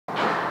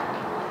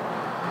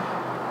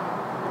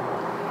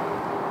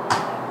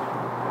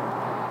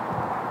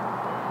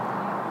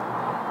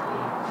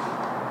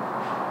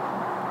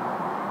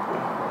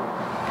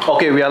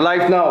Okay, we are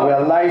live now. We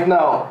are live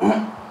now.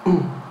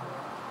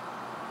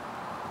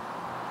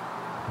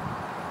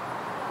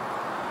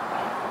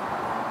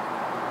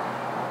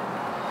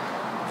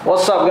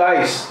 What's up,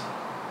 guys?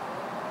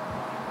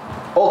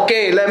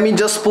 Okay, let me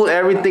just put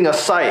everything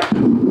aside.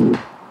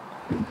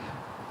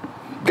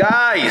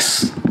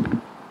 Guys,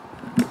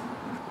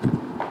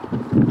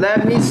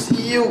 let me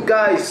see you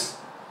guys.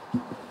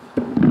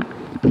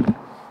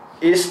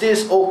 Is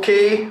this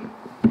okay?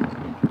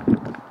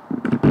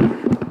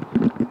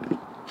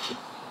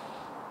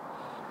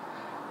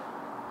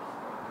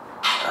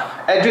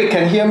 Edric,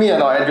 can hear me or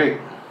not, Edric?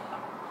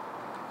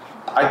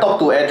 I talked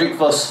to Edric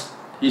first.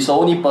 He's the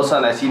only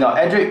person I see now.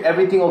 Edric,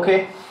 everything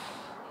okay?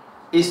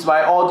 Is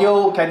my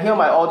audio, can hear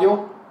my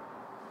audio?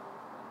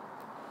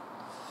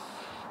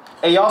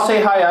 Hey, y'all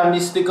say hi, I'm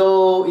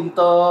Mystical,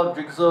 Inter,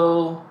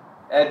 Drixel,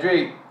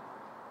 Edric,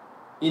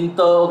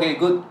 Inter, okay,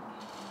 good.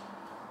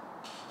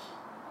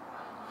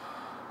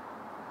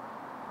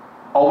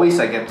 Always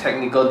I get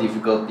technical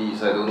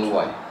difficulties, I don't know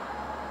why.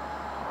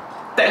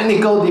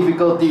 Technical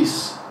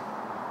difficulties.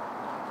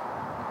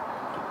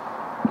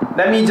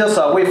 Let me just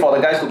wait for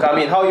the guys to come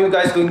in. How are you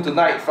guys doing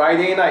tonight?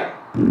 Friday night.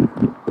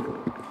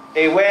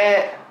 Hey,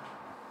 where?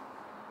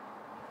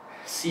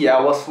 See, I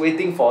was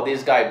waiting for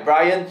this guy,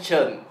 Brian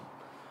Chen.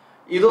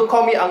 You don't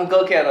call me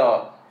uncle, can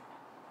not?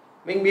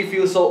 Make me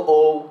feel so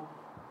old.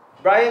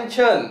 Brian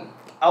Chen,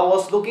 I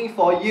was looking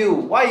for you.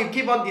 Why you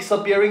keep on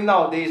disappearing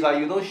nowadays?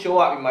 You don't show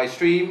up in my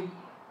stream.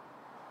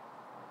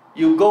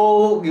 You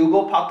go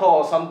Pato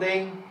or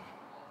something.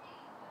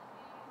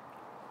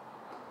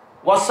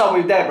 What's up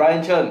with that,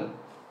 Brian Chen?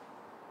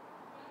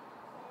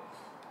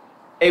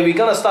 Hey, we're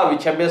gonna start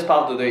with Champions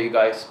Path today, you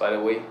guys, by the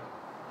way.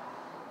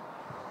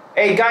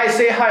 Hey guys,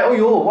 say hi. Oh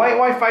yo,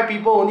 why 5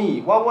 people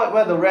only?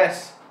 Where the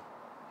rest?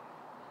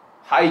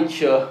 Hi,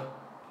 Che.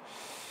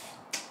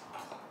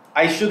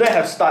 I shouldn't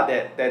have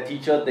started that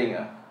teacher thing.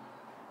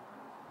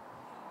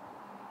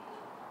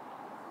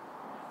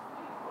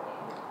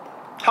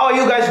 How are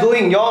you guys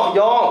doing?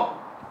 Y'all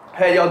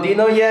had your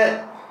dinner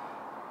yet?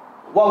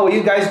 What were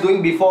you guys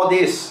doing before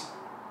this?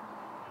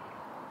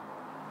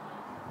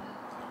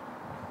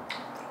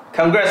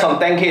 Congrats on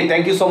 10K,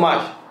 thank you so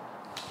much.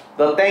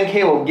 The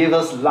 10K will give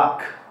us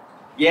luck.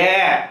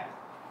 Yeah!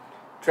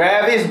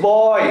 Travis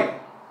boy!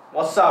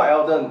 What's up,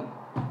 Eldon?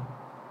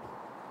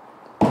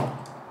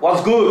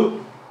 What's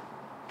good?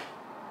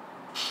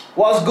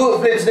 What's good,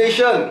 Flip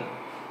Station?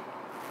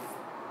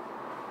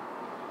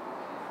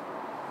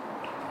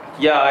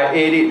 Yeah, I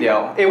ate it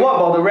liao. Hey, what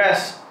about the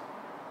rest?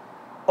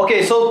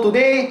 Okay, so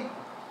today,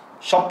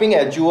 shopping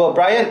at Jewel.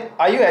 Brian,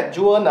 are you at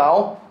Jewel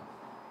now?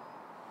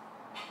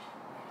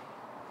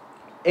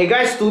 Hey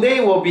guys,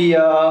 today will be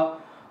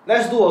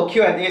let's do a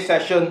Q&A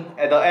session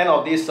at the end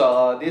of this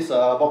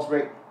box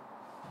break.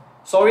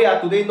 Sorry,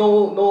 today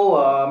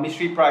no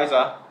mystery prize.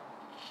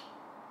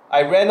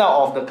 I ran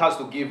out of the cards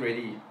to give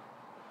already.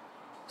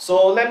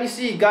 So let me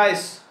see,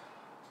 guys.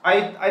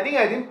 I think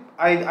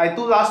I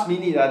do last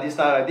minute this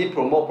time. I did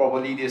promote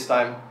properly this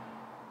time.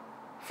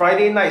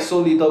 Friday night, so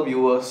little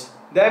viewers.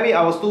 Damn it,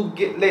 I was too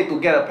late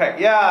to get a pack.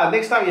 Yeah,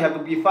 next time you have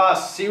to be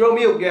fast. Cereal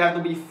milk, you have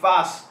to be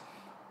fast.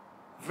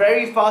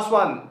 Very fast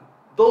one.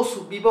 Those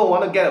people who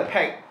want to get a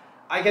pack,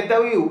 I can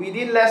tell you,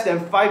 within less than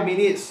 5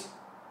 minutes,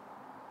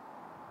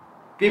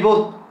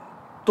 people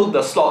took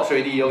the slots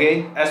already,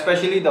 okay?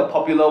 Especially the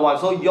popular one.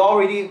 So you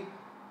already,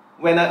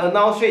 when I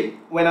announce it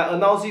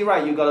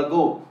right, you gotta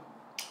go.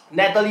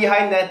 Natalie,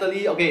 hi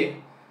Natalie, okay.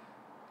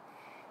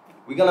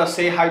 We're gonna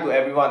say hi to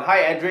everyone. Hi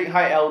Edric,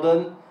 hi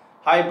Eldon,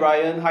 hi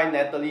Brian, hi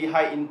Natalie,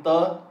 hi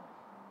Inter.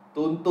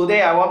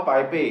 Today I want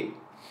Pai Pei.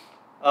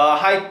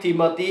 Hi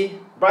Timothy.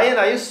 Brian,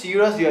 are you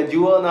serious? You're at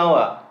Jewel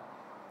now?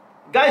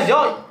 Guys,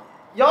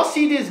 y'all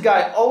see this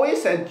guy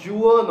always at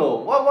Jewel, no?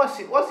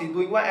 What's he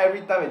doing? Why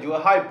every time at Jewel?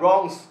 Hi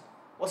Bronx.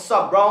 What's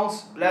up,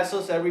 Bronx? Bless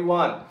us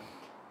everyone.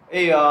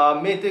 Hey,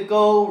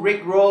 Mythical,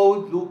 Rick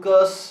Road,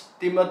 Lucas,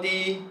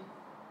 Timothy,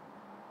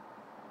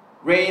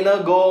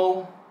 Rainer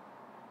Go,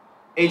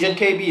 Agent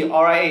KB,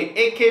 alright,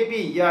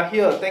 AKB, you're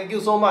here. Thank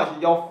you so much.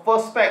 Your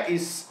first pack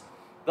is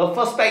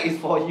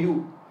for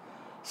you.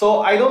 So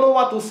I don't know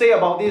what to say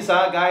about this,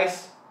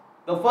 guys.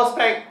 The first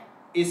pack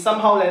is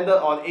somehow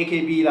landed on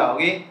AKB lah,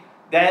 okay?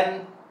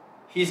 Then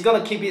he's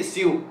gonna keep it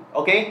sealed,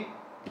 okay?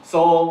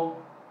 So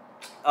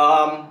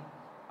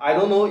I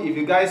don't know if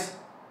you guys,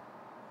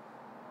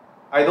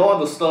 I don't want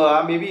to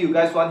stir, maybe you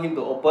guys want him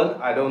to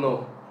open, I don't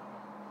know.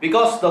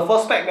 Because the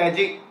first pack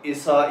magic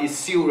is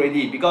sealed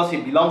already because he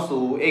belongs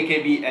to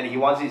AKB and he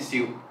wants it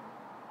sealed.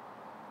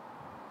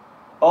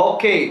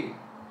 Okay.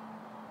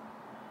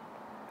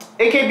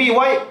 AKB,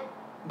 why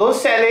don't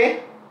sad eh?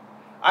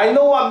 I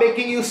know what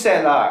making you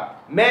sad lah.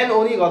 Man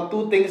only got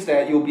 2 things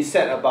that you'll be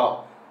sad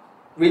about.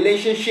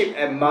 Relationship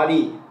and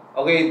money.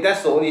 Okay,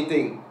 that's the only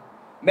thing.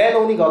 Man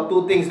only got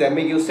 2 things that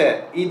make you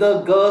sad.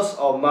 Either girls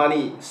or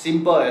money.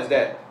 Simple as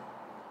that.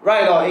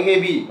 Right or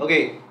AKB?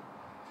 Okay.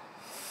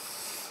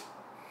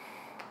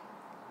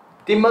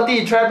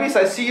 Timothy, Travis,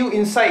 I see you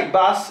inside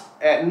bus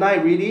at night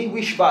really?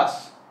 Which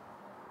bus?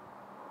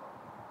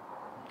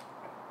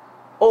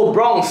 Oh,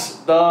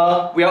 bronze,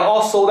 we are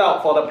all sold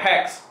out for the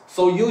packs.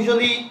 So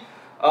usually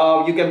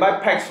you can buy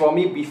packs from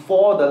me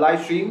before the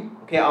live stream.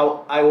 Okay,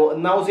 I will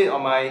announce it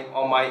on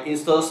my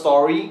Insta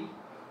story.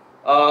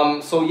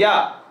 So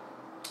yeah.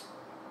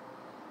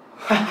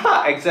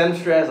 Exam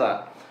stress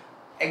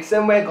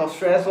exam where got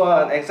stress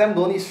one? Exam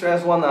don't need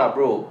stress one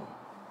bro.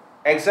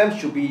 Exam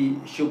should be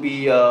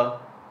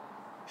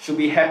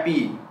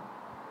happy.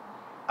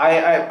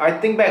 I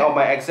think back on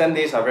my exam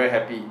days are very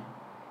happy.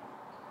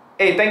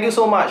 Hey, thank you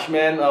so much,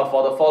 man,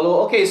 for the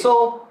follow. Okay,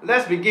 so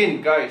let's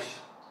begin, guys.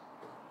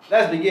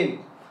 Let's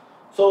begin.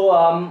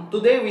 So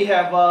today we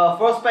have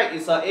first pack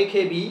is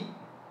AKB.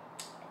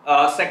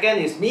 Second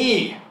is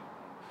me,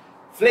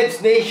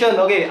 Flips Nation.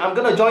 Okay, I'm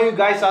gonna join you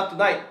guys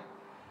tonight.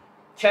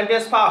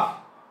 Champions Path,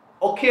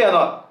 okay or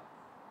not?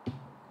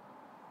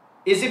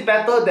 Is it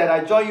better that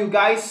I join you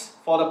guys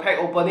for the pack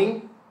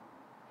opening,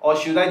 or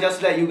should I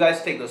just let you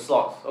guys take the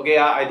slots? Okay,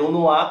 I don't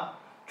know.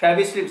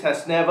 Travis Flips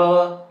has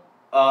never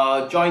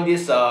joined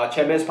this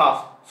Champions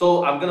Path,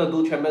 so I'm gonna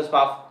do Champions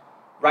Path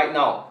right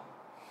now.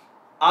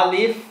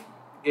 Alif,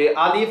 okay,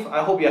 Alif,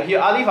 I hope you're here.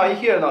 Alif, are you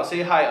here or not?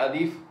 Say hi,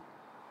 Alif.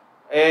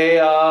 Hey,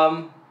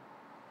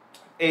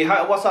 hey,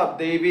 hi, what's up,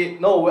 David?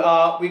 No,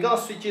 we're gonna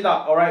switch it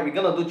up. All right, we're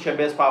gonna do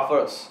Champions Path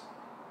first.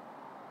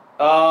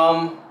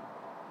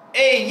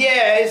 Hey,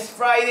 yeah, it's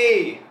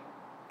Friday.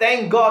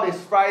 Thank God it's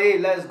Friday.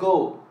 Let's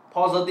go.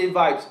 Positive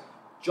vibes.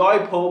 Joy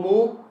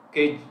Pomu.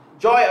 Okay,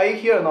 Joy, are you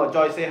here or not?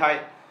 Joy, say hi.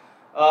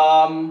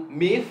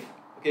 Myth.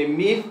 Okay,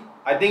 Myth.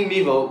 I think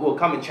Myth will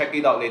come and check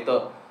it out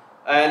later.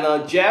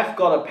 And Jeff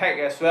got a pack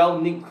as well.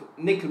 Nick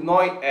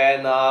Noid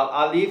and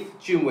Alif,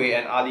 Junwei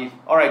and Alif.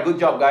 Alright, good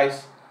job,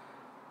 guys.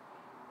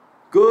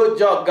 Good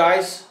job,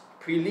 guys.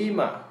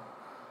 Prelima.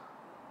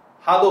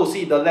 Hello,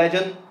 see the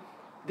legend.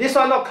 This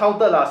one not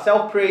counted lah.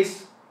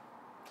 Self-praise.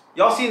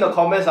 Y'all see in the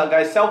comments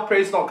guys.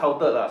 Self-praise not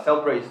counted lah.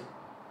 Self-praise.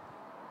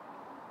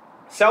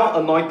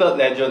 Self-anointed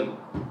legend.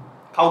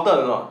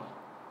 Counted or not?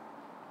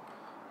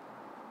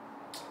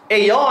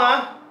 Hey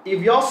y'all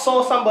if y'all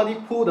saw somebody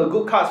pull the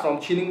good cards from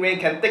Chilling Reign,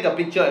 can take a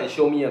picture and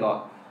show me or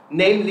not?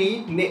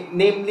 Namely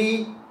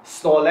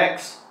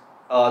Snorlax,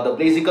 the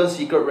Blaziken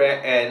Secret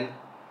Rare, and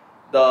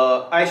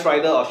the Ice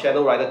Rider or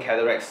Shadow Rider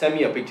Cataract. Send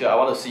me a picture, I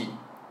want to see.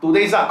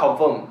 Today's are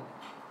confirmed.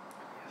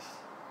 Yes.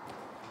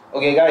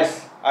 Okay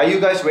guys, are you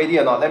guys ready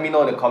or not? Let me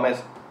know in the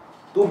comments.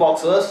 2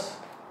 boxes.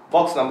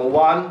 Box number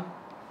 1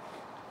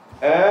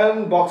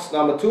 and box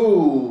number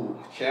 2.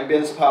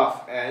 Champions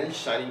Path and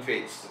Shining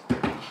Fates.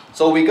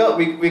 So we're gonna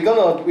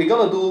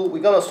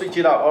switch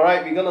it up. All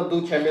right, we're gonna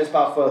do Champions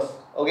Path first.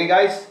 Okay,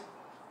 guys.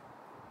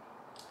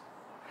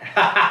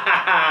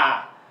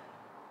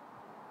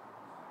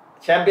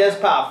 Champions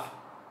Path.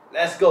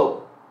 Let's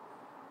go.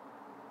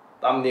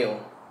 Thumbnail.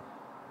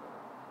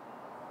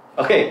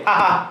 Okay.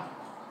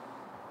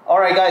 All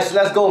right, guys.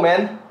 Let's go,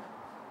 man.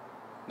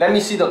 Let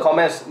me see the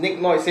comments. Nick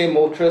Noid say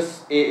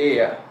Moltres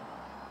AA.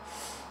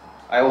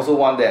 I also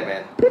want that,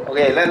 man.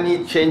 Okay, let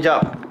me change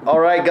up. All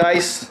right,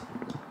 guys.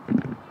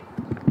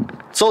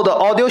 So the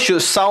audio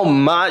should sound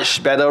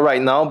much better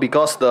right now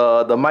because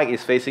the mic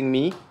is facing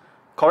me.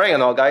 Correct or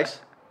not,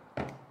 guys?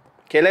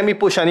 Okay, let me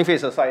put Shining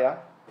Face aside.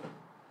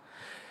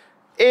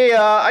 Hey,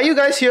 are you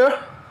guys here?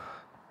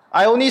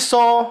 I only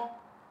saw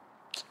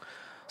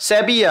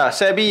Sebi.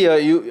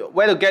 You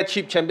where to get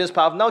cheap Champions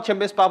Path. Now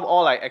Champions Path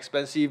all like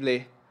expensive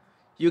leh.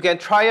 You can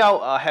try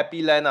out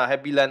Happy Land.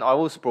 Happy Land, I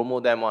always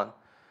promote them one.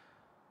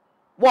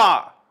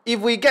 Wow! If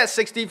we get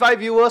 65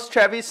 viewers,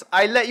 Travis,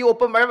 I let you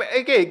open my...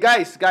 Okay,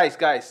 guys. Okay,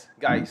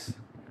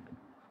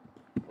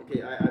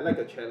 I like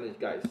a challenge,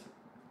 guys.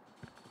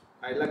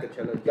 I like a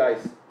challenge,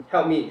 guys.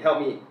 Help me,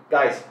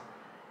 guys.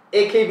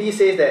 AKB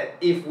says that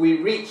if we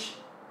reach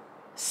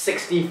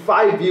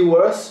 65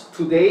 viewers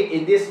today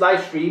in this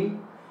live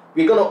stream,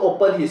 we're gonna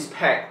open his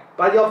pack.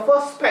 But your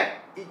first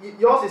pack,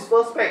 yours is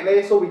first pack,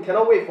 leh, so we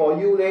cannot wait for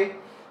you, leh.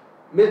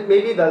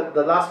 Maybe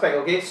the last pack,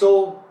 okay?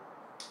 So,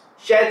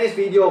 share this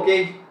video,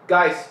 okay?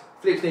 Guys,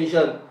 Flips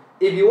Nation,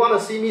 if you want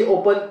to see me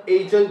open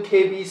Agent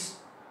KB's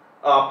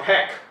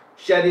pack,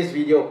 share this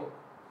video.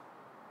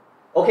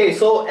 Okay,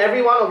 so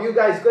every one of you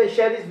guys go and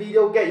share this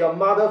video. Get your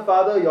mother,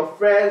 father, your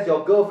friends,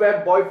 your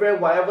girlfriend,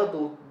 boyfriend, whatever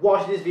to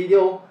watch this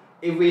video.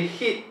 If we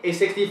hit a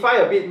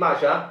 65 a bit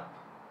much,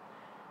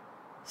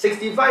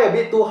 65 a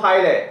bit too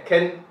high leh.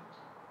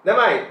 Never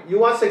mind, you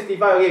want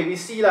 65, okay, we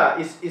see lah,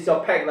 it's your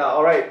pack lah,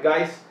 alright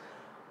guys.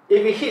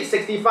 If we hit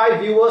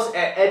 65 viewers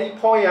at any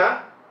point,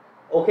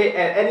 okay,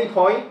 at any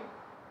point,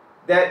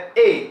 that,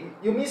 hey,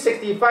 you mean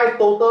 65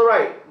 total,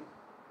 right?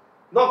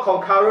 Not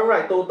concurrent,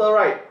 right? Total,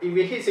 right? If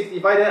we hit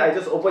 65, then I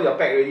just open your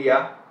pack already,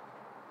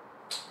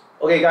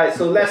 Okay, guys,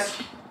 so let's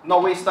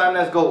not waste time,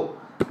 let's go.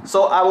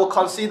 So I will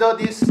consider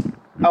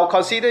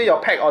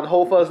your pack on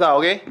hold first now,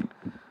 okay?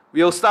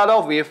 We'll start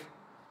off with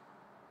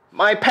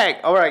my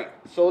pack, alright.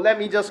 So let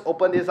me just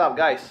open this up,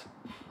 guys.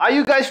 Are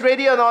you guys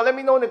ready or not? Let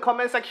me know in the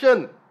comment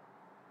section.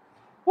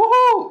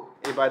 Woohoo!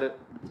 Hey,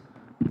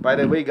 by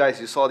the way,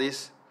 guys, you saw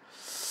this.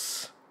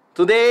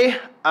 Today,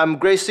 I'm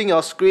gracing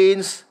your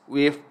screens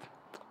with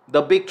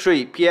the big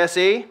three: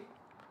 PSA,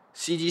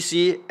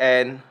 CGC,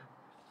 and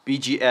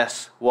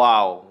BGS.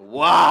 Wow.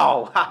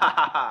 Wow.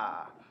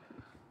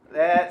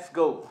 Let's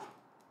go.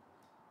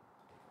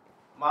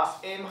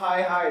 Must aim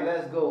high.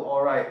 Let's go.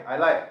 Alright.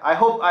 I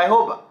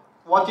hope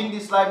watching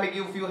this live make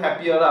you feel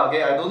happier lah,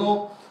 okay? I don't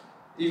know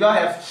if y'all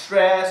have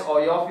stress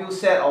or y'all feel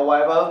sad or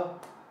whatever.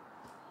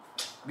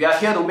 We are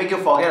here to make you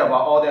forget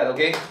about all that,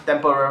 okay?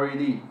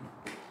 Temporarily.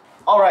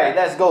 Alright,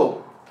 let's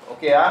go.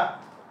 Okay,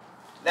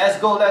 let's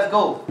go.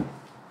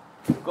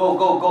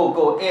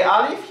 Go. Hey,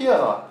 Alif here or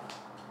not?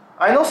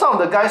 I know some of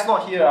the guys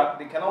not here,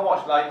 they cannot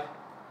watch live.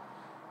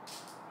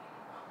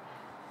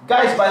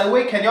 Guys, by the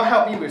way, can you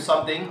help me with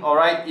something?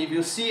 Alright, if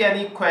you see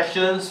any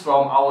questions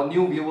from our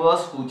new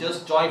viewers who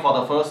just joined for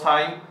the first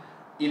time,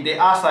 if they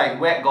ask like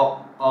where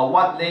got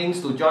what links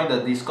to join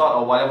the Discord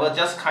or whatever,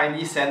 just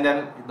kindly send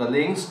them the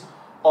links,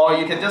 or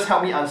you can just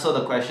help me answer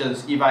the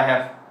questions if I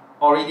have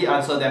already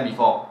answered them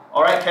before.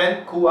 Alright,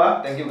 Ken, cool,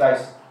 thank you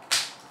guys.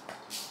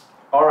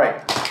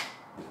 Alright,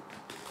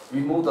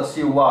 remove the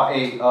seal.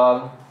 Hey,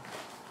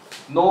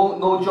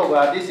 no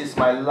joke, this is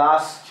my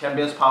last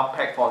Champions Path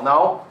pack for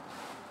now.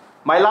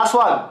 My last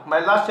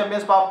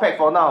Champions Path pack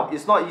for now.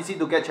 It's not easy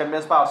to get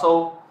Champions Path,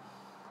 so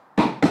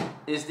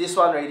it's this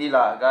one ready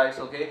lah, guys,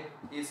 okay?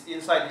 It's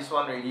inside this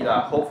one ready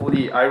lah,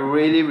 hopefully. I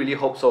really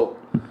hope so.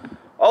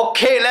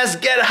 Okay, let's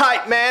get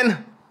hyped,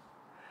 man.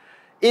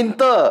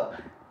 Inter.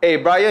 Hey,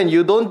 Brian,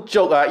 you don't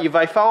joke. If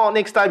I found out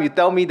next time you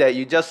tell me that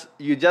you just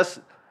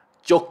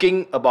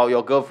joking about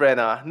your girlfriend.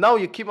 Now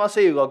you keep on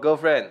saying you got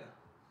girlfriend.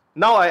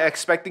 Now I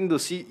expecting to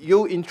see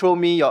you intro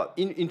me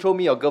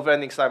your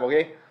girlfriend next time,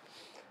 okay?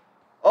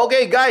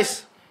 Okay,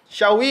 guys,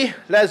 shall we?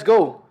 Let's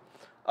go.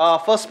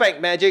 First pack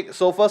magic.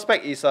 So first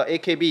pack is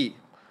AKB.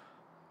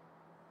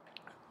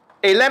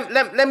 Hey,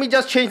 let me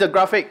just change the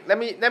graphic. Let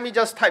me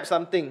just type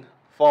something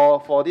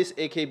for this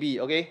AKB,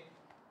 okay?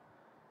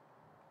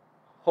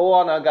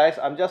 Hold on, guys.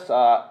 I'm just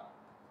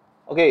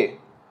okay.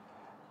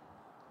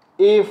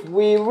 If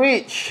we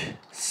reach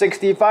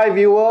 65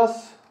 viewers,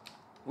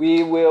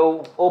 we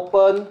will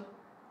open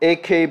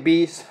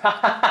AKB's.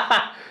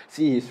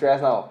 See, he's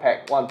stressed now.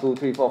 Pack 1, 2,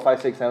 3, 4,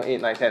 5, 6, 7,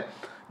 8, 9, 10.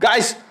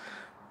 Guys,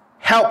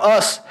 help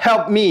us,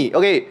 help me.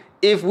 Okay,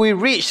 if we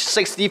reach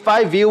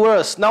 65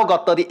 viewers, now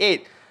got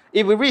 38.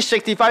 If we reach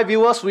 65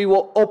 viewers, we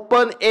will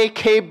open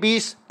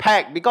AKB's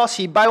pack, because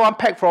he buy one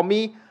pack from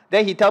me.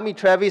 Then he tell me,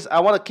 Travis, I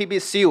want to keep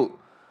it sealed.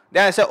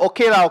 Then I said,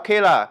 okay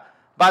lah.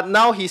 But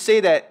now he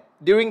say that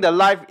during the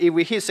live, if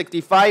we hit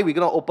 65, we're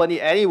gonna open it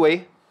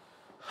anyway.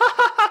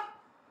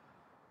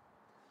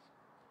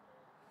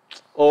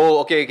 Oh,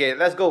 okay,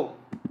 let's go.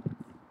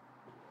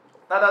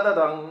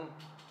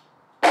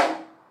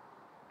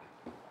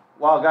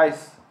 Wow,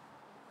 guys,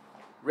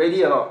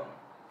 ready or not?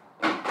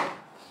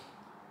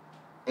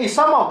 Hey,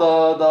 some of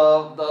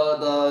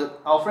the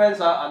our friends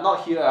are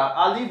not here.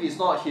 Alif is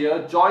not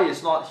here. Joy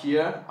is not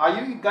here. Are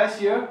you guys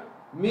here?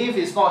 Miv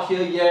is not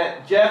here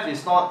yet. Jeff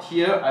is not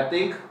here, I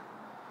think.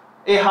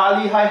 Hey,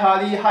 Harley,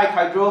 hi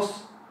Kydros.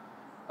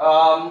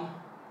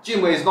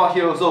 Jinwei is not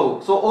here also.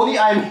 So only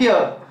I'm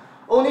here.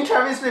 Only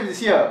Travis Flip is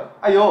here.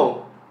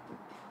 Ayo.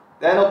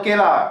 Then okay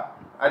lah.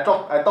 I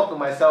talk to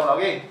myself,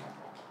 okay?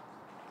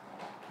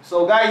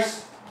 So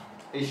guys,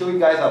 I show you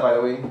guys by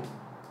the way.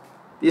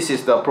 This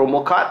is the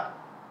promo card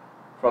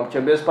from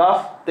Champions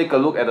Path. Take a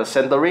look at the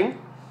centering.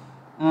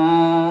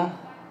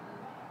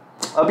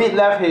 A bit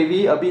left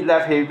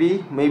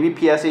heavy, maybe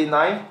PSA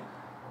 9.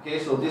 Okay,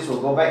 so this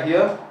will go back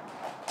here.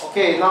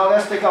 Okay, now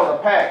let's take out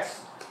the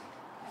packs.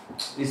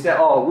 Is that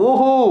all?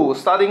 Woohoo!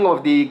 Starting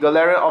with the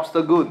Galarian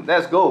Obstagoon.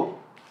 Let's go.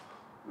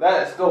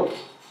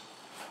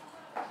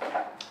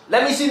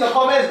 Let me see in the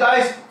comments,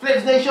 guys.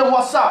 Flips Nation,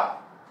 what's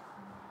up?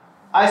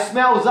 I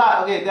smell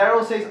Zard. Okay,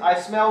 Daryl says I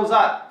smell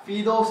Zard.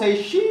 Fido says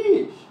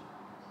sheesh.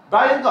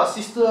 Brian got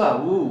sister.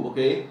 Ooh,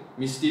 okay.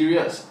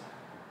 Mysterious.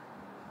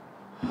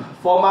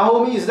 For my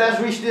homies, let's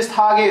reach this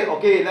target.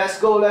 Okay, let's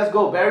go.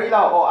 Very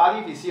loud. Oh,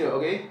 Alif is here,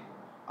 okay?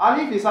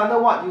 Alif is under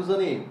what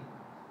username?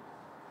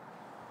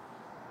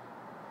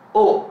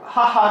 Oh,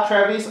 haha,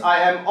 Travis, I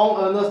am on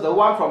Ernest, the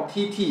one from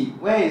TT.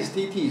 Where is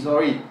TT?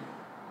 Sorry.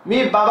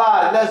 Me,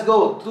 Baba, let's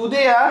go.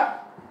 Today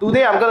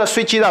I'm gonna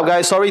switch it up,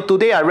 guys. Sorry,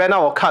 today I ran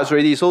out of cards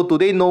already, so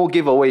today no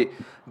giveaway.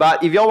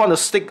 But if y'all want to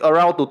stick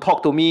around to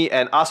talk to me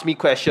and ask me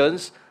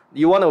questions,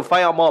 you want to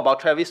find out more about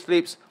Travis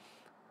Flips,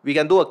 we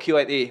can do a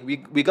Q&A.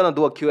 We're gonna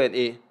do a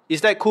Q&A.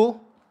 Is that cool?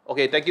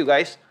 Okay, thank you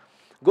guys.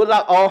 Good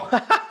luck all.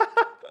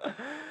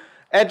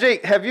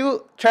 Edric,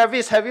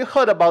 Travis, have you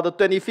heard about the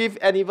 25th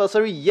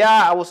anniversary?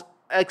 Yeah, I was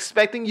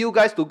expecting you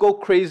guys to go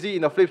crazy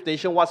in the Flips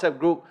Nation WhatsApp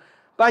group.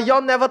 But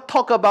y'all never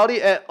talk about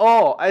it at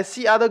all. I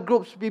see other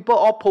groups, people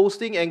all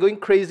posting and going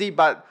crazy,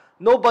 but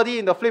nobody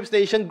in the Flips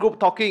Nation group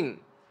talking.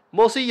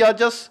 Mostly you're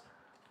just,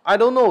 I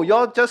don't know,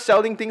 you're just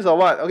selling things or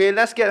what. Okay,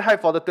 let's get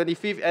hyped for the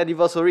 25th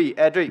anniversary,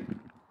 Edric.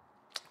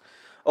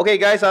 Okay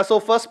guys, so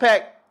first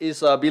pack is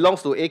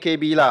belongs to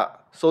AKB lah.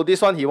 So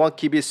this one he want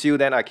keep it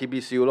sealed, then I keep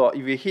it sealed.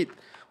 If we hit,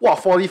 wow,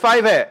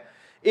 45 eh.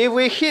 If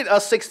we hit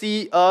a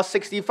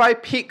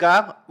 65 peak,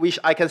 which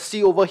I can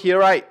see over here,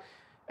 right?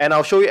 And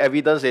I'll show you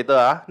evidence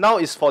later. Now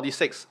it's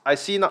 46. I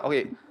see now.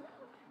 Okay.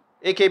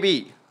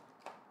 AKB.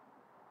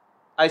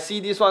 I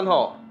see this one.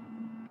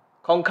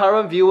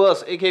 Concurrent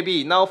viewers.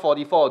 AKB. Now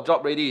 44.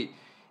 Drop ready.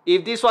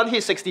 If this one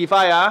hits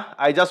 65,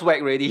 I just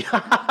whack ready.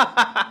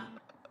 I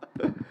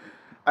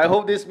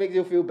hope this makes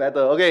you feel better.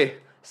 Okay.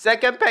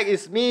 Second pack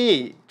is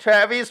me.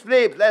 Travis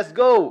Flip. Let's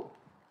go.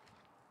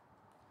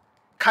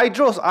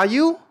 Kydros, are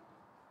you?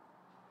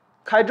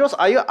 Kydros,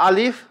 are you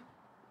Alif?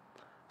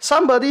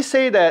 Somebody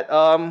say that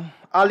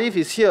Alif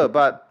is here,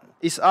 but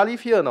is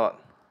Alif here or not?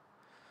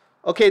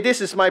 Okay,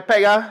 this is my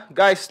pack.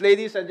 Guys,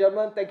 ladies and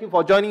gentlemen, thank you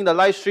for joining the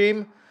live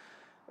stream.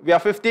 We are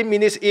 15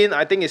 minutes in.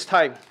 I think it's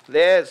time.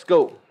 Let's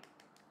go.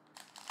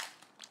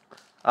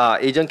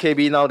 Agent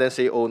KB now then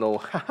say, oh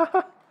no.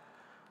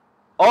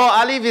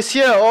 Oh, Alif is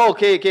here. Oh,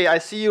 okay. I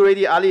see you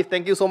already, Alif.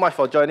 Thank you so much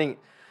for joining.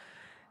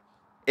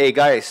 Hey,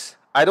 guys.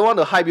 I don't want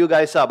to hype you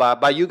guys up,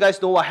 but you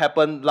guys know what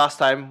happened last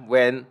time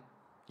when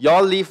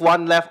y'all leave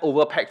one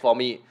leftover pack for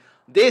me.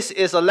 This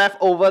is a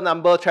leftover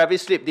number.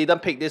 Travis Slip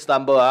didn't pick this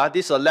number.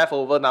 This is a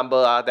leftover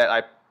number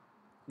that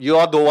you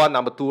all don't want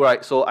number 2,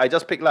 right? So I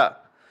just picked lah.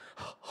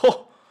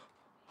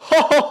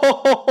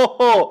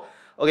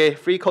 Okay,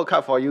 free code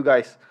card for you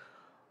guys.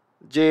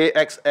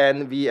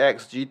 JXN,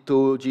 VX,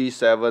 G2,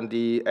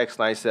 G7D,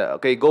 X9.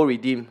 Okay, go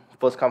redeem.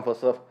 First come,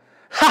 first serve.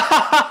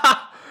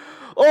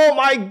 Oh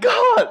my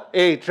god!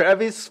 Hey,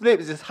 Travis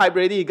Flips is hype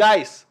ready,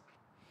 guys.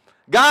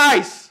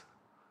 Guys!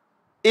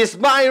 It's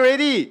mine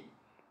ready.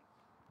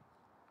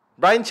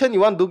 Brian Chen,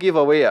 you want to do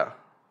giveaway?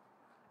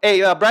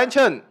 Hey, Brian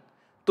Chen,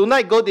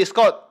 tonight go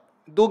Discord,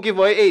 do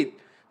giveaway. Hey,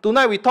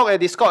 tonight we talk at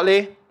Discord,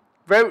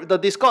 the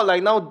Discord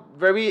like now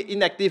very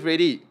inactive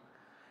ready.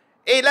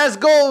 Hey, let's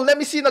go. Let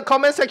me see in the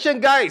comment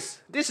section,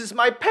 guys. This is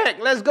my pack.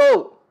 Let's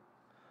go.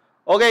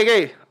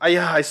 Okay.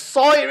 I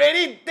saw it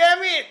ready.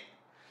 Damn it.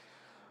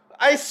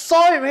 I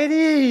saw it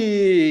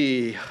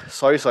ready.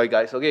 Sorry,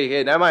 guys.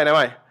 Okay, never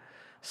mind.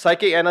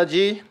 Psychic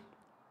Energy,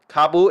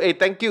 Kabu. Hey,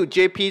 thank you,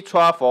 JP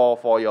Chua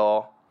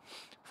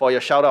for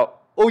your shout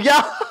out. Oh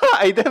yeah,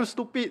 I damn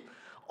stupid.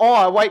 Oh,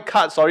 a white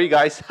card. Sorry,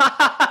 guys.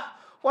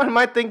 What am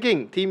I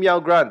thinking? Team Yao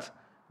Grant,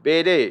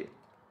 Bede.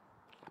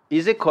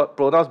 Is it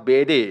pronounced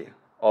Bede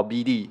or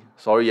BD?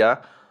 Sorry,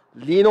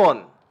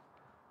 Linon,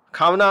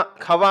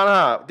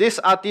 Kavana. This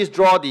artist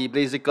draw the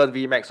Blaziken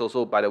VMAX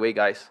also, by the way,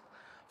 guys.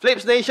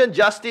 Flips Nation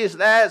Justice,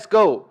 let's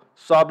go.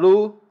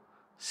 Swablu,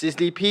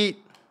 Sisley Pete,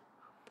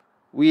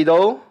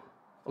 Widow.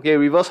 Okay,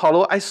 Reverse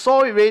Hollow. I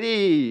saw it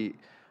ready.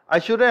 I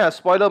shouldn't have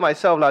spoiled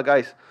myself,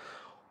 guys.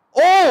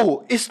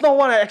 Oh, it's not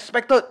what I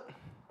expected.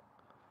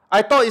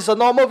 I thought it's a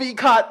normal V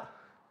card.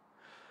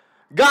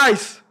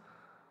 Guys,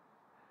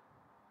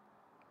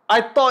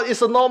 I thought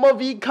it's a normal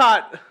V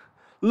card.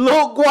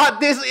 Look what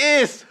this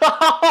is.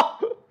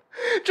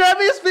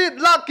 Travis Fit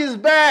luck is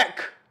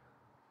back.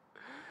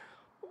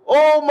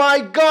 Oh my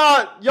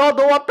god, y'all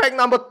don't want pack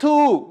number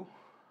 2.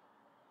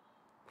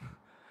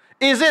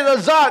 Is it a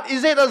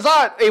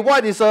Zard? Hey,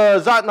 what is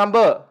a Zard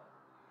number?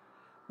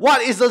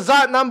 What is the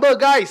Zard number,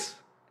 guys?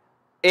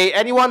 Hey,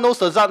 anyone knows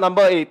the Zard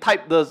number? Hey,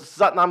 type the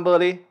Zard number,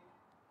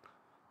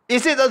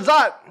 Is it a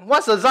Zard?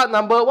 What's the Zard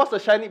number? What's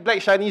the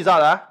black shiny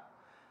Zard,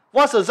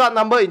 What's the Zard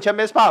number in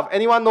Champion's Path?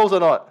 Anyone knows or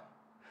not?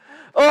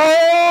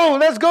 Oh,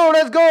 let's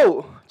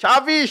go.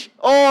 Chavish.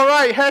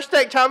 Alright,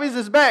 hashtag Chavish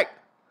is back.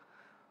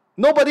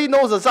 Nobody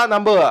knows the Zard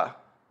number.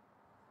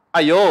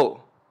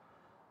 Ayo.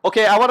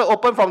 Okay, I want to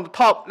open from the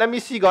top. Let me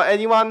see, got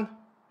anyone?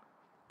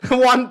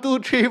 1, 2,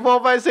 3,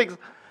 4, 5, 6,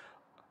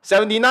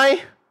 79.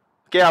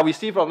 Okay, we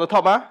see from the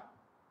top,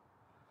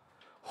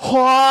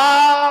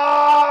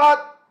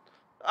 What?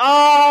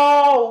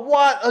 Oh,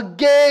 what?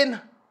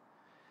 Again?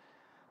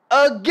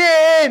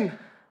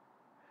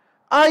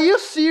 Are you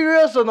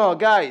serious or not,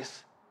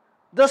 guys?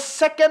 The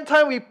second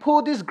time we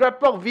pull this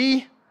Graplock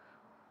V,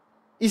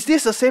 is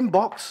this the same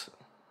box?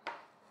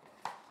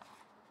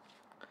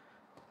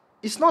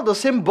 It's not the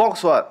same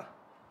box, what?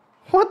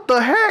 What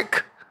the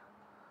heck?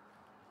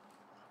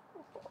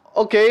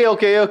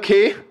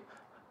 Okay.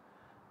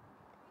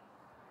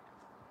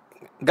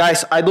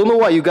 Guys, I don't know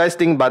what you guys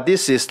think, but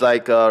this is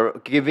like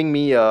giving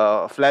me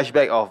a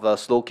flashback of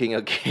Slow King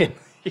again.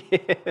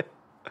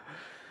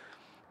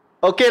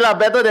 Okay lah,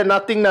 better than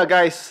nothing lah,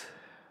 guys.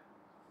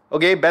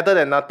 Okay, better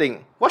than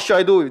nothing. What should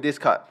I do with this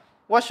card?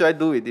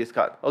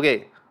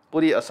 Okay,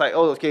 put it aside.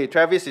 Oh, okay,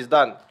 Travis is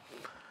done.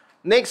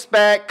 Next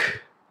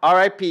pack,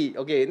 RIP.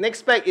 Okay,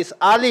 next pack is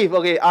Alif.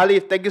 Okay,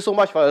 Alif, thank you so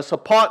much for your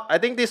support. I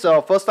think this is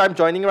your first time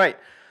joining, right?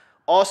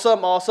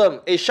 Awesome.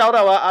 A shout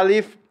out,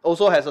 Alif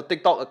also has a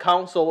TikTok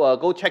account, so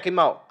go check him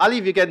out.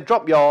 Alif, you can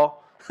drop your...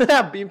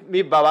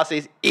 Me Baba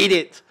says, eat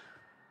it.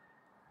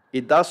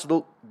 It does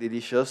look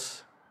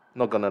delicious,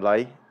 not gonna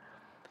lie.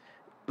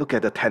 Look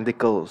at the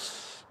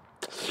tentacles.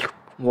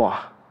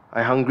 Wow,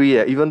 I'm hungry.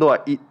 Even though I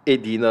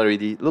ate dinner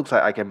already, looks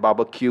like I can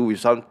barbecue with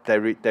some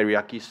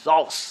teriyaki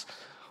sauce.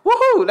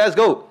 Woohoo! Let's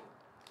go.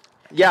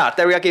 Yeah,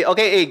 teriyaki.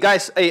 Okay, hey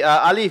guys, hey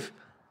Alif,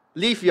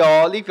 leave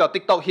your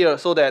TikTok here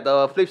so that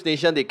the Flips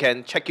Nation they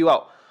can check you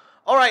out.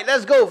 All right,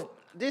 let's go.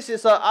 This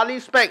is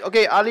Alif's pack.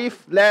 Okay,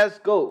 Alif, let's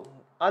go.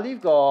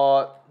 Alif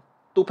got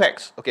 2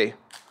 packs. Okay.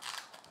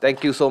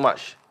 Thank you so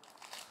much.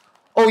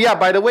 Oh yeah,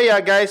 by the way,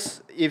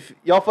 guys, if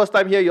your first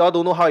time here, you all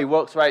don't know how it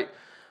works, right?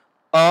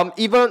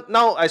 Even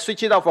now, I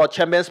switch it out for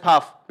Champion's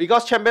Path.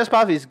 Because Champion's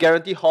Path is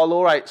guaranteed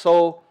hollow, right?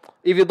 So,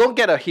 if you don't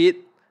get a hit,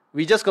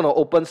 we're just going to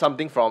open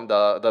something from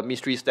the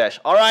mystery stash.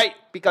 Alright,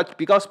 because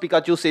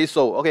Pikachu says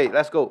so. Okay,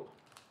 let's go.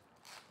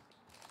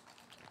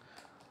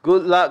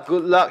 Good luck,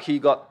 good luck. He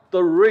got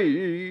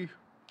 3.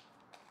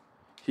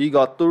 He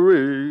got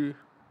 3.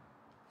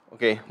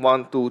 Okay,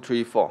 1, 2,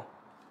 3, 4.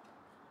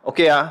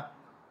 Okay,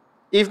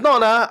 if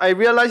not, I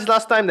realized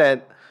last time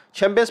that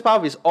Champion's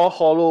Path is all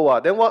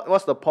hollow. Then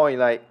what's the point?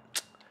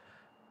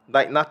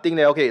 Like nothing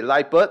there. Okay,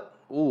 Lightbird.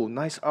 Ooh,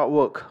 nice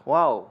artwork.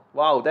 Wow.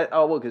 Wow, that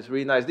artwork is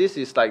really nice. This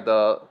is like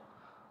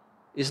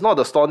it's not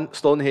the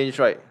Stonehenge,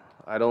 right?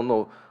 I don't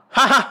know.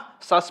 Haha!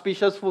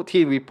 Suspicious food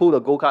team. We pulled a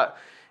gold card.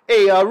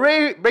 Hey,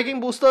 Ray Breaking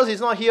Boosters is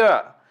not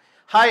here.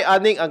 Hi,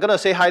 Anik. I'm gonna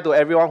say hi to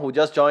everyone who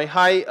just joined.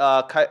 Hi,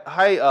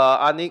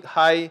 Anik.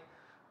 Hi.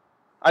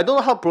 I don't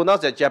know how to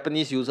pronounce that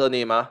Japanese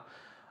username.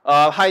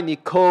 Hi,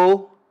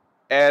 Nicole.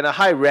 And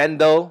hi,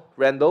 Randall.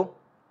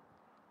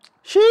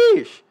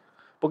 Sheesh.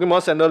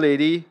 Pokemon Center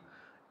Lady.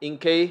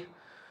 Inkay.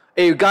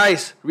 Hey,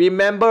 guys,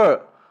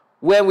 remember,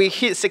 when we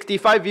hit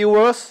 65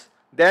 viewers,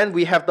 then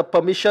we have the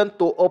permission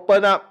to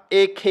open up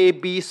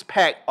AKB's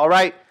pack,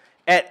 alright?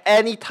 At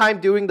any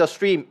time during the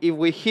stream, if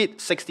we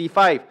hit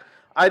 65.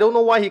 I don't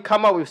know why he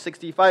come up with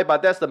 65,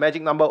 but that's the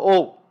magic number.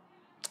 Oh,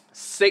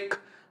 sick.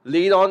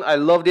 Lead on. I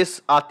love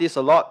this artist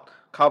a lot.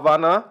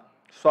 Carvana.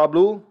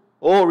 Swablu.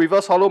 Oh,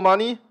 Reverse Hollow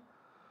Money.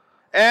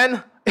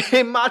 And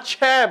a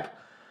Machamp.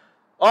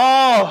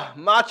 Oh,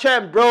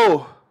 Machamp,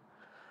 bro.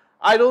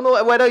 I don't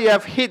know whether you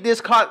have hit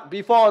this card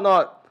before or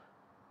not.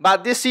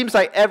 But this seems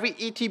like every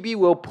ETB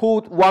will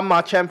pull 1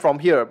 Machamp from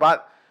here.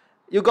 But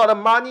you got a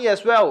money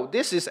as well.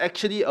 This is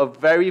actually a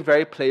very,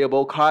 very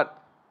playable card.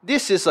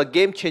 This is a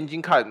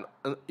game-changing card.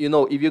 You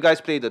know, if you guys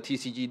play the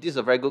TCG, this is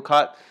a very good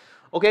card.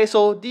 Okay,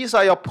 so these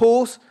are your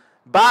pulls.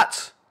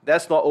 But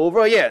that's not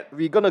over yet.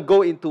 We're going to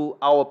go into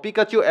our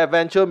Pikachu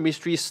Adventure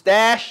Mystery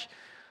Stash.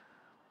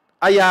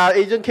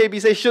 Agent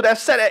KB says should have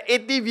set at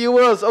 80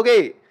 viewers.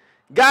 Okay,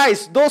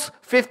 guys, those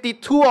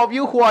 52 of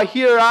you who are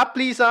here,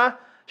 please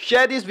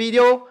share this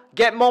video.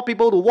 Get more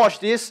people to watch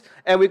this.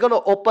 And we're going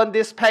to open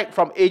this pack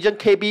from Agent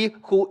KB,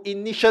 who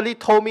initially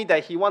told me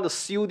that he want to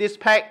seal this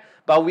pack.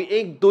 But we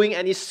ain't doing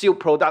any sealed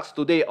products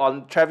today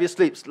on Travis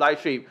Sleep's live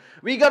stream.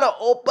 We're going to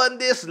open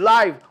this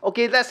live.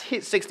 Okay, let's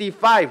hit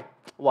 65.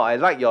 Wow, I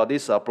like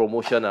this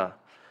promotion.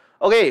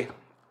 Okay.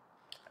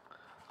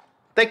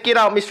 Take it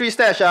out, Mystery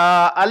Stash.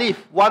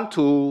 Alif, 1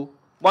 to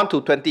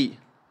 20.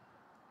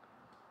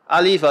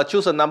 Alif,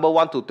 choose a number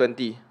 1 to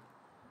 20.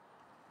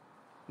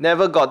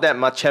 Never got that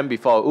Machamp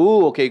before.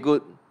 Ooh, okay,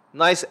 good.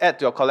 Nice add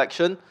to your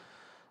collection.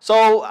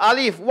 So,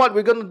 Alif, what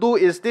we're going to do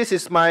is, this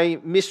is my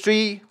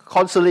mystery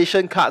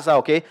consolation cards,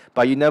 okay?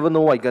 But you never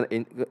know what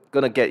you're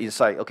gonna get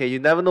inside, okay? You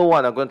never know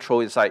what I'm going to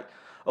throw inside.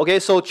 Okay,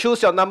 so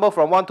choose your number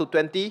from 1 to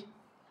 20.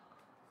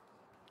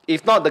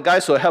 If not, the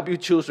guys will help you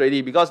choose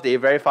already because they're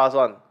very fast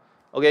one.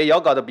 Okay,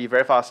 y'all got to be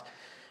very fast.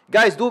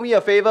 Guys, do me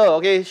a favor,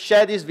 okay?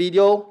 Share this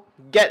video.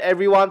 Get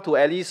everyone to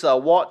at least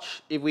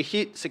watch. If we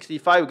hit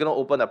 65, we're going to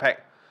open a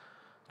pack.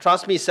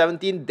 Trust me,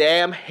 17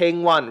 damn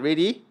hang one.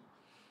 Ready?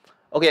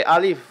 Okay,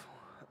 Alif,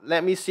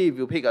 let me see if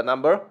you pick a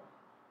number.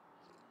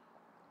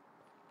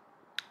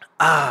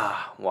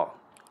 Wow.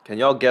 Can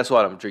y'all guess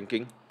what I'm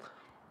drinking?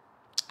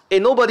 Hey,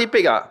 nobody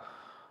pick.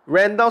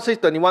 Randall says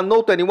 21.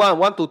 No, 21.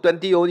 1 to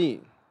 20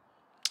 only.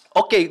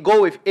 Okay,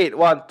 go with 8.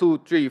 1,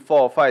 2, 3,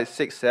 4, 5,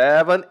 6,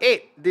 7,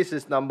 8. This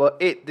is number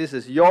 8. This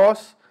is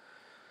yours.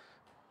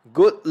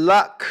 Good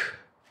luck.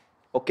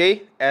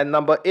 Okay, and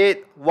number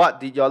 8. What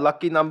did your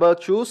lucky number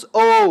choose?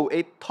 Oh,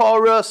 a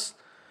Taurus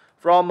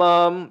from,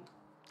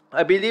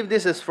 I believe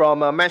this is from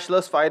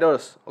Matchless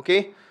Fighters.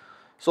 Okay,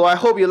 so I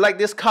hope you like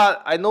this card.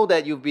 I know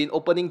that you've been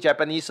opening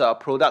Japanese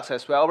products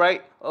as well,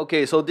 right?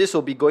 Okay, so this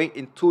will be going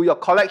into your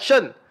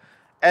collection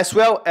as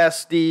well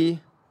as the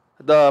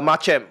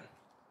Machamp.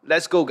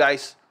 Let's go,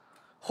 guys.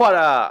 What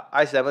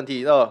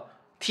I-70? No,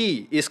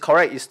 T is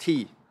correct. It's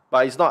T,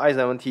 but it's not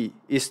I-70.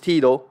 It's T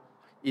though.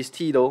 It's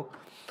T though.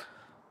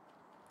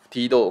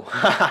 T though.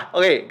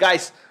 Okay,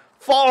 guys.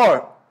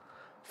 4.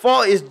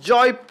 4 is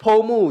Joy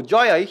Pomu.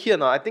 Joy, are you here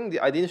now? I think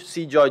I didn't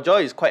see Joy.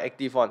 Joy is quite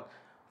active one.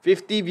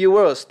 50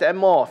 viewers. 10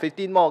 more.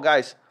 15 more,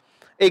 guys.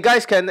 Hey,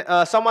 guys, can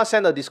someone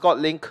send a Discord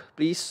link,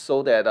 please,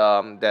 so that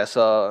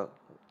there's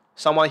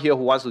someone here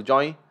who wants to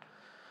join?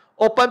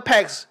 Open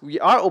packs. We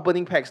are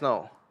opening packs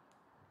now.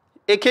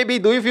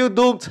 AKB, do you feel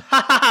doomed?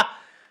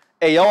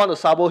 Hey, y'all want to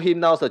sabo him?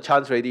 Now's the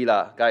chance ready,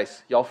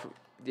 guys.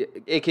 The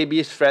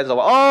AKB's friends.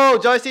 Oh,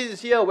 Joyce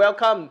is here.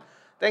 Welcome.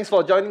 Thanks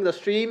for joining the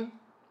stream.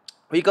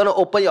 We're going to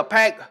open your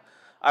pack.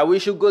 I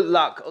wish you good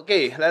luck.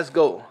 Okay, let's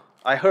go.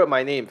 I heard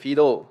my name,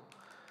 Fido.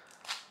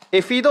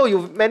 Hey, Fido,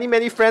 you've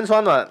many friends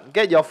on.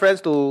 Get your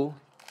friends to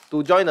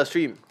join the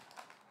stream.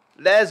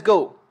 Let's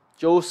go.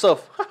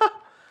 Joseph.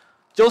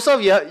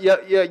 Joseph, you're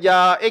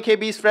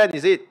AKB's friend,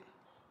 is it?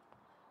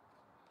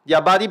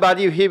 Yeah, buddy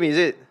with him, is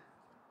it?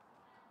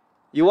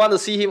 You want to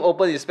see him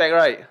open his pack,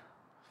 right?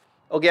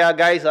 Okay,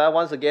 guys,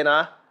 once again,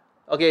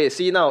 okay,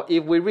 see now,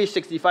 if we reach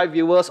 65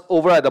 viewers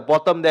over at the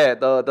bottom there,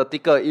 the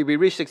ticker, if we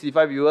reach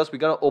 65 viewers, we're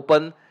going to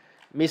open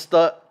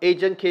Mr.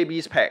 Agent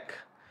KB's pack.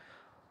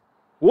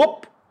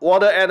 Whoop!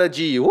 Water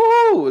energy.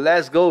 Woo!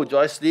 Let's go,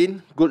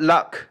 Joycelyn. Good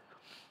luck.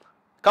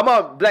 Come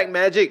on, Black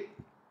Magic.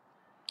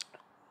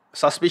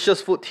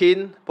 Suspicious Food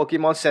Tin,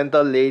 Pokemon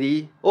Center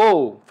Lady.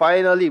 Oh,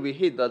 finally we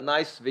hit the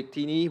nice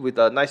Victini with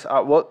a nice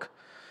artwork.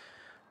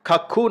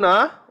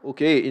 Kakuna.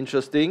 Okay,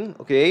 interesting.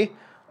 Okay.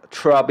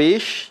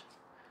 Trubbish.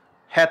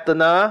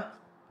 Hatena.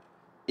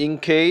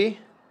 Inkay.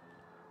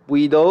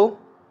 Widow.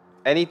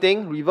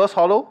 Anything? Reverse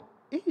Hollow?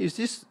 Is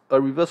this a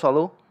reverse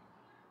hollow?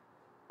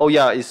 Oh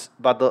yeah,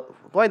 but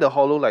why the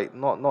hollow like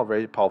not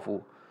very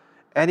powerful?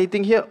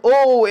 Anything here?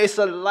 Oh, it's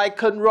a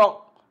Lichen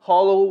Rock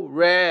hollow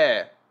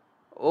rare.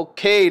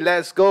 Okay,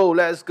 let's go.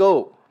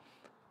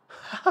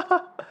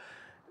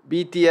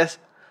 BTS.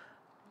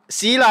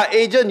 See lah,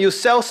 agent, you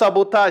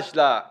self-sabotage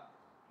lah.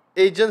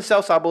 Agent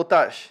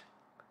self-sabotage.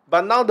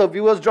 But now the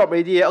viewers drop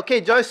already.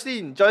 Okay,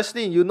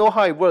 Joycelyn, you know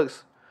how it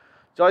works.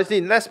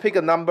 Joycelyn, let's pick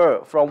a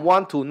number from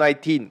 1 to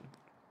 19.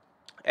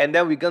 And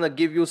then we're gonna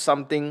give you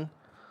something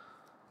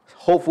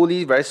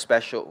hopefully very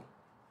special.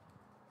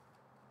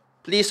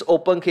 Please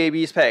open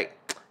KB's pack.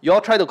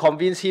 Y'all try to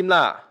convince him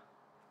lah.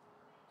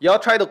 Y'all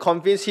try to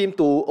convince him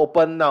to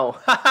open now.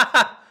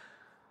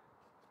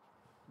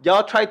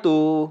 Y'all try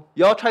to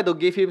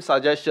give him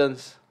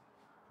suggestions.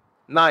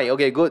 9.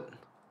 Okay, good.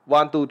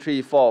 1, 2,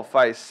 3, 4,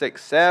 5,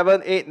 6,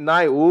 7, 8,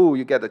 9. Ooh,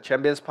 you get the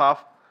Champion's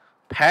Path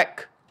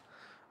pack.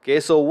 Okay,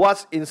 so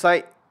what's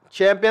inside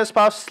Champion's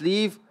Path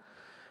sleeve?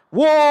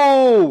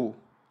 Whoa!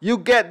 You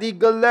get the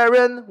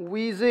Galarian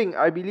Weezing.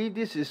 I believe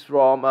this is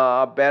from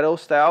Battle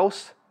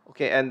Styles.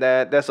 Okay, and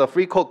there's a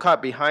free code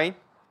card behind.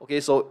 Okay,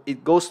 so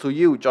it goes to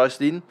you,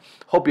 Joycelyn.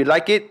 Hope you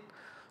like it.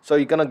 So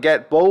you're gonna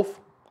get both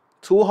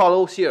 2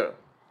 hollows here.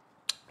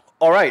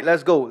 Alright,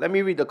 let's go. Let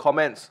me read the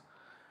comments.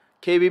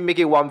 KB, make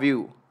it 1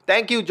 view.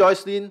 Thank you,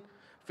 Joycelyn.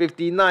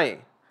 59.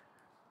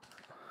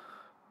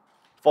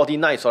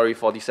 49, sorry,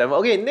 47.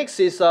 Okay, next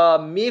is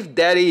Myth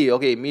Daddy.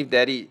 Okay, Myth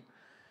Daddy.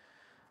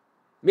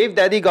 Myth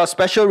Daddy got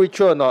special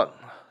ritual or not?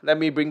 Let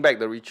me bring back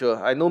the ritual.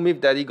 I know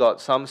Myth Daddy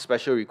got some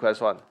special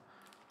request one.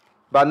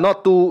 But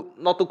not too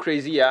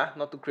crazy, yeah.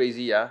 Not too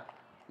crazy, yeah.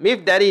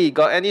 Myth Daddy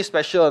got any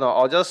special or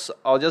not?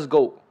 I'll just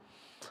go.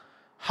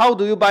 How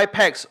do you buy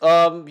packs?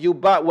 You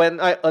buy when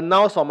I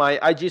announce on my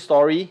IG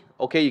story.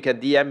 Okay, you can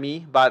DM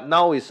me. But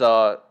now it's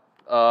all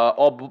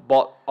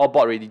bought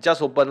already.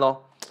 Just open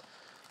lor.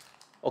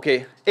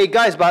 Okay. Hey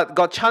guys, but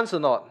got chance or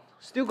not?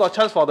 Still got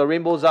chance for the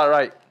Rainbow Zard,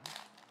 right?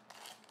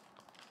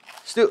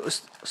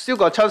 Still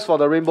got chance for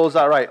the Rainbow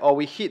Zard, right? Or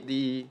we hit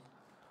the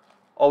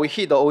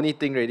only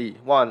thing already.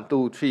 1,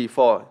 2, 3,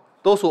 4.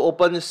 Those who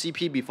opened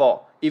CP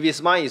before. If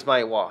it's mine, it's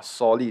mine. Wow,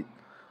 solid.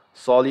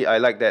 Solid, I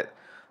like that.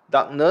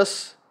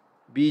 Darkness.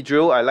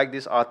 Beedrill, I like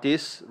this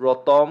artist.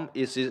 Rotom,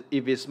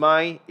 if it's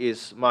mine,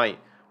 it's mine.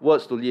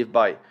 Words to live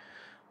by.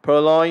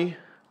 Purloin.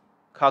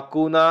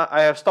 Kakuna.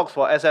 I have stocks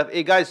for SF.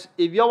 Hey guys,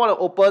 if you all want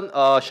to open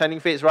Shining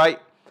Fates, right?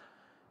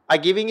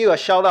 I'm giving you a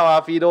shout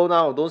out, Fido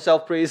now. Don't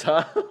self-praise,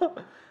 huh?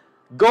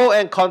 Go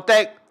and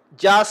contact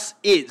Just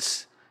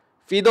Eats.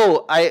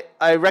 Fido,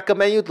 I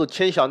recommend you to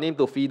change your name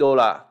to Fido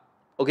lah.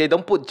 Okay,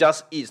 don't put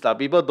Just Eats lah.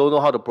 People don't know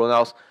how to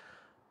pronounce.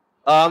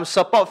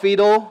 Support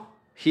Fido.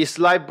 His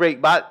live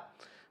break, but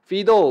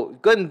Fido,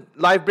 go and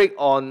live break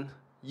on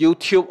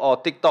YouTube or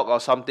TikTok or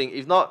something.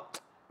 If not,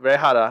 very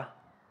hard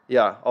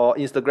yeah, or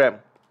Instagram.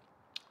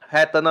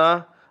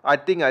 Hatena, I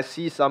think I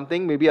see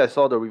something. Maybe I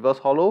saw the reverse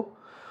hollow.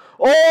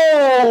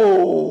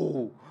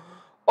 Oh!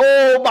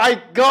 Oh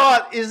my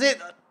god! Is it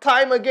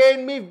time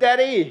again, Myth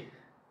Daddy?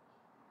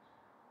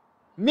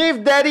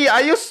 Myth Daddy,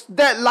 are you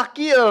that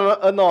lucky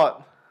or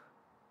not?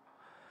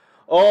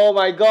 Oh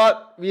my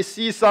god, we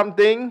see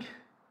something.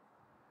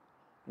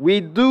 We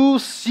do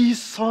see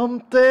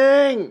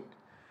something.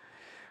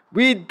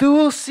 We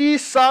do see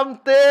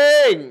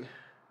something.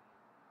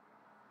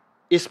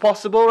 It's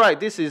possible, right?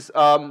 This is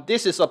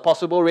a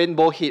possible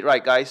rainbow hit,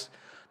 right, guys?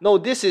 No,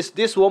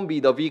 this won't be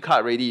the V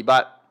card ready,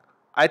 but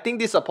I think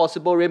this is a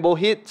possible rainbow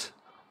hit.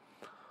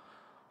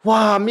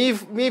 Wow,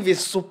 Myth is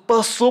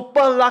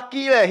super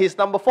lucky. He's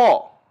number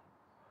 4.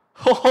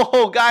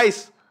 Oh,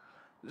 guys,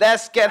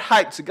 let's get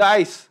hyped,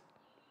 guys.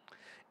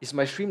 Is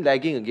my stream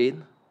lagging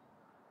again?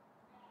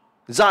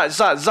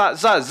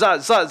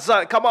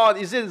 Zard. Come on,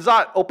 is it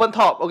Zard? Open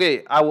top.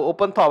 Okay, I will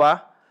open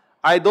top.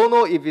 I don't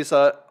know if it's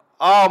a...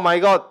 Oh my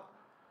god.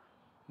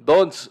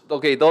 Don't.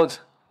 Okay, don't.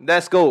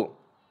 Let's go.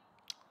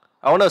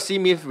 I want to see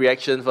Myth's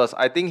reaction first.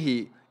 I think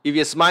if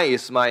it's mine,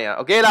 it's mine.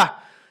 Okay lah.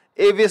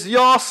 If it's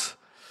yours,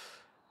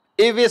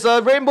 if it's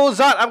a Rainbow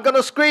Zard, I'm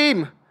gonna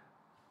scream.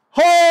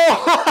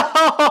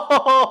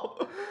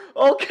 Oh!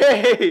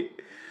 Okay.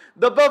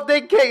 The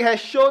birthday cake has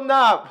shown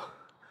up.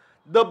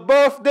 The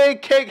birthday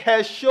cake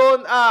has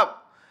shown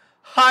up.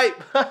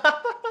 Hype.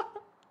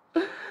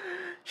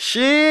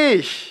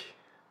 Sheesh.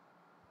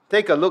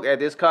 Take a look at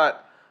this card.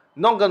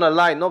 Not gonna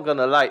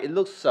lie, it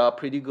looks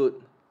pretty good.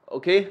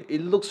 Okay,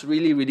 it looks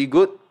really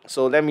good.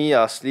 So let me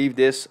sleeve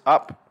this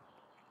up.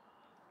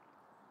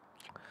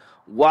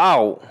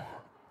 Wow.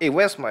 Hey,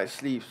 where's my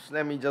sleeves?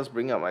 Let me just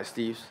bring up my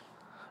sleeves.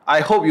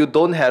 I hope you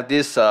don't have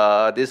this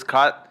this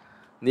card.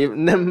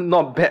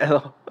 Not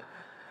bad.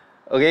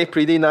 Okay,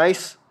 pretty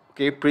nice.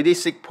 Okay, pretty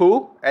sick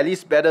pull. At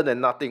least better than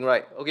nothing,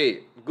 right?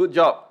 Okay, good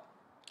job.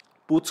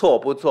 不错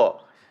不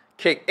错.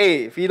 Okay,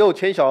 hey, Fido,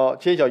 change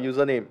your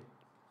username.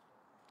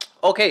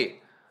 Okay,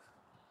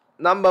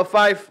 number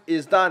 5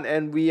 is done,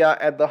 and we are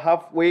at the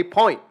halfway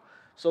point.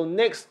 So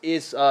next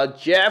is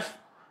Jeff,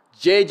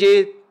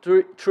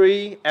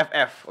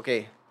 JJ3FF.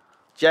 Okay,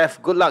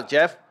 Jeff, good luck,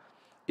 Jeff.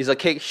 It's a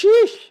cake.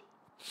 Sheesh.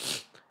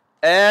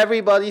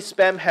 Everybody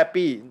spam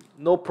happy.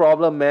 No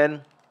problem,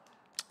 man.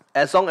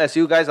 As long as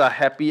you guys are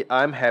happy,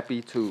 I'm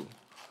happy too.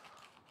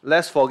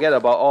 Let's forget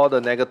about all the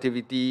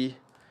negativity.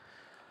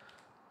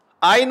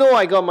 I know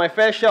I got my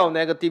fair share of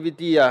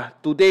negativity.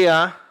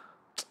 Today,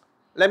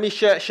 let me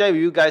share with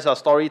you guys a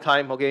story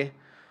time, okay?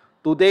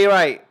 Today,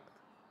 right?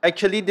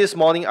 Actually, this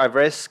morning, I'm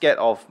very scared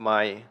of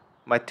my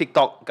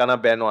TikTok gonna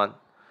ban one.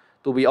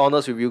 To be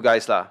honest with you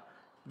guys, lah.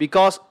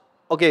 Because,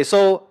 okay,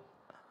 so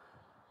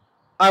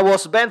I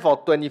was banned for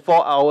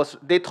 24 hours.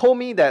 They told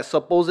me that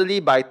supposedly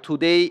by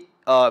today,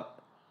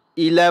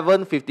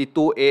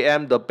 11:52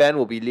 a.m. the ban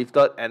will be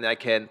lifted and I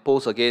can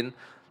post again.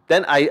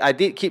 Then I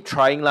did keep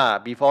trying lah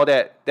before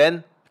that.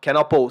 Then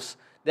cannot post.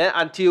 Then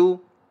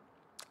until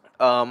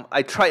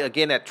I tried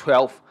again at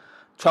 12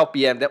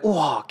 p.m. Then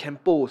wow, can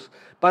post.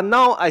 But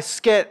now I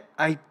scared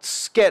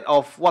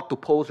of what to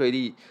post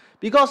already.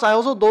 Because I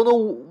also don't know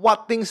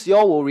what things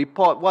y'all will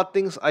report, what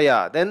things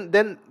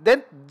then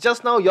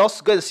just now y'all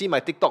going to see my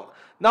TikTok.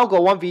 Now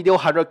got one video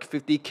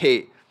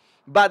 150k.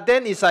 But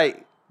then it's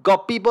like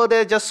got people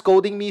there just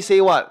scolding me,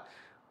 say what?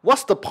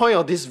 What's the point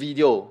of this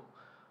video?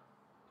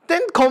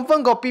 Then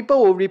confirm got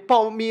people will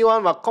report me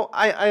one.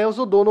 I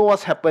also don't know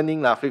what's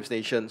happening lah, Flips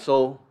Nation.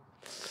 So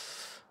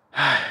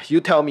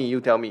you tell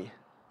me.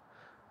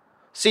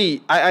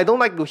 See, I don't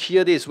like to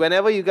hear this.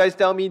 Whenever you guys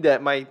tell me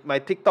that my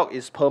TikTok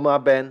is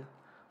perma-ban,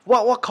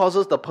 what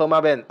causes the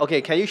perma-ban?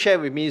 Okay, can you share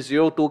with me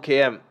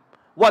 02km?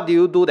 What do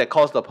you do that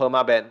caused the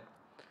perma-ban?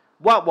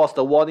 What was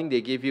the warning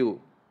they give you?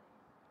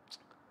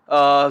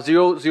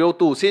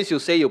 002, since you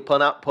say you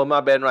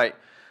perma-ban, right?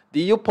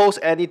 Did you post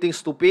anything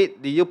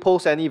stupid? Did you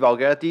post any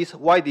vulgarities?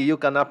 Why did you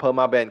gonna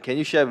perma-ban? Can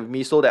you share with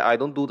me so that I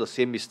don't do the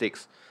same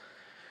mistakes?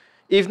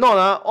 If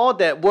not, all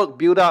that work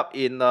built up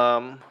in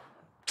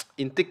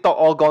TikTok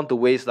all gone to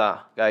waste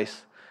lah,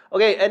 guys.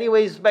 Okay,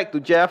 anyways, back to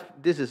Jeff.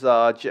 This is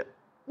Jeff.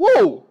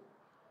 Whoa!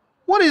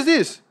 What is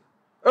this?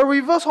 A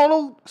reverse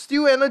hollow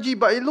steel energy,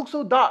 but it looks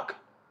so dark.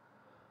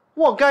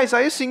 What, guys,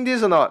 are you seeing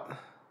this or not?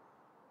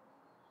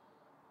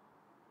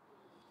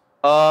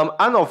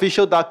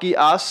 Unofficial Ducky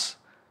asks.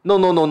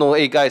 No.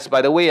 Hey, guys,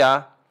 by the way,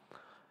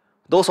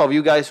 those of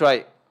you guys,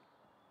 right,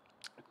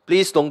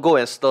 please don't go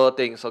and stir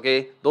things,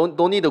 okay?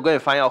 Don't need to go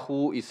and find out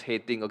who is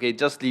hating, okay?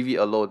 Just leave it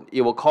alone.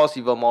 It will cause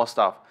even more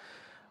stuff.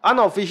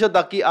 Unofficial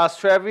Ducky asks,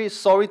 Travis,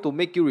 sorry to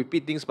make you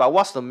repeat things, but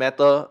what's the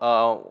matter?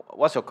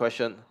 What's your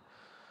question?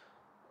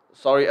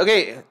 Sorry.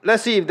 Okay,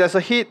 let's see if there's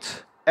a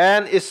hit.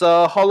 And it's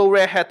a hollow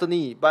rare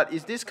Hathony. But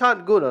is this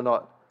card good or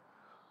not?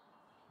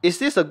 Is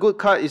this a good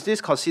card? Is this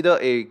considered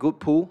a good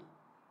pull?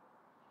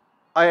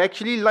 I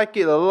actually like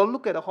it a lot.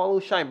 Look at the hollow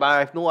shine, but I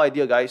have no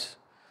idea, guys.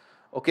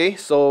 Okay,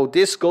 so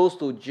this goes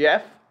to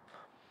Jeff.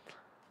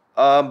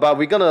 But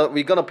we're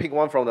gonna pick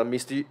one from the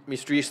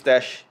mystery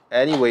stash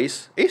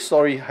anyways.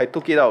 Sorry, I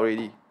took it out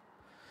already.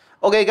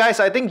 Okay, guys,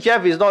 I think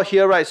Jeff is not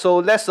here, right? So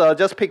let's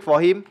just pick for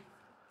him.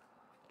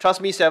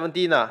 Trust me,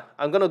 17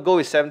 I'm gonna go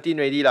with 17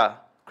 already lah.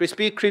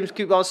 Krispy Kremes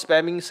keep on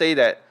spamming, say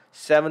that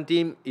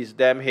 17 is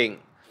damn heng.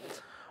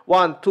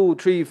 1, 2,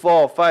 3,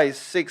 4, 5,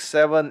 6,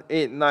 7,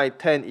 8, 9,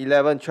 10,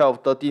 11,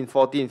 12, 13,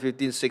 14,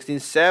 15, 16,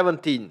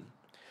 17.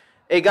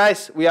 Hey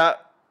guys, we are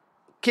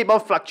keep on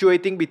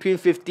fluctuating between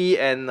 50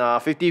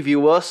 and 50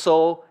 viewers.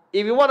 So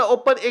if you want to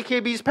open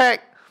AKB's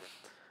pack,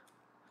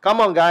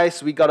 come on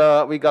guys, we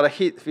gotta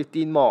hit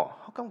 15 more.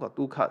 How come got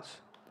 2 cards?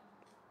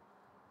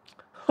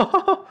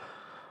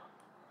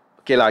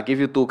 Okay lah, give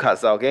you 2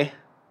 cards, okay?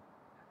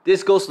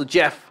 This goes to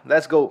Jeff.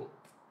 Let's go.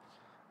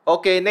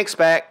 Okay, next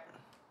pack.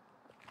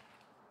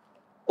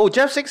 Oh,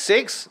 Jeff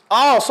 66.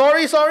 Oh,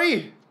 sorry.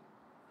 Sorry.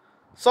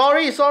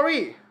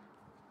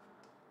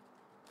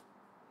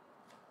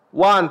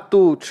 1,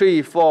 2,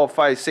 3, 4,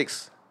 5,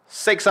 6.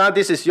 6,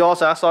 this is yours,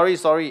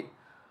 Sorry.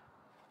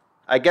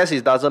 I guess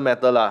it doesn't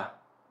matter lah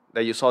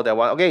that you saw that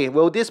one. Okay,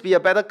 will this be a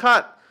better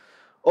card?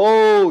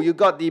 Oh, you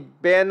got the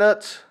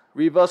Bennett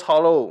Reverse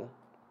Hollow.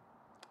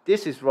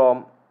 This is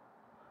from...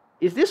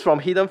 Is this from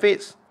Hidden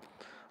Fates?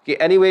 Okay,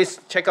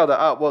 anyways, check out the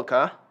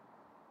artwork,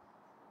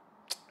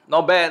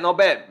 Not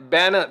bad.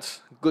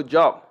 Bennett, good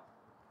job.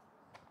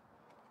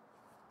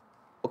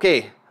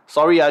 Okay,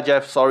 sorry,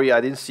 Jeff. Sorry, I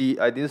didn't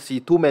see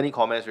too many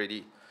comments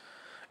already.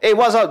 Hey,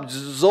 what's up,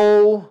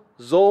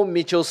 Zoe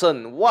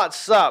Michelson?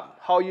 What's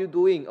up? How you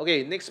doing?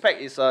 Okay, next pack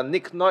is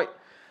Nick Noy.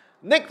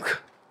 Nick,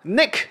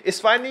 Nick, it's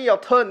finally your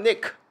turn,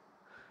 Nick.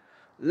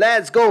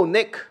 Let's go,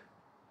 Nick.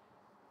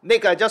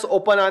 Nick, I just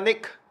opened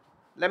Nick.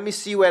 Let me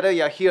see whether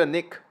you're here,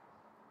 Nick.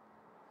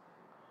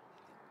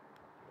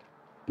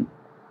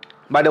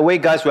 By the way,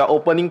 guys, we are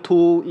opening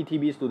 2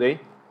 ETBs today.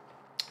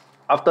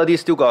 After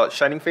this, still got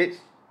Shining Fates.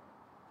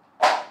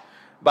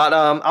 But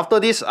after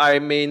this, I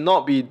may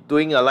not be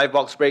doing a live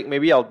box break.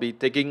 Maybe I'll be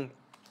taking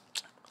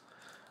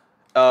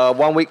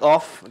 1 week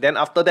off. Then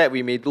after that,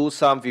 we may do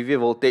some Vivid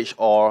Voltage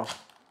or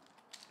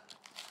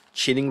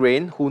Chilling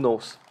Rain. Who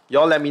knows?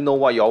 Y'all let me know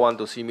what y'all want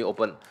to see me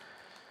open.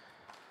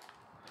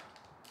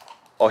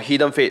 Or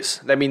Hidden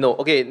Fates. Let me know.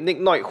 Okay, Nick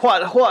Noy.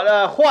 What?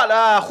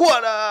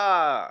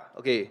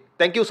 Okay,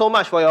 thank you so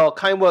much for your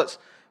kind words.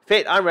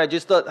 Fate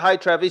Unregistered. Hi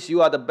Travis,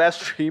 you are the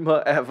best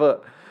streamer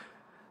ever.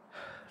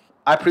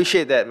 I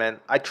appreciate that, man.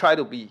 I try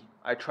to be,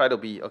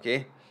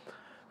 okay?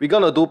 We're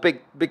gonna do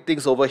big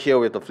things over here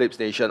with the Flip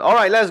Station.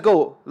 Alright, let's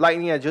go.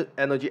 Lightning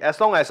Energy.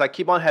 As long as I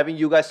keep on having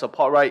you guys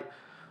support, right?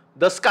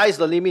 The sky is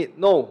the limit.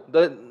 No,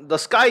 the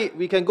sky,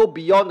 we can go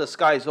beyond the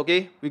skies,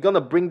 okay? We're gonna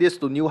bring this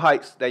to new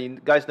heights that you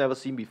guys never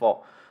seen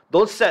before.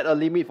 Don't set a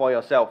limit for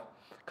yourself.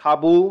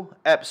 Kabul,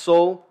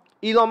 Absol,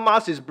 Elon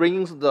Musk is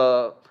bringing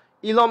the...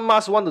 Elon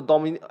Musk want to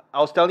dominate...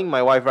 I was telling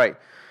my wife, right?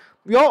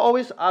 We are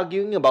always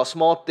arguing about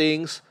small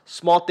things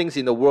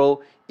in the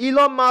world.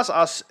 Elon Musk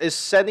is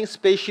sending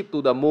spaceship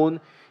to the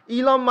moon.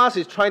 Elon Musk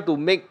is trying to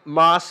make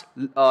Mars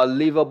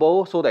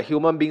livable so that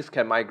human beings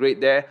can migrate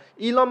there.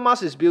 Elon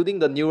Musk is building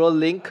the neural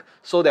link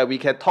so that we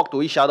can talk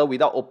to each other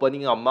without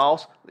opening our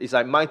mouths. It's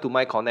like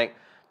mind-to-mind connect.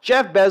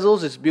 Jeff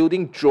Bezos is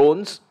building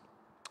drones.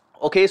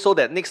 Okay, so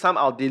that next time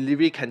our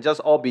delivery can just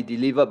all be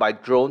delivered by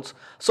drones.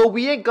 So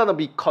we ain't gonna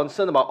be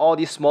concerned about all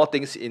these small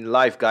things in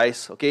life,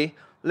 guys. Okay,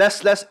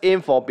 let's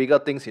aim for bigger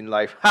things in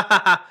life.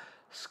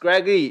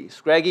 Scraggy,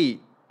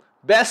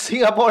 best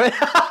Singaporean.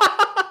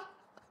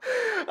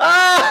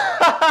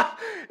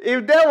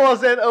 If there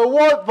was an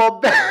award for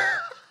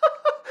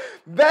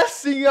best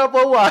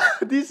Singapore,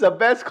 this is the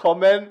best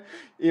comment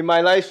in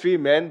my live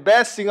stream, man.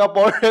 Best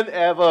Singaporean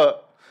ever.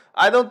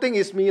 I don't think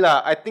it's me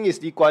lah. I think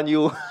it's Lee Kuan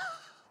Yew.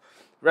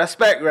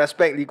 Respect,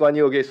 Lee Kuan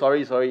Yew. Okay,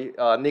 sorry.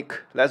 Nick,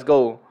 let's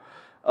go.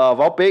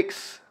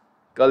 Vulpix,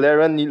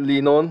 Galarian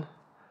Linon.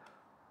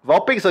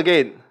 Vulpix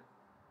again.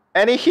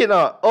 Any hit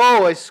or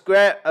oh, a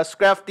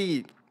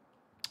Scrafty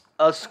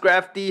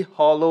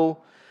Hollow.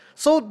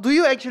 So do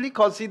you actually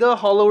consider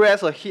Hollow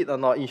Rares a hit or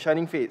not in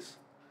Shining Fates?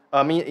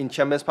 I mean in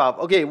Champion's Path.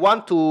 Okay,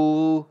 1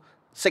 to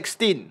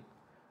 16.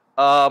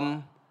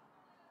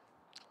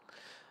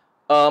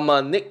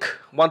 Nick,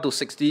 1 to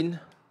 16.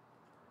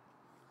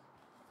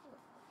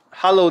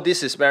 Hello,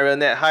 this is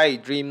Marionette. Hi,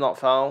 Dream Not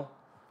Found.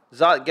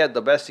 Zard get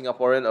the best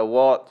Singaporean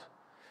award.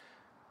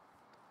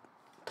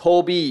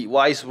 Toby,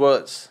 wise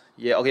words.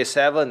 Yeah, okay,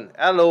 7.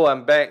 Hello,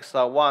 I'm back.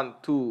 So 1,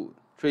 2,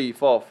 3,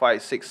 4,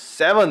 5, 6,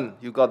 7.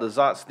 You got the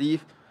Zard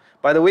sleeve.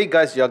 By the way,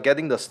 guys, you're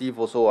getting the sleeve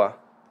also.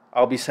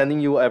 I'll be sending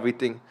you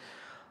everything.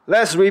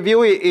 Let's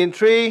review it in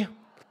 3,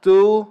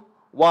 2,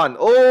 1.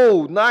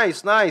 Oh,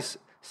 nice.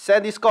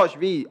 Sandy Scotch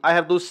V. I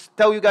have to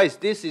tell you guys,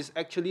 this is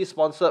actually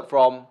sponsored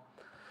from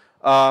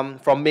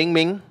Ming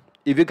Ming.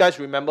 If you guys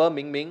remember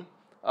Ming Ming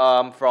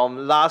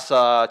from last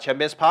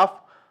Champion's Path,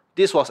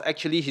 this was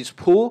actually his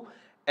pool,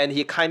 and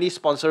he kindly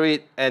sponsored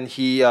it, and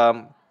he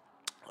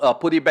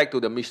put it back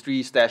to the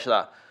mystery stash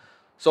lah.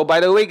 So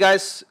by the way,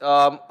 guys,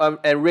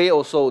 and Ray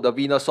also, the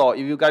Venusaur,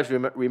 if you guys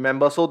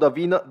remember, so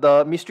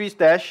the mystery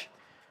stash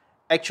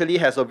actually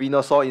has a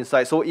Venusaur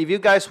inside. So if you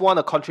guys want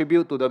to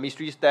contribute to the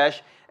mystery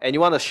stash and you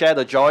want to share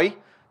the joy,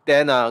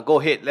 then go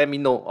ahead, let me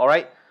know. All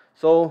right.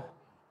 So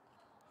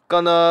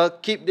gonna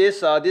keep this.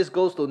 This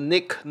goes to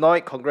Nick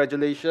Noy.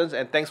 Congratulations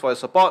and thanks for your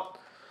support.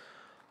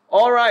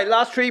 All right,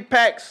 last 3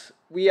 packs.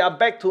 We are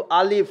back to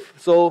Alif.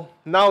 So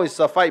now it's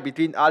a fight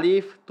between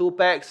Alif, 2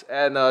 packs,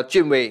 and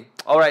Jinwei.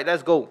 All right,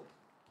 let's go.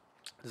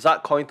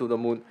 Zard coin to the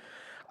moon.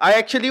 I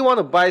actually want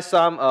to buy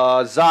some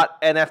Zard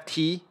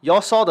NFT.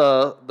 Y'all saw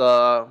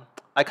the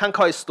I can't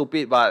call it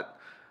stupid, but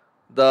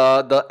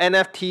the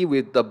NFT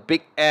with the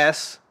big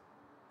S.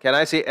 Can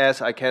I say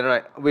S? I can,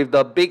 right? With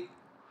the big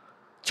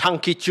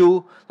chunky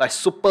chew, like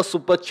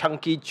super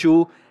chunky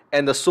chew,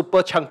 and the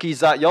super chunky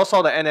Zard. Y'all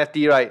saw the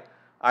NFT, right?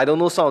 I don't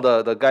know, some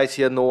of the guys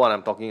here know what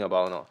I'm talking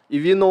about now.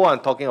 If you know what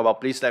I'm talking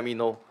about, please let me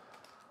know,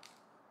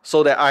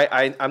 so that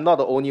I'm not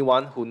the only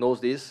one who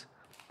knows this.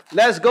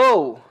 Let's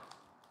go.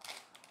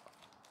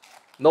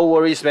 No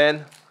worries,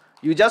 man.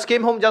 You just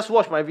came home, just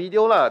watch my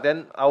video lah.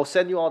 Then I'll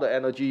send you all the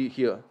energy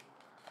here.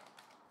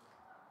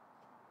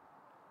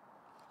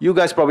 You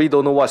guys probably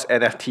don't know what's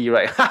NFT,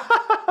 right?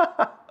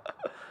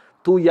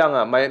 Too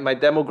young. My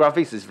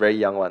demographics is very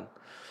young one.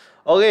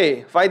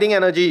 Okay, fighting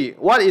energy.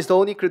 What is the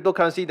only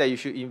cryptocurrency that you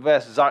should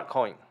invest? Zard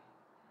coin.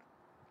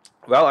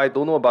 Well, I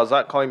don't know about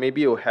Zard coin.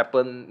 Maybe it will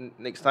happen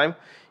next time.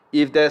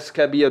 If there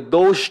can be a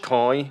Doge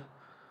coin,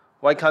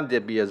 why can't there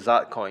be a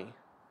Zard coin?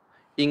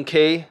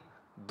 Inkay,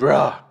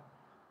 bruh.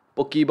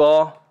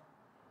 Pokeball.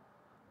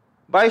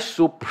 Buy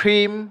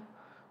Supreme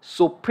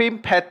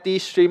Petty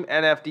Stream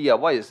NFT.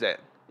 What is that?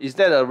 Is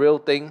that a real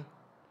thing?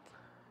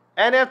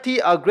 NFT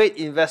are great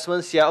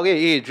investments here. Okay,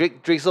 hey,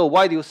 Drixel,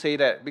 why do you say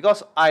that?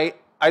 Because I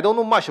don't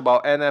know much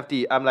about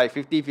NFT. I'm like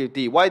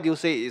 50-50. Why do you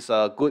say it's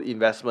a good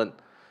investment?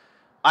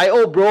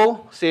 IO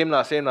bro, same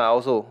lah. I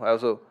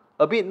also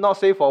a bit not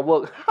safe for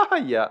work.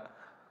 Yeah.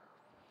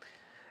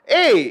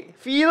 Hey,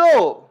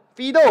 Fido.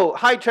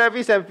 Hi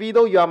Travis and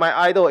Fido, you are my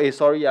idol. Hey,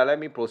 sorry, let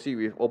me proceed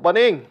with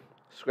opening.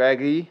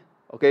 Scraggy.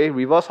 Okay,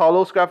 reverse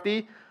hollow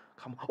Scrafty.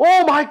 Come on.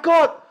 Oh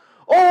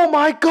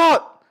my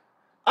god!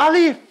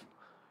 Alif!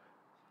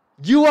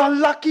 You are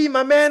lucky,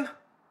 my man.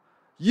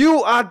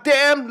 You are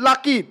damn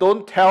lucky.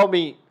 Don't tell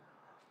me.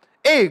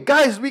 Hey,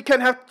 guys, we can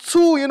have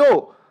two, you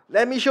know.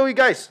 Let me show you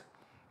guys.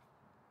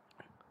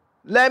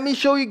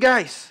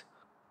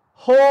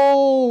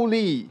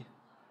 Holy.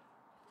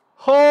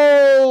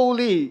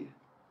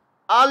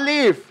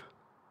 Alif.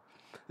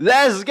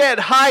 Let's get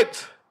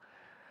hyped.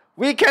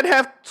 We can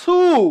have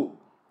two.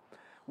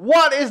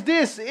 What is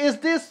this? Is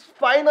this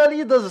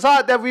finally the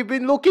Zard that we've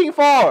been looking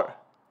for?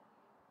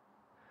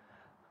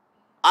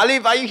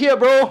 Alif, are you here,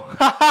 bro?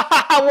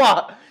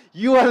 What?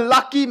 You are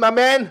lucky, my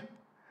man.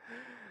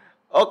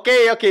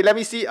 Okay, let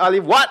me see.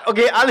 Alif, what?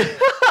 Okay,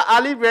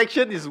 Alif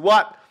reaction is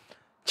what?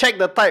 Check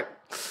the type.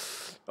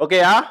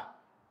 Okay,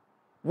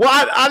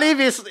 What? Alif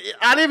is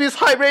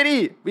hype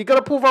ready. We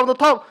gotta pull from the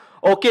top.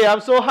 Okay, I'm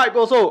so hyped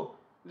also.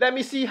 Let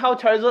me see how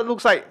Charizard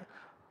looks like.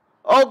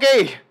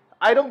 Okay,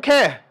 I don't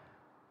care.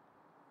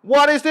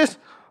 What is this?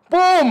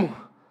 Boom!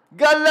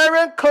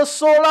 Galarian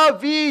Corsola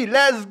V.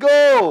 Let's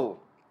go.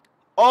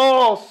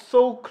 Oh,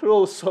 so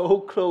close.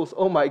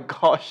 Oh my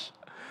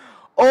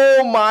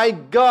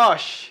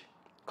gosh.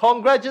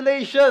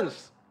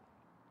 Congratulations.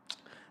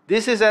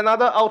 This is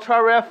another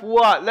ultra rare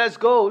full art. Let's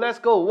go.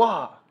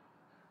 Wow.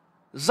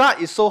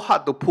 Zard is so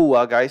hard to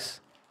pull, guys.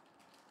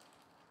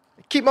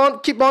 Keep on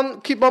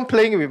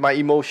playing with my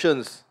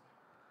emotions.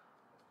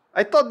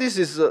 I thought this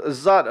is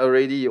Zard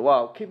already.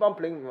 Wow, keep on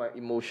playing with my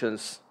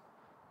emotions.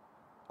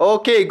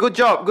 Okay, good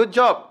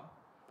job.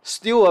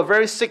 Still a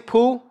very sick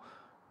pull.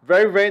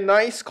 Very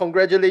nice.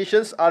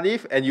 Congratulations,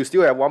 Alif. And you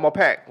still have one more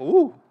pack.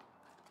 Ooh.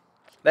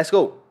 Let's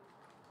go.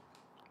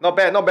 Not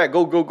bad.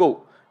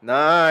 Go.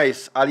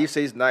 Nice. Alif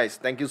says nice.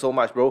 Thank you so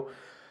much, bro.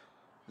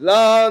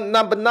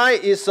 Number 9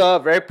 is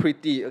very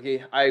pretty.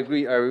 Okay, I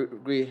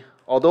agree.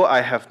 Although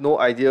I have no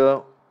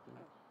idea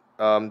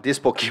this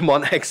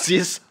Pokemon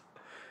exists.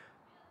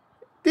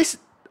 This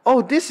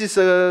is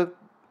a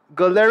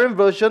Galarian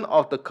version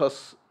of the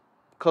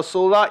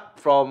Corsola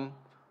from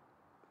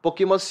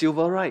Pokemon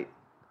Silver, right?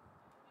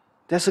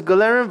 There's a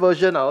Galarian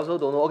version, I also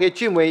don't know. Okay,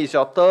 Jinwei, it's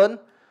your turn.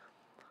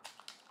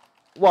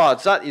 Wow,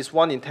 that is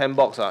 1 in 10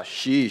 box.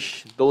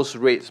 Sheesh, those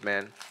rates,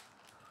 man.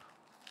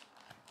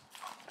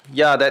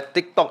 Yeah, that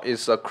TikTok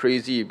is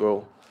crazy,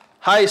 bro.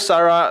 Hi,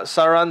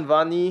 Saran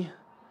Ravi.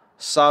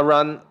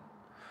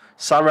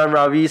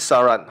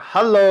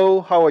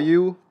 Hello, how are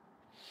you?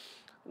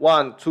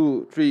 1,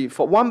 2, 3,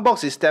 4. One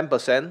box is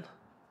 10%.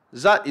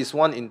 That is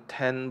 1 in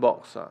 10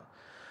 box.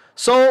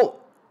 So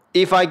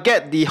if I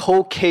get the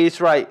whole case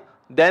right,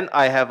 then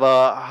I have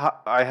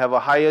a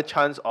higher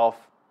chance of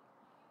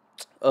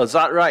a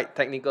Zard, right?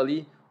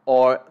 Technically,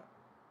 or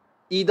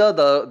either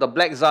the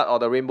black Zard or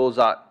the rainbow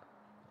Zard.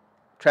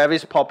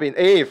 Travis pop in.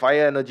 Hey,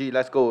 fire energy.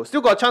 Let's go.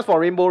 Still got a chance for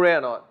rainbow rare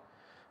or not?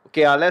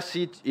 Okay, let's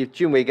see if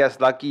Jinwei gets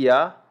lucky.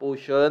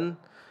 Potion,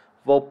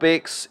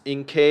 Vulpix,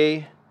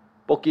 Inkay,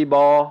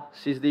 Pokeball,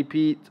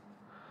 Sizzlipede,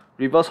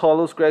 Reverse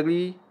Hollow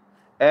Scraggly,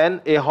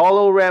 and a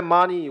Hollow Rare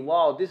Money.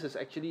 Wow, this is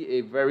actually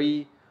a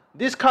very...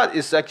 This card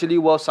is actually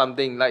worth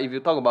something. Like if you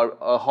talk about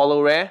a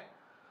Hollow Rare,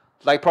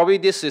 like probably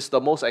this is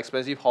the most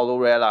expensive Hollow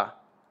Rare lah.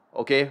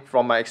 Okay,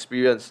 from my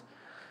experience.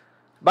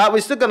 But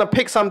we're still gonna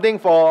pick something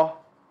for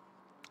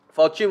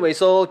Jinwei.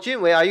 So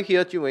Jinwei, are you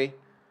here, Jinwei?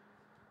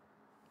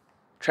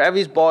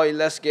 Travis boy,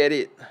 let's get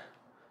it.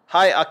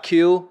 Hi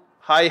Akil.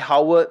 Hi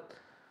Howard.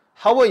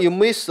 Howard, you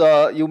miss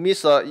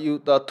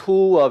the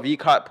 2 V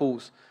card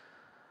pulls.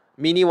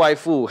 Mini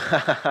waifu.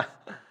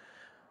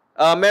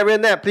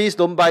 Marionette, please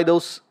don't buy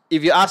those.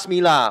 If you ask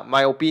me lah,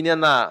 my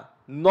opinion lah,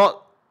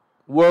 not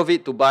worth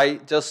it to buy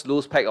just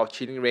loose pack of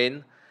Chilling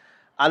Rain.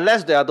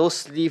 Unless there are those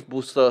sleeve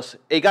boosters.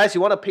 Hey guys,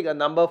 you want to pick a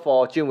number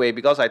for Jinwei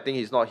because I think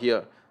he's not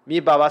here. Me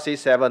Baba says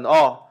 7.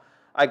 Oh,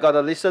 I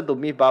gotta listen to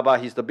Me Baba.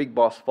 He's the big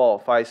boss. 4,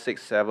 5,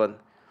 6, 7.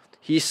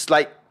 He's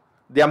like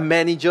their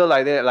manager,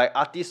 like that, like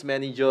artist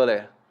manager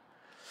there.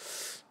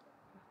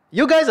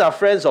 You guys are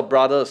friends or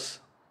brothers?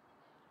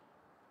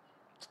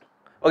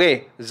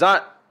 Okay,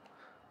 Zard.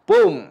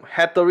 Boom,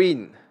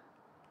 Hatterene.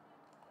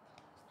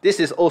 This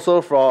is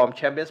also from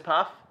Champion's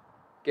Path.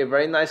 Okay,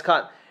 very nice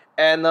card.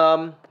 And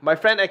my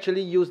friend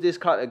actually used this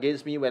card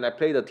against me when I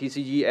played the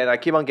TCG, and I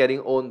keep on getting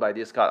owned by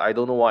this card. I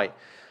don't know why.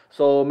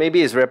 So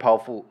maybe it's very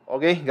powerful.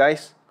 Okay,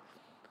 guys.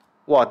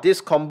 Wow, this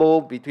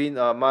combo between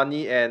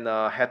Mani and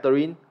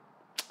Hatterene.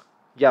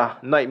 Yeah,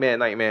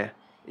 nightmare.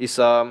 It's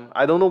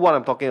I don't know what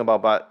I'm talking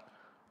about, but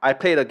I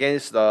played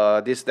against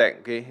this deck.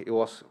 Okay, it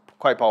was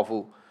quite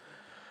powerful.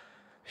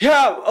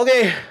 Yeah.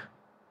 Okay.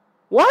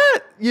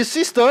 What? You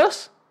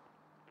sisters?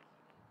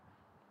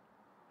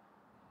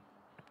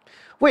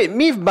 Wait,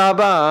 Myth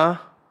Baba.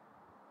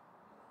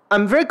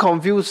 I'm very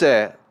confused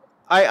eh.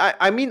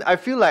 I mean, I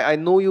feel like I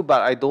know you,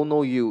 but I don't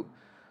know you.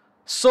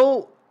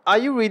 So, are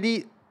you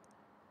really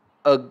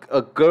a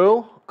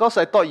girl? Because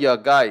I thought you're a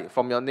guy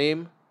from your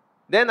name.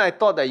 Then I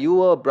thought that you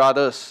were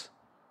brothers.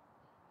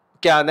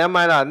 Okay, never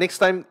mind lah. Next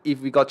time,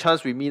 if we got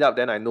chance, we meet up,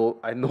 then I know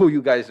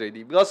you guys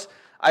already. Because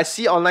I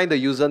see online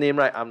the username,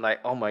 right? I'm like,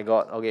 oh my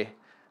god, okay.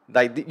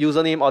 Like, the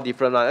username all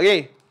different lah.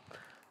 Okay.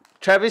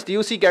 Travis, do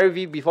you see Gary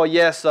Vee before?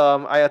 Yes,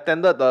 I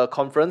attended the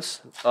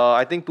conference,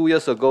 I think 2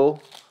 years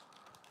ago.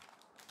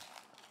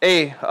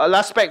 Hey,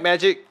 last pack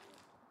magic.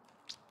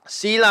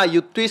 See lah,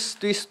 you twist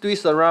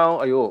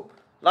around. Ayo.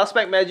 Last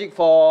pack magic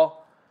for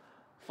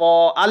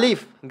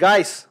Alif.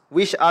 Guys,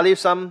 wish Alif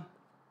some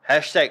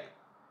hashtag.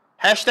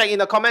 Hashtag in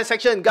the comment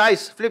section,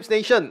 guys. Flips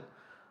Nation.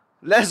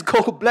 Let's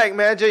go black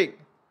magic.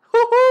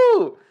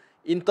 Woohoo!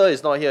 Inter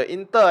is not here.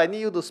 Inter, I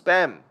need you to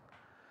spam.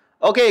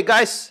 Okay,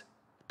 guys.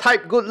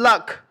 Type good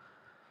luck.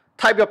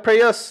 Type your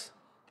prayers.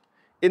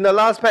 In the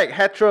last pack,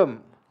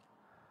 Hatram.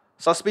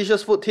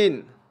 Suspicious Food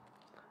Tin.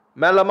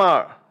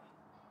 Malamar.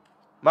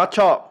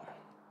 Machop.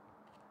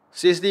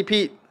 CSD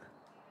Pete.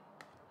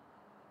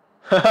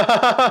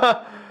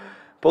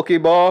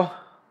 Pokeball.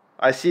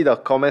 I see the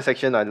comment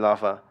section, I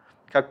laugh.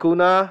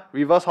 Kakuna,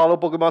 Reverse Hollow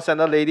Pokemon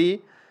Center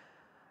Lady,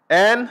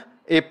 and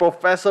a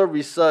Professor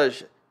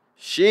Research.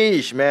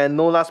 Sheesh, man,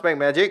 no last pack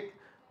magic,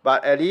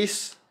 but at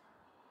least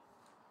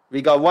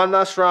we got one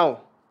last round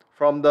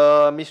from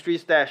the mystery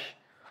stash.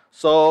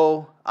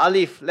 So,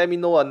 Alif, let me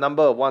know a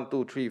number. 1,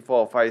 2, 3,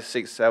 4, 5,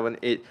 6, 7,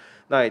 8,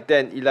 9,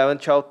 10, 11,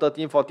 12,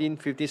 13, 14,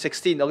 15,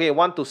 16. Okay,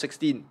 1 to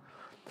 16.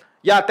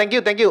 Yeah, thank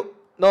you.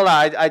 No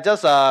lah,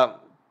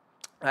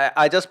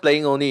 I just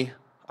playing only.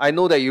 I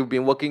know that you've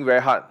been working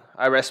very hard.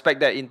 I respect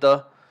that,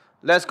 Inter.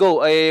 Let's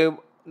go. A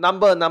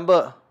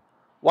number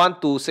 1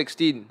 to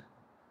 16.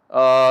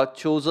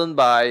 Chosen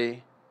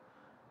by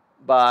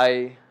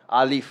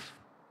Alif.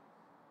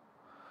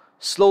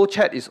 Slow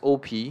chat is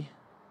OP.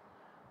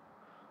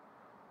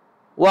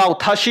 Wow,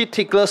 Tashi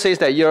Tickler says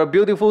that you're a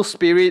beautiful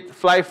spirit,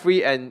 fly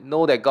free, and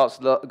know that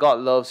God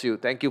loves you.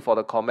 Thank you for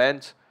the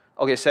comment.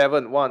 Okay,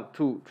 7. 1,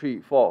 2,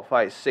 3, 4,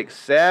 5, 6,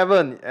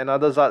 7.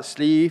 Another Zard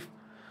sleeve.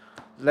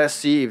 Let's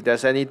see if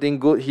there's anything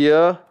good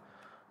here.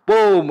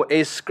 Boom!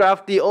 A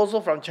Scrafty,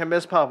 also from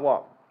Champions Path.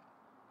 Wow.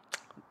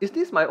 Is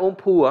this my own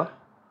pool?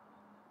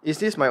 Is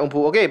this my own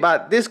pool? Okay,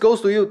 but this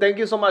goes to you. Thank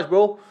you so much,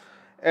 bro.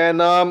 And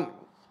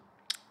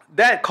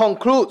that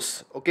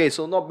concludes. Okay,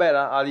 so not bad,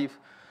 Alif.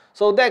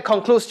 So that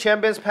concludes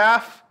Champions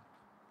Path.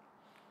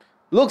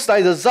 Looks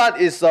like the Zard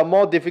is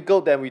more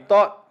difficult than we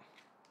thought.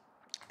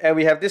 And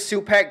we have this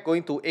seal pack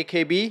going to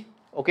AKB.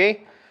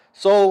 Okay,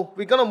 so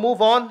we're gonna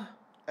move on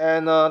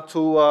and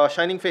to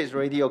Shining Fates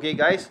already. Okay,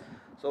 guys.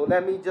 So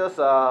let me just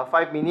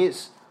 5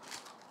 minutes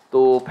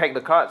to pack the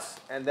cards,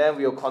 and then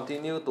we'll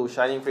continue to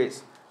Shining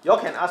Fates. Y'all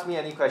can ask me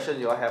any question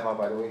y'all have,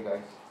 by the way,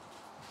 guys.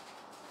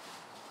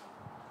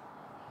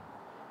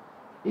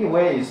 Hey,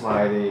 where is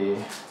my...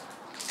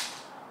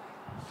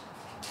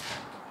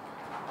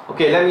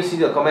 Okay, let me see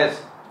the comments.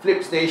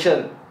 Flip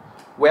Station.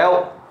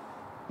 Well,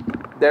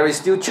 there is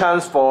still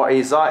chance for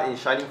a Zard in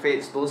Shining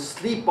Fates. Don't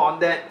sleep on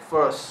that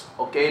first.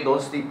 Okay,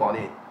 don't sleep on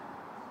it.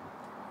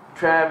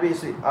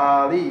 Travis,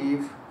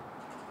 leave.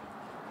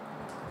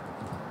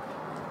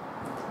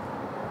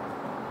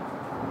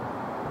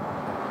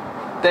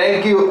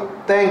 Thank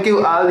you,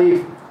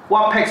 Alif.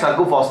 What packs are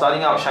good for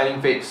starting out Shining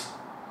Fates?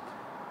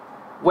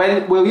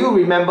 When will you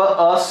remember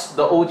us,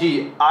 the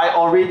OG? I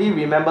already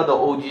remember the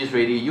OGs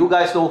already. You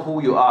guys know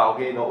who you are,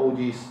 okay? The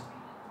OGs.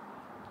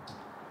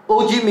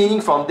 OG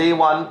meaning from day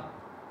one.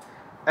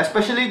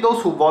 Especially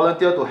those who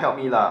volunteer to help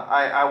me lah.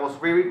 I was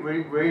very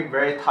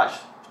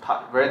touched,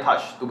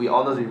 to be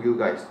honest with you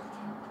guys.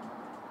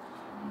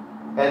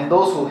 And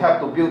those who helped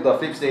to build the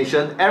Flip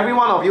Station. Every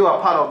one of you are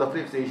part of the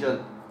Flip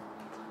Station.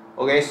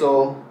 Okay,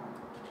 so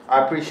I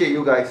appreciate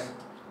you guys.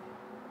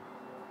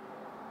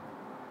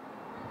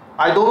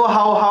 I don't know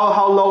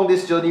how long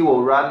this journey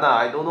will run.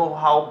 I don't know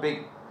how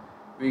big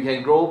we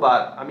can grow,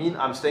 but I mean,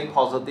 I'm staying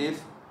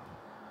positive.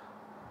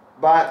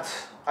 But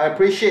I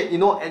appreciate,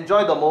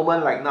 enjoy the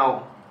moment like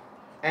now.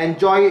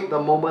 Enjoy the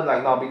moment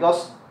like now,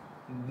 because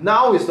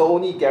now is the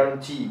only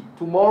guarantee.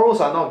 Tomorrows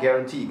are not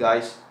guaranteed,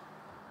 guys.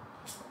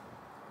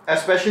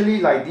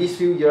 Especially like these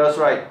few years,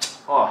 right?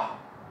 Oh,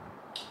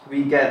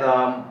 we get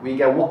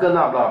woken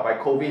up by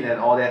COVID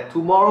and all that.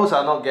 Tomorrows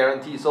are not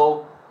guaranteed,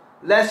 so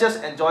let's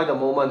just enjoy the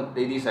moment,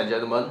 ladies and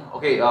gentlemen.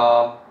 Okay,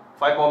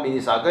 5 more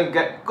minutes. Go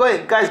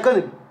ahead, guys. Go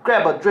and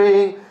grab a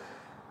drink.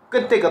 Go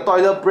and take a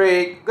toilet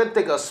break. Go and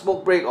take a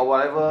smoke break or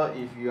whatever.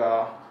 If you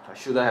are, I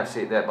shouldn't have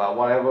said that, but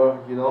whatever,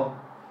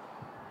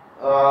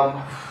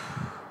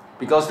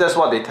 because that's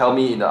what they tell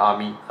me in the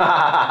army.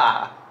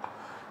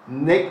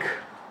 Nick.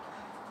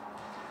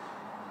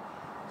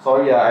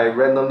 Sorry, I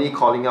randomly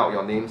calling out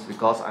your names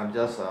because I'm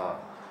just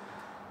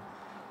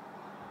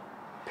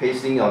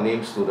pasting your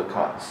names to the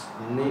cards.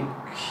 Nikki.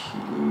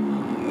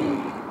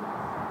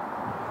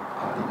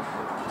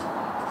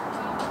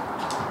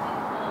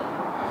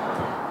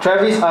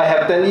 Travis, I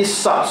have 10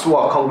 subs.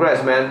 Wow,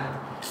 congrats, man.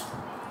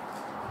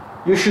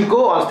 You should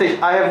go on stage.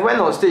 I have went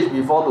on stage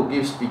before to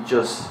give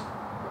speeches.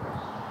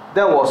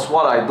 That was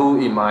what I do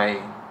in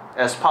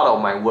as part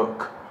of my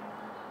work.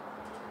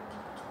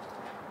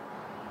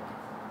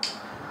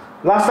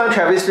 Last time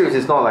Travis Phillips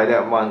is not like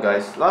that one,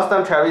 guys. Last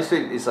time Travis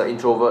Phillips is an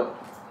introvert.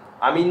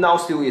 I mean, now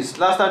still is.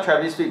 Last time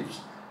Travis Phillips,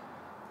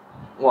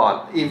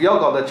 wow, if y'all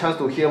got the chance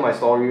to hear my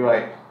story,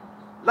 right?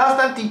 Last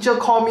time teacher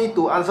called me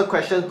to answer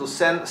questions to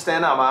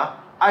stand up,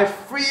 I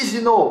freeze,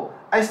 you know.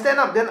 I stand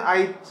up, then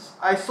I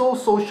so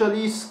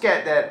socially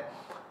scared that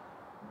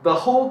the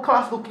whole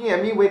class looking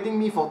at me, waiting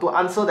me to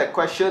answer that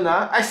question.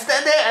 I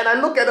stand there and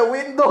I look at the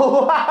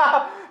window.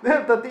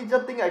 Then the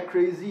teacher think I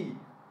crazy.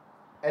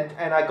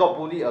 And I got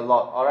bullied a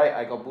lot, alright?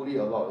 I got bullied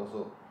a lot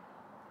also.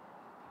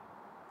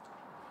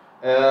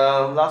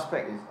 Last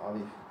pack is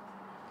Olive.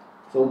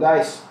 So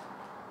guys,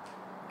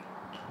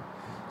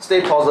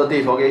 stay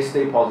positive, okay?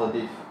 Stay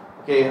positive.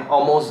 Okay,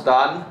 almost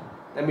done.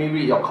 Let me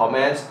read your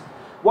comments.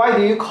 Why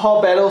do you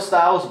call battle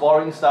styles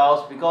boring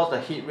styles? Because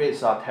the hit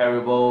rates are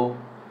terrible.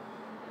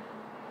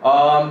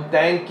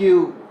 Thank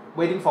you.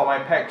 Waiting for my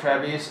pack,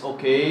 Travis.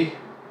 Okay.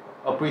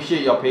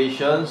 Appreciate your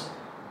patience.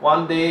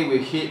 One day we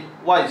hit.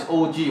 What is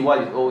OG?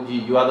 What is OG?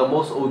 You are the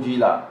most OG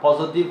lah.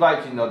 Positive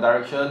vibes in your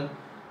direction.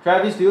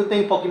 Travis, do you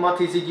think Pokemon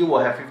TCG will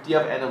have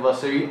 50th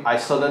anniversary? I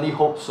certainly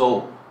hope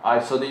so.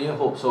 I certainly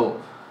hope so.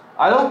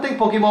 I don't think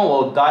Pokemon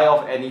will die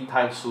off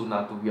anytime soon,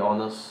 to be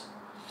honest.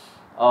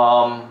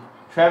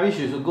 Travis,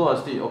 you should go on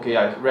stage. Okay,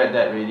 I read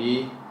that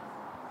already.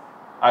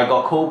 I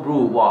got cold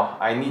brew. Wow,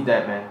 I need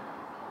that, man.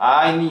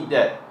 I need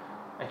that.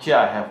 Actually,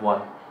 I have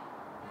one.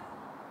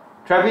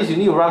 Travis, you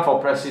need to run for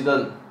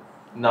president.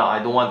 Nah, I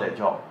don't want that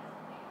job.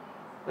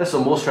 That's the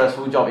most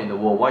stressful job in the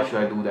world. Why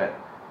should I do that?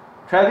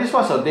 Travis,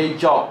 what's your day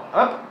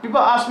job? People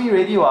ask me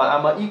already.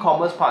 I'm an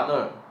e-commerce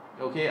partner.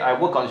 Okay, I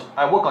work on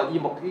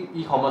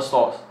e-commerce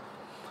stores.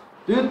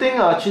 Do you think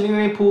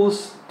Chilling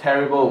Pool's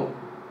terrible?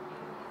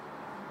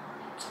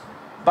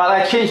 But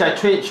I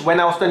changed. When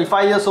I was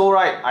 25 years old,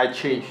 right? I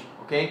changed.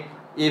 Okay.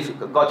 If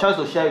got a chance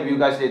to share with you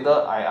guys later,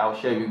 I'll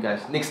share with you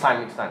guys next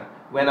time.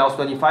 When I was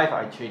 25,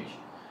 I changed.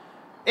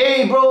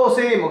 Hey bro,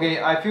 same.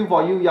 Okay, I feel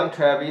for you, young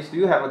Travis. Do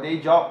you have a day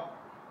job?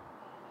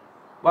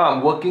 Well,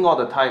 I'm working all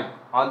the time,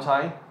 aren't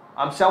I?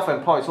 I'm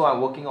self-employed, so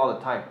I'm working all the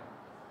time.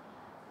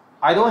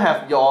 I don't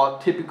have your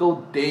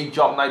typical day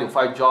job, 9 to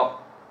 5 job.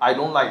 I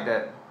don't like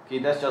that. Okay,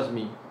 that's just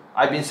me.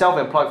 I've been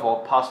self-employed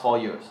for past 4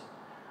 years.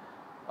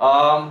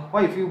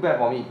 Why you feel bad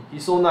for me?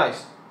 He's so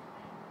nice.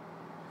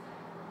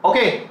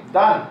 Okay,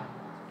 done.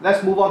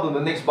 Let's move on to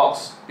the next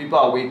box. People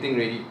are waiting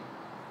already.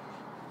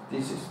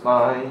 This is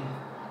my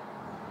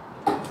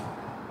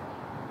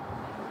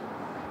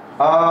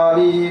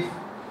Olive.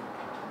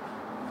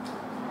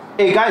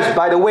 Hey guys,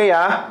 by the way,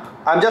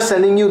 I'm just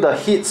sending you the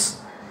hits.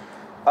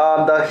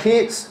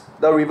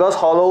 The reverse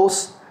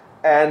hollows,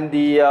 and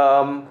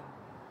the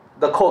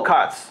code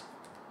cards,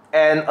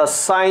 and a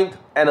signed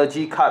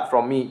energy card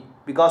from me,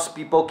 because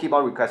people keep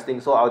on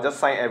requesting, so I'll just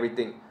sign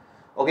everything.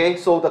 Okay,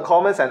 so the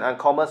commons and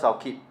uncommons I'll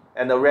keep,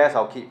 and the rares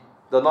I'll keep,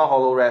 the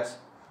non-hollow rares.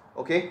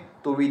 Okay,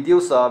 to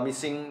reduce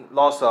missing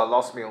lost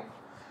mail.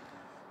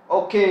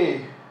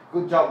 Okay,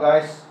 good job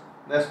guys.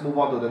 Let's move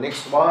on to the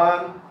next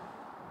one.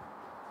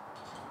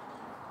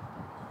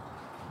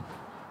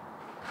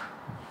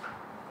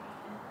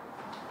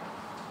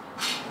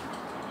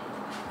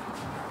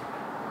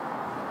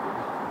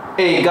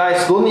 Hey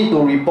guys, don't need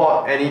to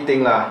report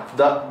anything lah.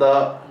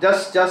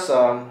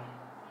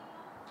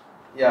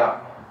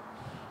 Yeah.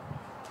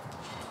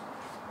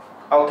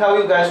 I'll tell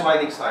you guys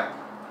why next time.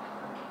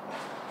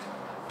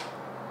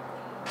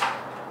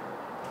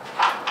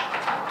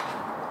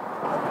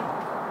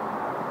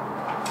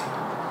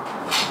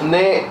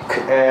 Nick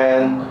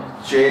and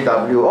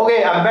JW.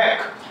 Okay, I'm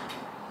back.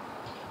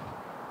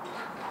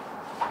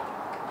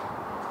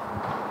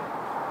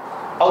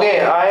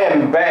 Okay, I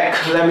am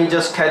back. Let me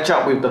just catch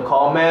up with the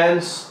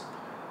comments.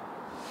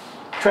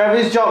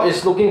 Travis' job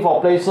is looking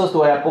for places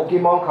to have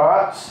Pokemon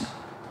cards.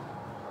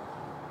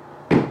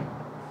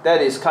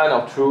 That is kind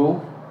of true.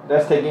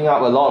 That's taking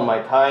up a lot of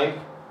my time.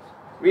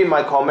 Read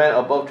my comment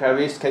above,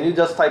 Travis. Can you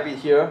just type it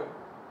here?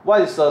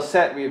 What is a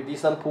set with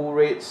decent pull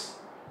rates?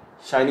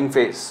 Shining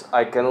Fates.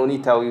 I can only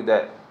tell you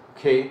that.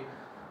 Okay.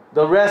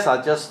 The rest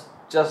are just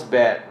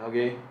bad.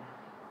 Okay.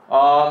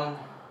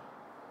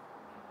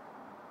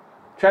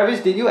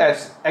 Travis, did you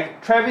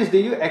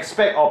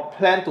expect or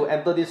plan to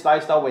enter this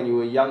lifestyle when you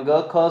were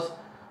younger? Cause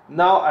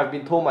now I've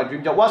been told my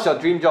dream job. What's your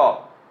dream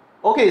job?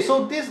 Okay,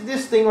 so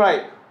this thing,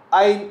 right?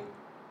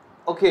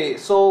 Okay,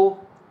 so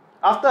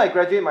after I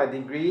graduate my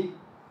degree,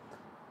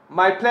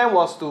 my plan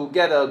was to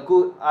get a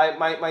good.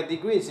 My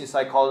degree is in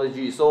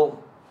psychology, so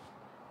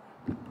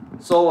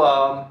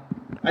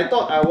I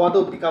thought I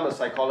wanted to become a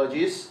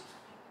psychologist,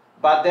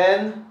 but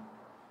then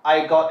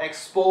I got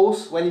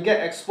exposed. When you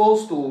get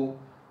exposed to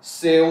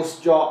sales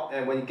job,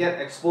 and when you get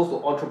exposed to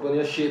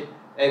entrepreneurship,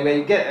 and when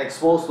you get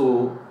exposed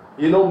to,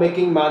 you know,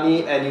 making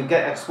money, and you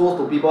get exposed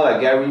to people like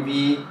Gary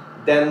Vee,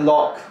 Dan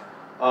Lok,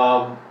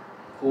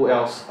 who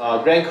else?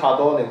 Grant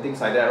Cardone and things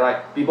like that,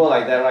 right? People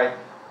like that, right?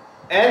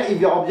 And if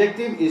your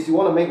objective is you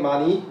want to make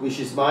money, which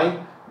is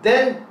mine,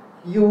 then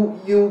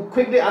you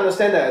quickly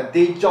understand that a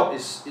day job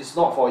is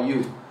not for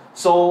you.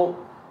 So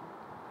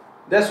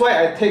that's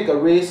why I take a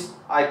risk.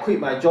 I quit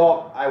my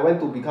job. I went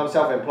to become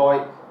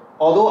self-employed.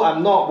 Although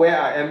I'm not where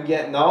I am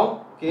yet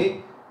now,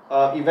 okay,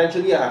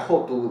 eventually I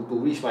hope to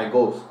reach my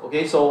goals.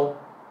 Okay, so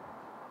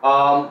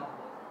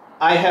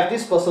I have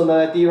this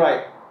personality,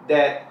 right,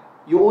 that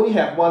you only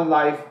have one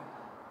life.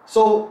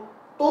 So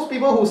those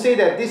people who say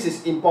that this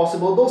is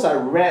impossible, those are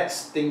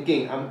rats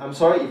thinking. I'm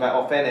sorry if I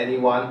offend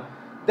anyone.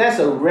 That's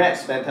a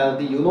rat's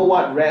mentality. You know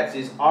what rats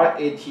is?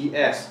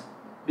 R-A-T-S.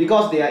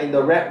 Because they are in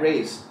the rat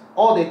race.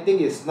 All they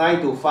think is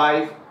 9 to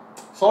 5.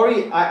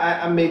 Sorry,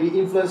 I may be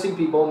influencing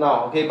people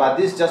now, okay, but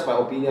this is just my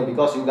opinion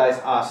because you guys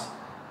asked.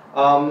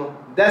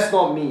 That's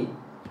not me.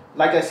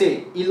 Like I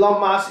say,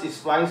 Elon Musk is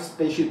flying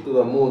spaceship to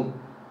the moon.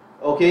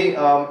 Okay,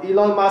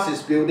 Elon Musk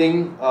is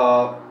building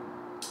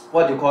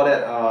what do you call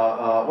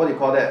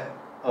that?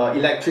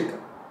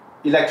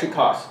 Electric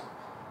cars.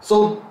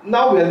 So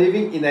now we are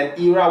living in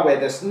an era where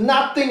there's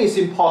nothing is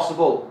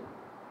impossible.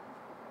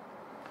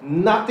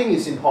 Nothing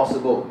is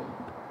impossible.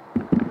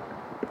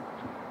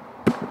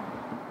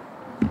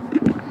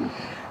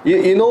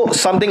 You know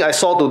something I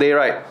saw today,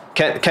 right?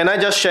 Can I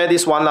just share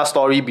this one last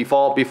story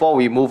before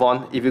we move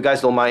on, if you guys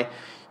don't mind?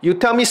 You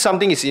tell me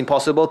something is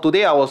impossible.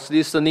 Today I was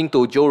listening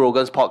to Joe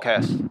Rogan's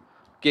podcast.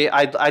 Okay,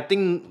 I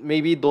think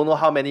maybe don't know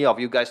how many of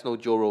you guys know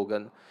Joe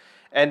Rogan.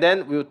 And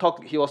then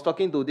he was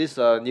talking to this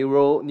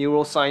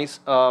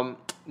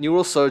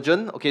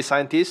neurosurgeon, okay,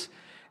 scientist.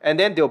 And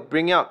then they're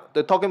talking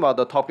about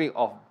the topic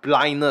of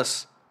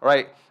blindness,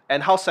 right?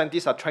 And how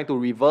scientists are trying to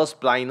reverse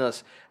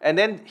blindness. And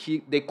then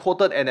they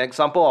quoted an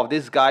example of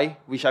this guy,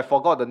 which I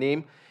forgot the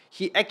name.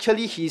 He's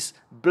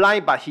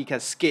blind, but he can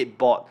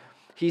skateboard.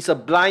 He's a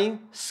blind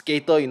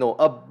skater, you know,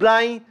 a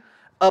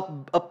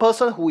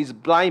person who is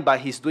blind, but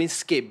he's doing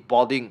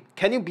skateboarding.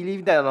 Can you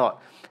believe that or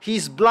not?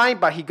 He's blind,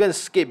 but he can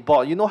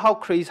skateboard. You know how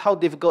crazy, how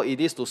difficult it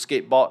is to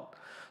skateboard.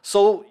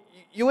 So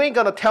you ain't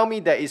gonna tell me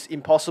that it's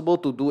impossible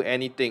to do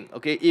anything,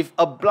 okay? If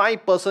a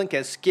blind person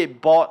can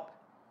skateboard,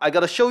 I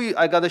gotta show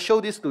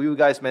this to you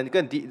guys, man. You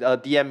can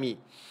DM me.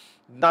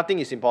 Nothing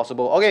is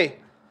impossible. Okay.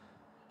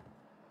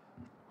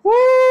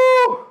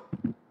 Woo!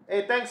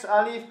 Hey, thanks,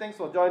 Alif. Thanks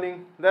for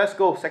joining. Let's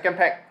go. Second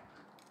pack.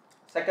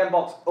 Second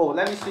box. Oh,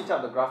 let me switch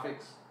up the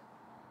graphics.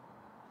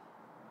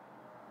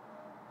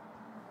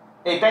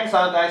 Hey, thanks,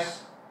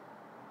 guys.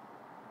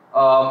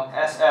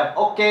 SF.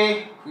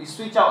 Okay, we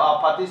switch out our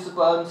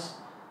participants.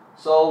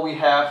 So we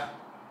have.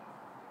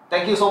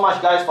 Thank you so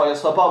much, guys, for your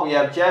support. We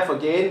have Jeff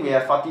again. We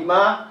have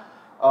Fatima.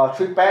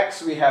 3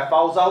 packs. We have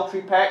Fauzal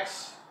 3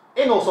 packs.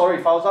 No,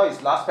 sorry, Fauzal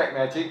is last pack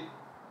magic.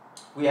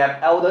 We have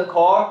Elden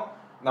Core,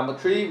 number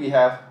 3. We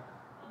have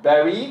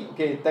Barry.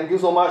 Okay, thank you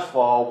so much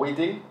for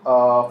waiting,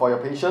 for your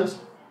patience.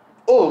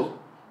 Oh,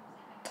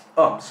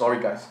 sorry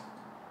guys.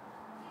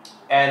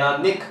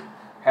 And Nick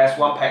has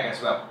 1 pack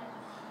as well.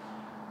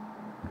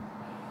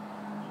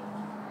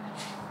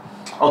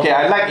 Okay,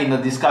 I like in the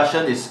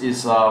discussion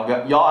is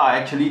y'all are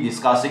actually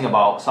discussing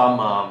about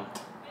some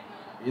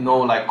you know,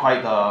 like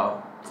quite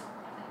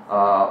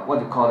what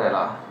do you call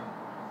that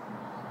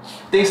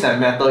things that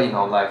matter in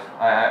our life.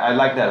 I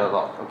like that a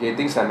lot. Okay,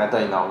 things that matter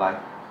in our life.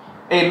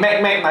 Hey,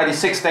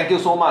 Mac96, thank you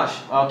so much.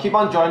 Keep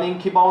on joining,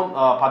 keep on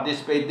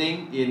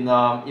participating in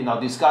our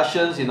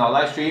discussions, in our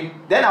live stream.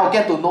 Then I'll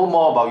get to know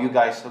more about you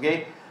guys.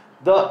 Okay,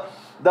 the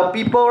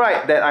people,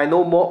 right, that I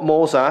know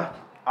most are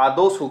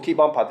those who keep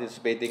on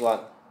participating one.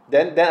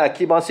 Then I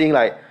keep on seeing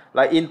like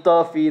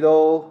Inter,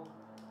 Fido,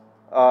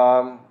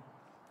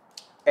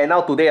 and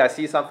now today I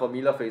see some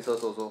familiar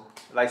faces also,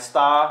 like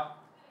Star.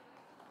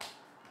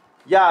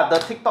 Yeah, the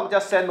TikTok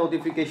just sent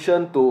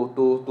notification to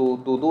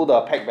do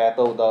the pack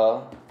battle,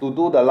 to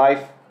do the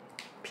live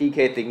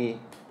PK thingy.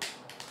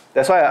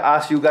 That's why I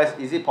asked you guys,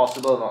 is it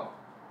possible or not?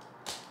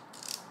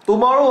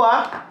 Tomorrow,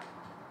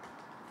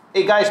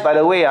 hey guys, by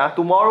the way,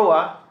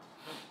 tomorrow,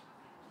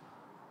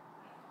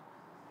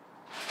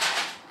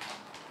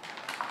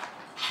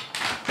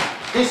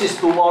 this is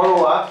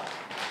tomorrow,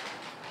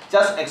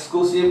 just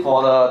exclusive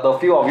for the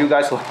few of you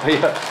guys who are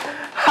here.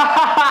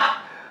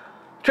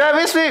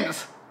 Travis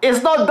Phipps,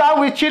 it's not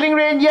done with Chilling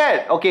Rain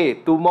yet. Okay,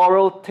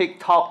 tomorrow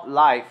TikTok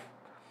live.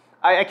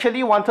 I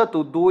actually wanted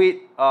to do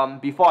it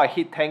before I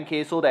hit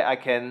 10K so that I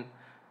can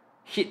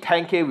hit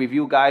 10K with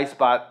you guys,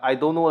 but I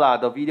don't know lah.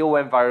 The video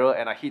went viral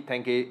and I hit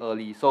 10K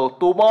early. So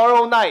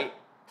tomorrow night,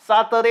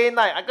 Saturday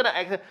night,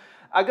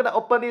 I'm gonna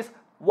open this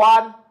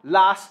one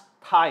last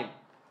time.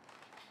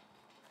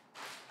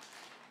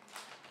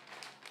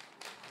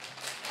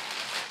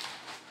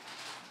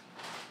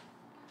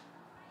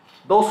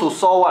 Those who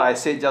saw what I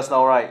said just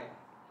now, right?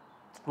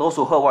 Those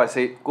who heard what I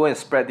said, go and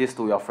spread this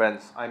to your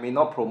friends. I may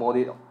not promote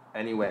it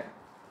anywhere.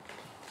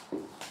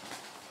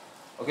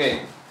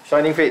 Okay,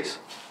 Shining Fates.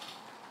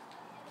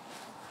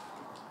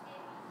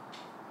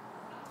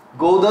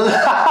 Golden.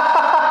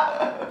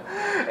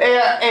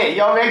 Hey,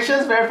 your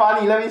reaction's very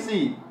funny. Let me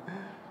see.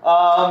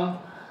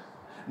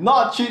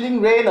 Not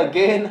chilling rain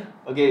again.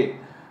 Okay.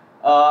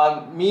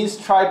 Means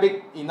try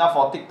big enough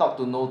for TikTok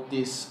to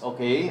notice.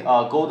 Okay.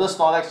 Golden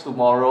Snorlax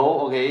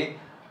tomorrow. Okay.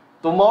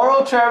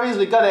 Tomorrow, Travis,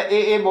 we got an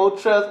AA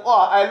Moltres.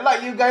 Wow, I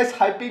like you guys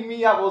hyping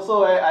me up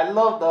also. I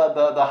love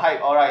the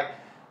hype. Alright.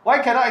 Why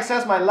cannot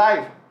access my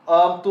live?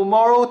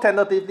 Tomorrow,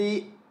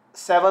 tentatively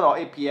 7 or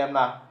 8 p.m.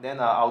 lah. Then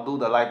I'll do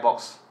the live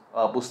box,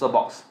 booster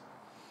box.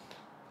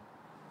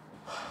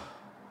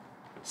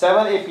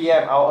 7, 8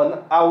 p.m.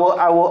 I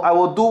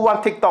will do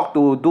one TikTok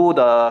to do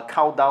the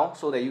countdown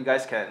so that you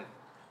guys can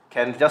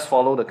just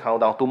follow the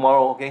countdown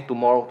tomorrow. Okay,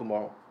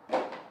 tomorrow.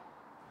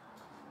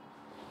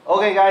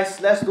 Okay, guys,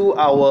 let's do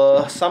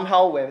our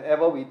somehow.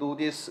 Whenever we do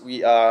this,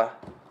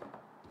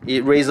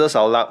 it raises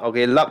our luck.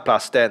 Okay, luck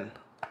plus 10.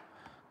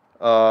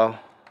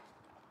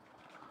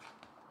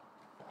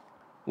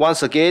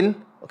 Once again,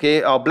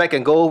 okay, our black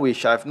and gold,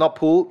 which I've not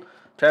pulled.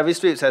 Travis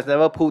Flips has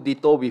never pulled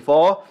Ditto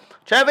before.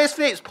 Travis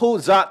Flips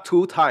pulled Zard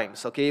 2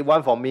 times. Okay,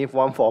 one for me,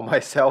 one for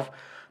myself.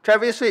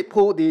 Travis Flips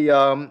pulled the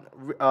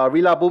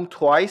Rillaboom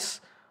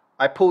twice.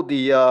 I pulled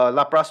the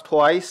Lapras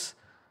twice.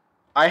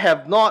 I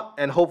have not,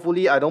 and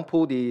hopefully I don't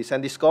pull the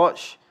Sandy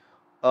Scotch.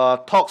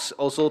 Tox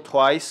also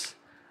twice.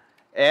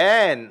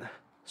 And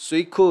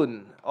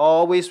Suicune.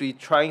 Always we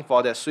trying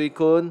for that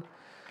Suicune.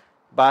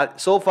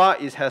 But so far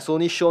it has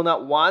only shown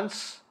up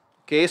once.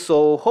 Okay,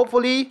 so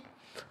hopefully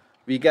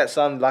we get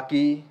some luck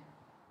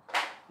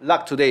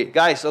today.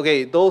 Guys,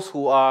 okay, those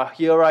who are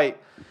here, right,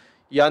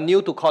 you are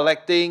new to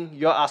collecting,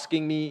 you're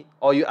asking me,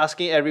 or you're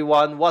asking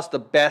everyone, what's the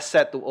best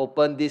set to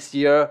open this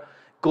year?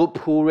 Good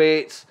pull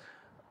rates,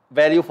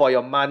 value for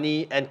your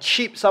money, and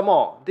cheap some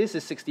more. This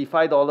is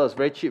 $65,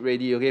 very cheap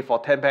already, okay, for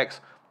 10 packs.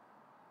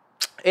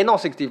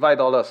 Not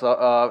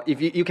 $65.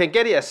 If you can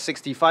get it at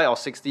 65 or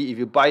 60 if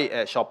you buy it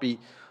at Shopee.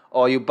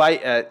 Or you buy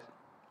it at,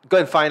 go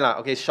and find lah,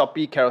 okay,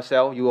 Shopee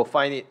Carousel, you will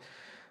find it.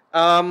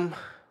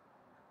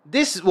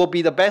 This will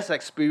be the best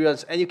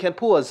experience, and you can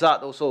pull a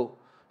Zard also.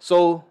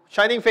 So,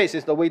 Shining Fates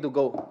is the way to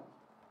go.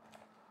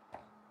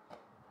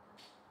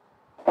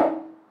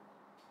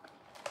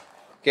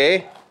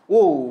 Okay,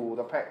 ooh,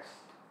 the packs.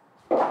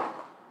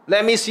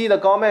 Let me see the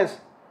comments.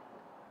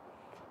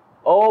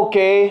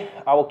 Okay,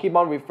 I will keep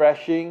on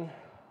refreshing.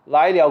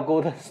 Lai Liao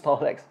Golden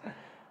Snorlax.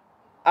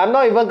 I'm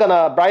not even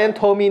gonna, Brian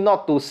told me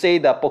not to say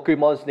the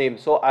Pokemon's name,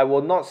 so I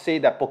will not say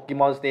that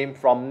Pokemon's name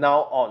from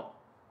now on.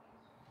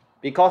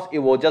 Because it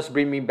will just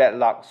bring me bad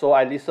luck, so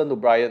I listen to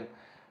Brian.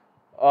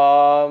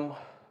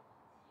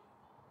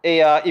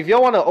 If you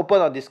want to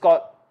open a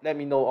Discord, let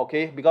me know,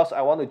 okay? Because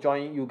I want to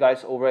join you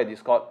guys over at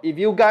Discord. If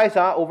you guys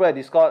are over at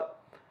Discord,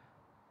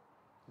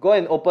 go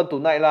and open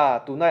tonight lah.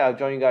 Tonight I'll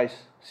join you guys.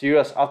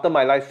 Serious, after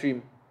my live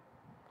stream.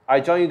 I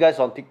join you guys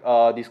on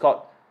Discord.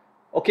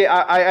 Okay,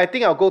 I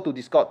think I'll go to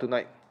Discord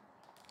tonight.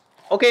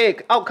 Okay,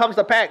 out comes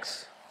the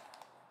packs.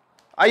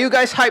 Are you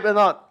guys hyped or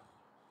not?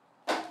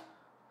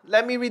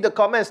 Let me read the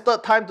comments.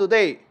 Third time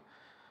today.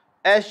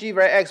 SG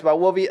very X, but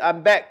worth it.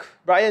 I'm back.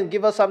 Brian,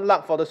 give us some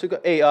luck for the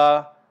Suicune. Hey,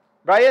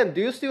 Brian,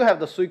 do you still have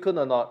the Suicune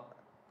or not?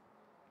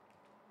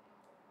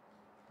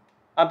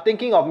 I'm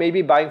thinking of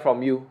maybe buying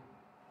from you.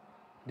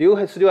 Do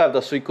you still have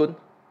the Suicune?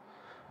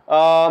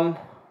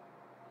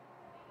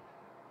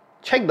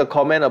 Check the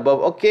comment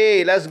above.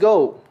 Okay, let's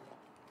go.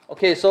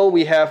 Okay, so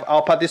we have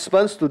our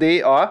participants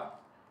today are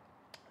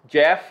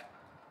Jeff,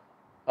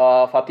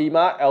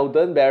 Fatima,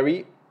 Eldon,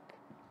 Barry.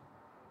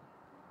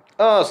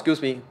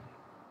 Excuse me.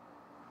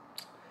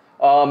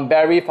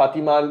 Barry,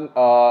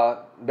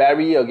 Fatima,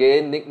 Barry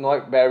again, Nick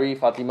Noit, Barry,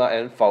 Fatima,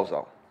 and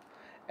Fauzal.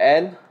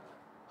 And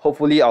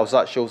hopefully our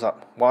Zard shows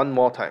up one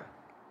more time.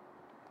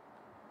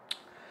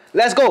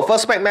 Let's go.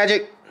 First pack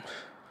magic.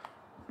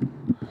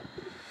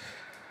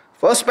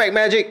 First pack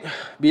magic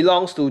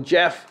belongs to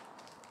Jeff.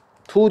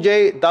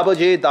 2J, double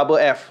J, double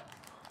F.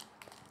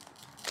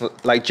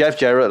 Like Jeff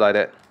Jarrett, like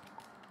that.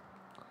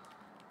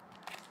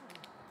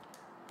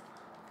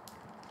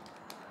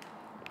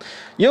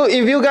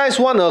 If you guys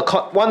want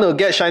to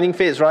get Shining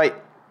Fates, right?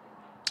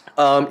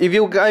 If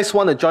you guys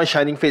want to join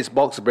Shining Fates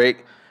box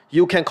break,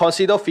 you can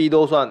consider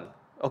Fido's one,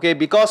 okay?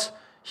 Because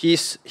he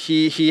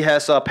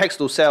has packs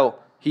to sell.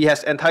 He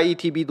has entire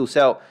ETB to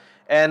sell,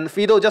 and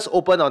Fido just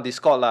opened on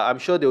Discord lah. I'm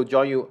sure they'll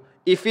join you.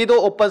 If Fido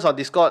opens on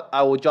Discord,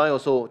 I will join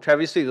also.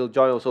 Travis Flips will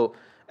join also.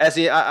 As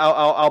in,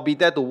 I'll be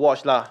there to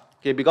watch lah.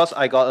 Okay, because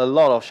I got a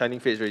lot of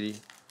Shining Fates already.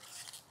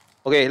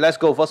 Okay, let's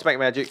go. First pack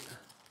magic.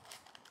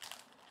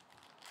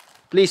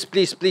 Please,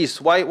 please,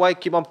 please. Why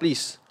keep on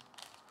please?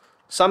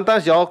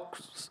 Sometimes y'all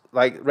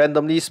like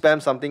randomly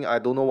spam something. I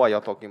don't know what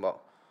you're talking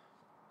about.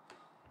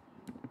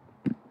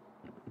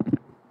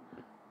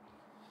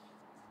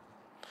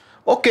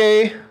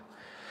 Okay.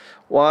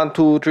 1,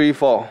 2, 3,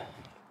 4.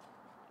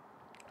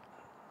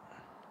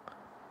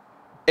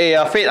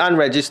 Hey, Fate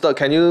unregistered.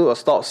 Can you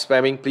stop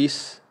spamming,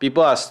 please?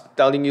 People are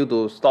telling you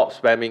to stop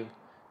spamming.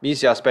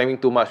 Means you are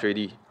spamming too much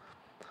already.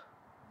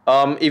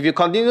 If you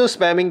continue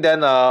spamming,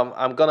 then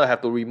I'm gonna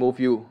have to remove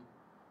you.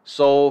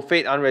 So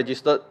Fate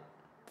unregistered.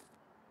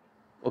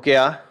 Okay,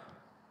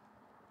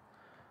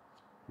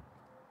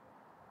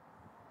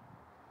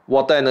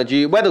 Water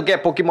energy. Where to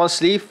get Pokemon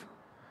sleeve?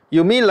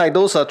 You mean like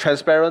those are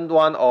transparent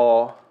one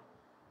or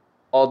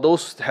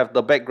those have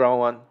the background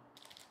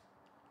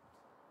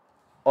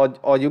one?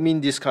 Or you mean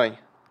this kind?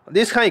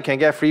 This kind you can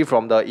get free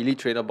from the Elite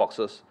Trainer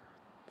boxes.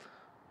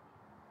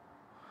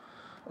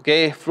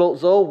 Okay, Float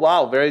Zone.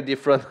 Wow, very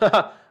different.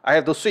 I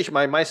have to switch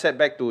my mindset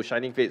back to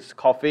Shining Fates.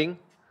 Coughing.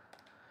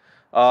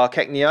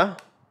 Cagnia.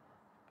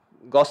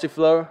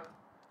 Gossifleur.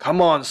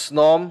 Come on,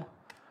 Snom.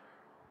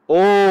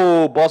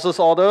 Oh, Boss's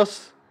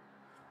Orders.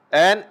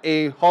 And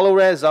a Holo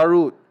Rare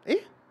Zard.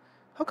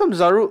 How come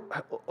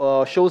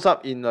Zard shows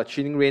up in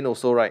Chilling Reign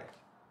also, right?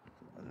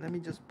 Let me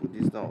just put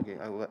this down. Okay,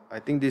 I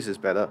think this is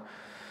better.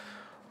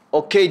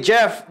 Okay,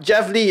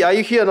 Jeff Lee, are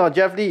you here or not,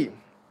 Jeff Lee?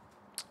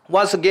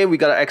 Once again, we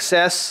got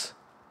access.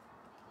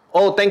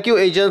 Oh, thank you,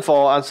 agent,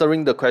 for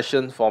answering the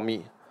question for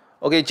me.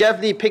 Okay,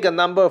 Jeff Lee, pick a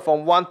number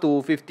from 1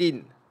 to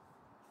 15.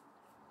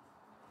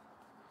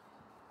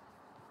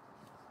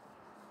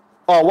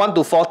 Oh, 1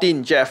 to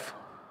 14, Jeff.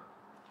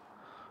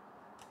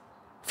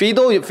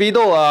 Fido,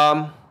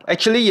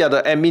 actually, you're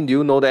the admin, do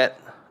you know that?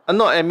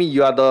 Not admin,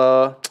 you are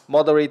the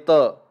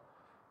moderator.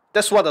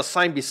 That's what the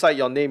sign beside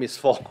your name is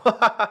for.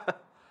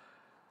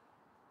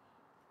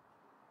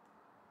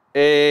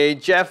 Hey,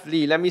 Jeff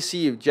Lee, let me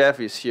see if Jeff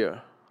is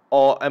here.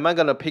 Or am I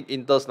going to pick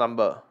Inter's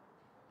number?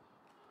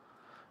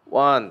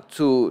 1,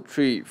 2,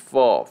 3,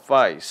 4,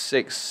 5,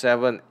 6,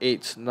 7,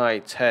 8,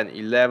 9, 10,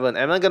 11.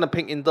 Am I going to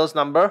pick Inter's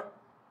number?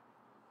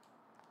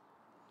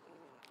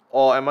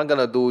 Or am I going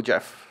to do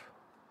Jeff?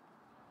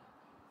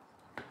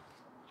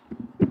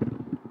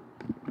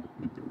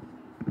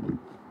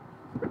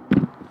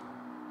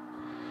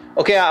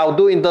 Okay, I'll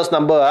do Inter's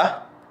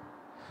number.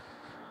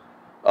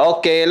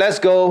 Okay, let's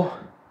go.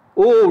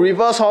 Oh,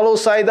 reverse hollow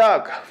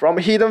Psyduck from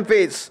Hidden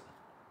Fates.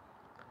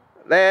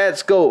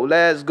 Let's go,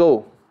 let's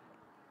go.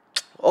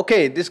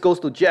 Okay, this goes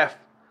to Jeff.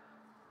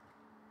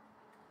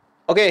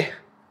 Okay.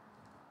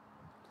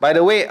 By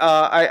the way,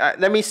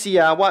 let me see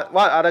what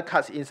other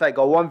cards inside.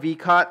 Got one V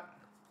card.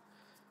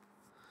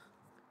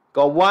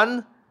 Got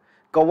one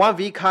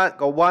V card.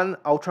 Got one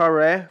ultra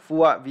rare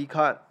full art V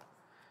card.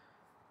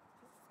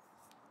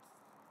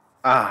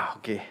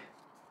 Okay.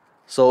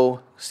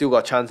 So still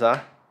got chance,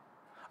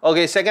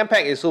 Okay, second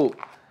pack is who?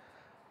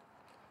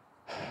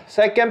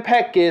 Second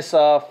pack is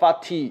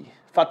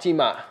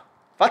Fatima.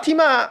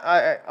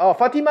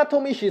 Fatima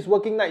told me she's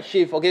working night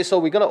shift. Okay, so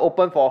we're gonna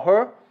open for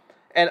her,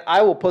 and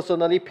I will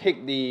personally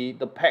pick the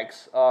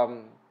packs,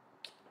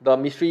 the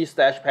mystery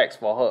stash packs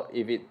for her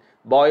if it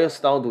boils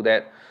down to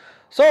that.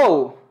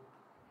 So,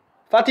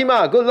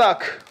 Fatima, good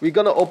luck. We're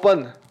gonna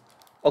open.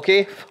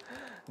 Okay,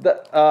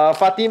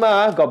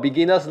 Fatima got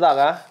beginner's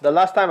luck. The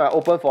last time I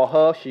opened for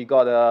her, she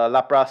got a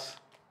Lapras.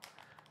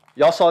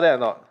 Y'all saw that or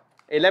not?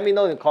 Hey, let me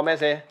know in the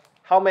comments.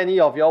 How many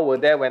of y'all were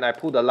there when I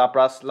pulled the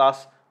Lapras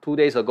last 2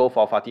 days ago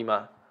for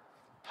Fatima?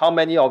 How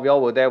many of y'all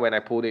were there when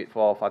I pulled it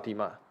for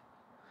Fatima?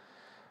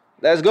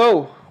 Let's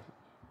go.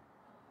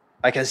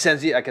 I can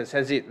sense it. I can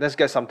sense it. Let's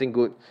get something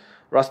good.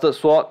 Rusted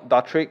Sword,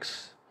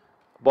 Dartrix,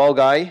 Ball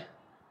Guy.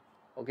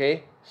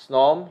 Okay,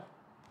 Snom.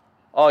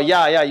 Oh,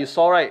 yeah, you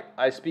saw right.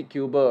 I speak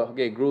Cuber.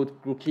 Okay,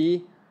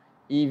 Grookey,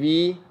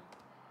 Eevee,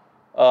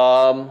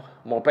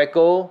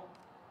 Morpeko,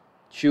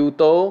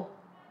 Chuto.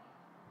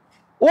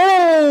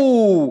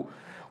 Oh!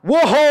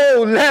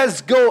 Whoa!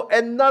 Let's go!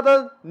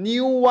 Another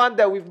new one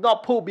that we've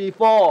not pulled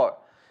before.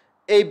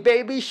 A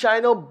baby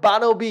Shino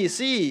Bartleby.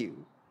 See?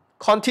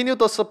 Continue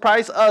to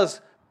surprise us.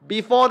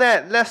 Before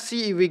that, let's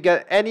see if we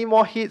get any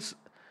more hits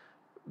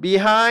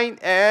behind.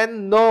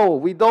 And no,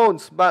 we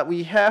don't. But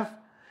we have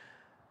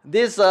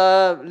this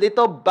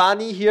little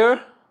bunny here.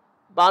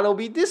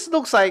 Bartleby. This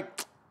looks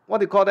like, what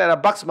do you call that? A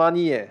Bugs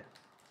Bunny.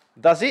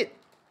 Does it?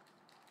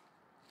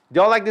 Do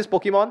y'all like this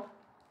Pokemon?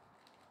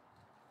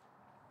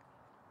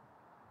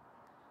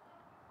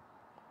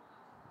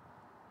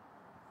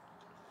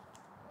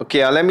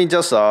 Okay, let me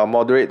just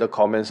moderate the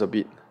comments a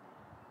bit.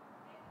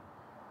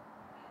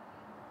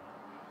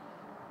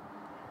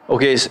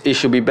 Okay, it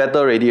should be better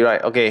already,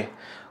 right? Okay,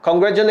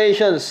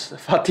 congratulations,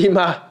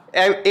 Fatima.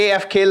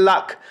 AFK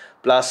luck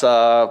plus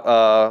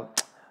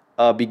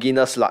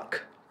beginner's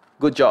luck.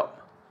 Good job.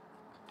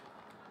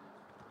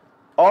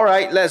 All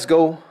right, let's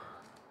go.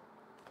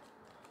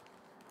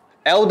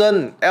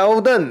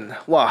 Eldon.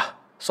 Wow,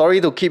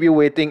 sorry to keep you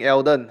waiting,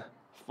 Eldon.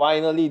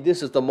 Finally,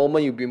 this is the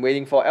moment you've been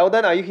waiting for.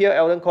 Eldon, are you here,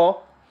 Eldon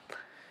Call?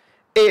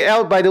 Hey,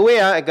 by the way,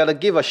 I gotta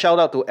give a shout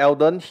out to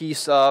Eldon.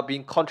 He's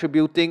been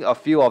contributing a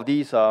few of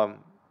these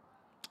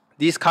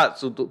cards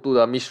to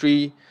the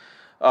mystery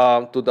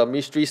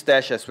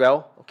stash as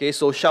well. Okay,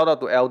 so shout out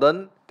to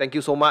Eldon. Thank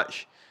you so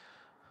much.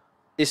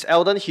 Is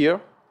Eldon here?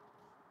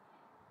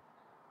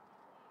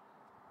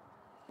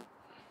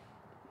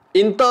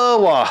 Inter,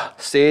 wow,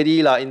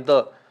 steady lah,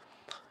 Inter.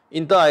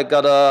 Inter,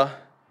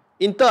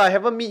 I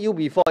haven't met you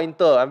before,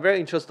 Inter. I'm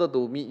very interested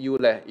to meet you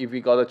if we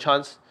got a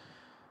chance.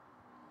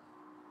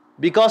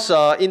 Because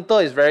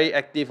Inter is very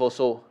active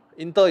also.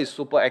 Inter is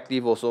super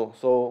active also.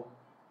 So,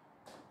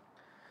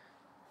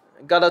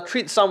 gotta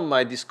treat some of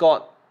my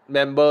Discord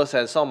members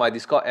and some of my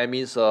Discord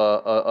admins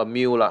a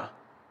meal lah.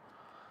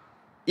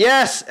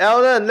 Yes,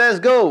 Eldon, let's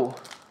go.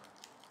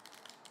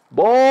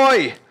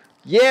 Boy,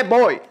 yeah,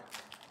 boy.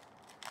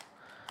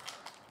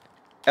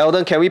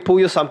 Eldon, can we pull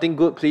you something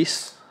good,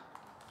 please?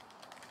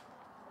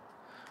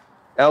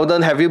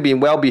 Eldon, have you been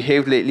well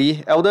behaved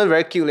lately? Eldon,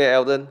 very cute,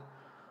 Eldon.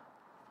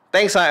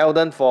 Thanks,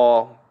 Eldon,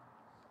 for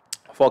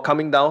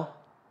coming down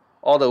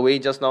all the way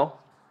just now.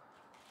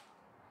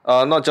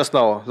 Not just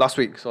now, last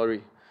week,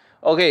 sorry.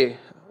 Okay,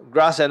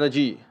 grass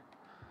energy.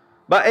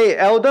 But hey,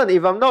 Eldon,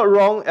 if I'm not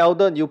wrong,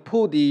 Eldon, you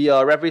pulled the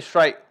Rapid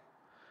Strike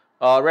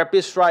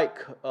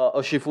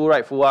Urshifu,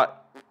 right, Fuad?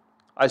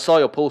 I saw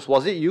your post.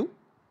 Was it you?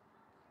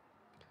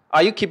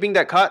 Are you keeping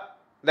that card?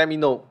 Let me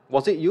know.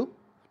 Was it you?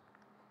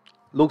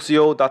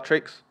 Luxio,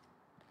 Datrix,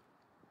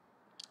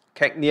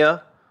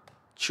 Cagnia,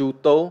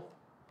 Chuto,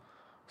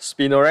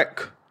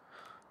 Spinorek,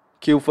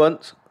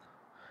 Qfont.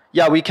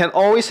 Yeah, we can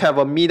always have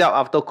a meetup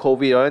after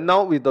COVID. Right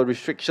now with the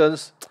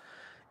restrictions,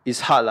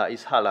 it's hard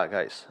lah,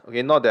 guys.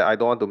 Okay, not that I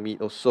don't want to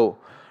meet also.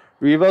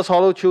 Reverse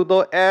Hollow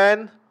Chuto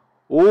and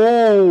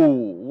oh,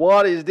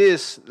 what is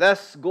this?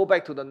 Let's go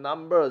back to the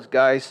numbers,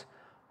 guys.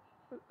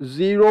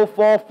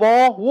 044.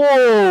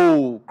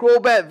 Whoa,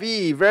 Crobat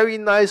V, very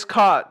nice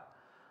card.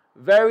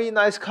 Very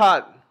nice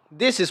card.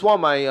 This is one of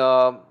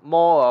my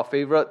more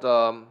favorite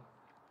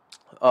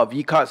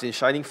V cards in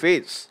Shining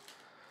Fates.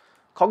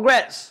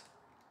 Congrats,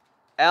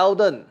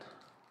 Eldon.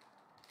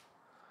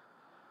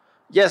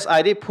 Yes,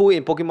 I did pull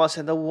in Pokemon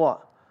Center.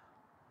 What?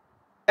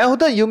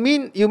 Eldon, you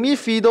mean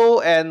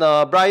Fido and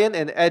Brian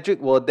and Edric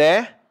were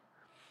there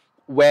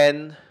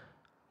when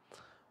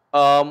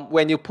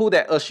you pull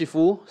that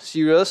Urshifu?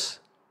 Serious?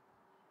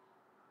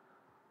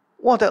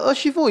 Wow, that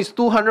Urshifu is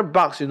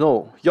 $200, you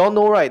know. Y'all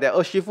know, right? That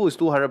Urshifu is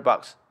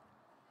 $200.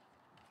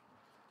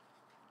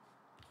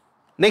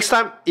 Next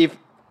time,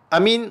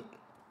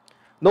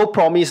 no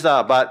promise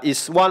lah, but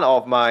it's one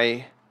of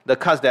the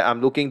cards that I'm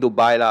looking to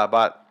buy lah,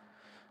 but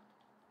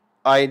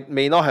I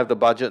may not have the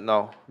budget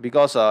now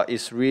because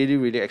it's really,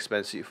 really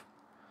expensive.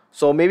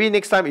 So maybe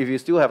next time, if you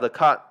still have the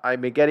card, I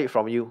may get it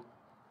from you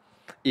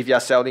if you're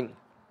selling.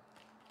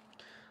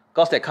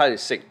 Because that card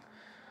is sick.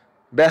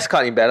 Best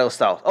card in battle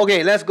style.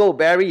 Okay, let's go,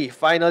 Barry.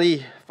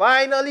 Finally,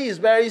 it's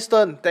Barry's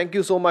turn. Thank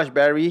you so much,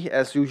 Barry,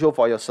 as usual,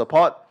 for your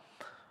support.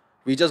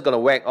 We're just gonna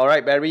whack. All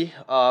right, Barry.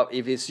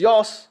 If it's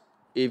yours,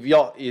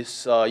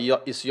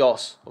 it's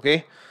yours.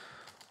 Okay.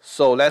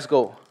 So let's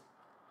go.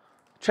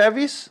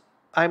 Travis,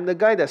 I'm the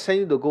guy that sent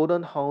you the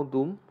Golden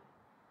Houndoom.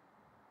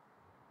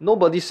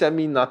 Nobody sent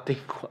me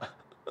nothing.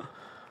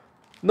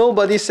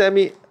 Nobody sent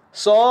me.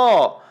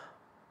 So,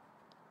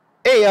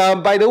 hey,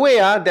 by the way,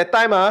 that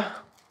time,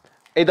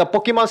 at the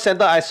Pokemon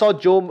Center, I saw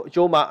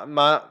Joe Maya,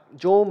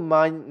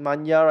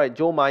 right?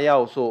 Joe Maya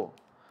also.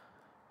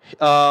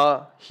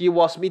 He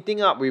was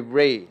meeting up with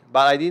Ray,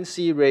 but I didn't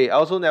see Ray. I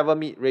also never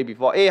meet Ray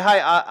before. Hey, hi,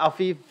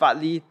 Alfie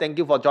Fadli. Thank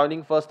you for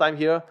joining first time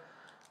here.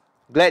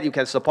 Glad you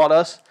can support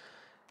us.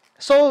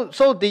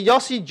 So did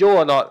y'all see Joe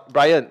or not,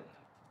 Brian?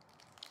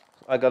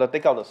 I gotta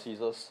take out the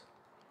scissors.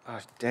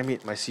 Ah, damn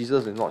it, my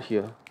scissors is not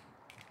here.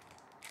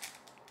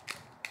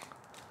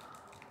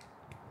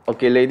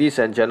 Okay, ladies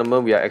and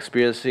gentlemen, we are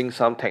experiencing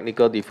some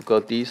technical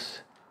difficulties.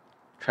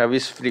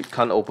 Travis Flip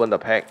can't open the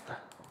pack.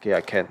 Okay,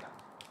 I can.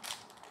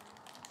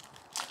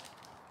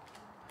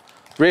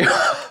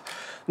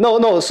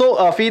 No.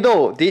 So,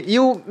 Fido, did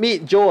you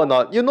meet Joe or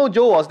not? You know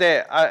Joe was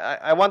there.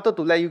 I wanted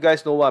to let you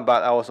guys know one,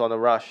 but I was on a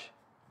rush.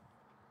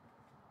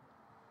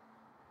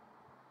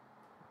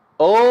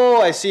 Oh,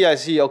 I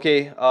see.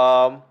 Okay.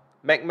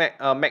 Mac,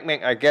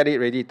 I get it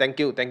ready. Thank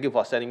you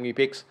for sending me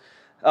pics.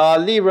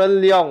 Li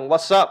Ren Leong,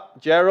 what's up?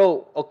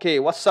 Gerald, okay,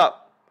 what's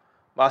up?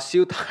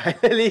 Marcel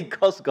Tyler,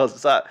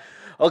 Gosgosat.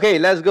 Okay,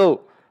 let's go.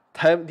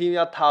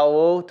 Timia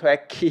Towel,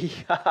 Tweki,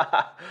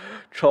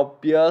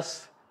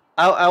 Tropius.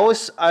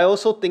 I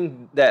also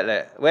think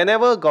that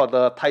whenever got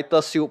the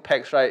title sealed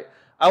packs, right,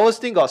 I always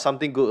think got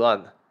something good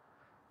one.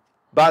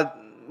 But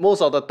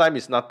most of the time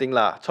it's nothing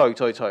lah. Choi.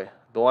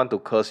 Don't want to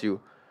curse you.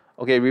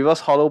 Okay,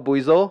 Reverse Hollow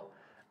Buizo.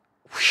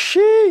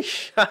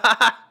 Sheesh.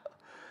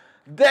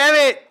 Damn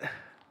it.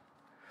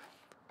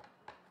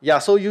 Yeah,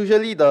 so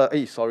usually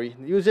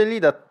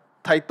the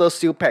title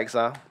seal packs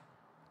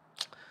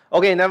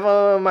okay,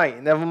 never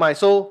mind.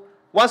 So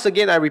once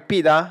again I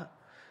repeat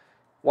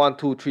 1,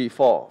 2, 3,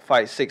 4,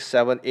 5, 6,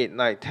 7, 8,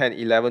 9, 10,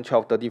 11,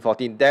 12, 13,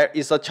 14. There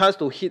is a chance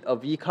to hit a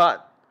V card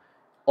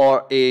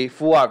or a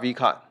full art V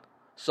card.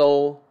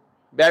 So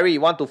Barry,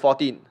 1 to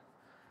 14.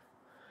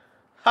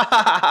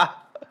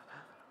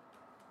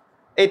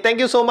 Hey, thank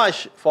you so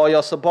much for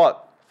your support,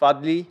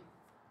 Fadli.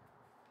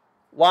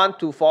 1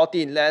 to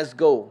 14, let's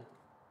go.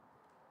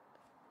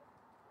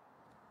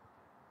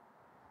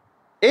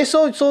 Hey,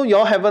 so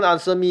y'all haven't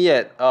answered me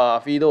yet,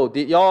 Fido.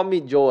 Did y'all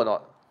meet Joe or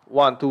not?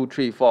 1, 2,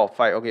 3, 4,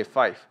 5. Okay,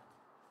 5.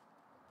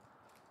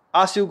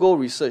 Ask you go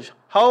research.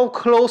 How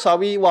close are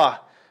we?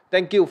 Wow,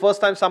 thank you. First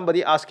time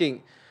somebody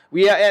asking.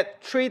 We are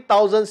at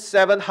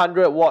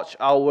 3,700 watch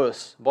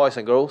hours, boys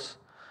and girls.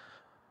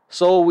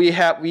 So we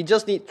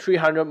just need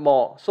 300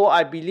 more. So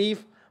I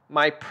believe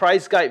my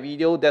price guide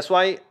video. That's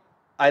why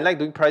I like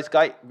doing price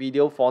guide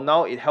video. For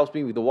now, it helps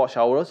me with the watch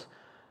hours.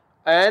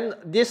 And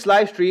this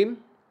live stream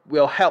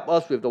will help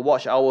us with the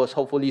watch hours,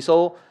 hopefully.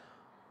 So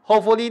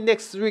hopefully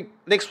next week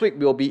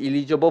we'll be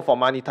eligible for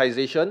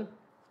monetization.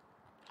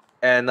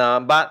 And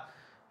but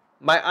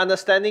my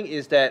understanding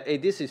is that, hey,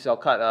 this is your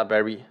card,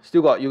 Barry.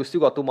 You still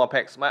got 2 more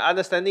packs. My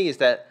understanding is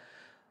that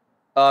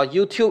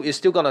YouTube is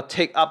still gonna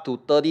take up to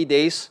 30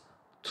 days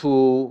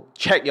to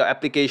check your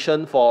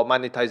application for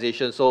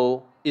monetization.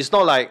 So it's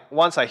not like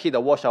once I hit the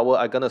watch hour,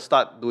 I'm gonna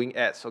start doing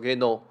ads. Okay,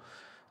 no,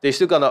 they're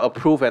still gonna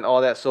approve and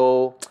all that.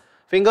 So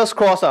fingers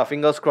crossed,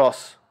 fingers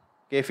crossed.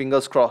 Okay,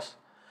 fingers crossed.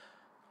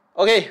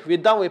 Okay, we're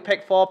done with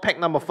pack 4. Pack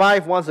number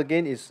 5 once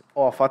again is,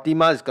 oh,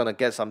 Fatima is gonna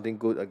get something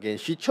good again.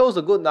 She chose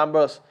the good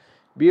numbers.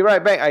 Be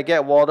right back. I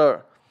get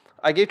water.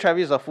 I gave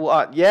Travis a full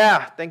art.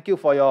 Yeah, thank you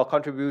for your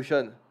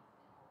contribution.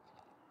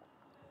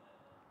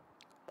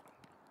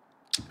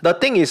 The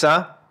thing is,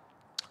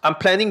 I'm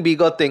planning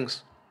bigger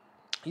things.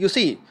 You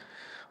see,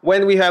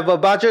 when we have a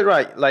budget,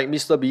 right, like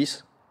Mr.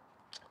 Beast,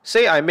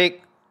 say I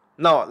make,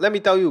 now let me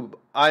tell you,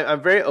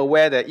 I'm very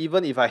aware that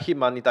even if I hit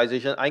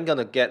monetization, I ain't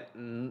gonna get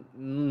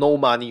no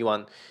money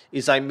one.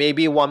 It's like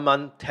maybe 1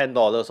 month,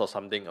 $10 or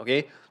something,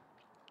 okay?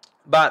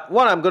 But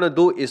what I'm gonna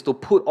do is to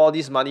put all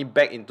this money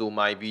back into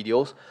my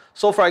videos.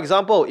 So for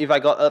example, if I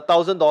got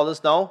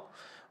 $1,000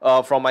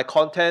 now from my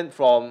content,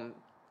 from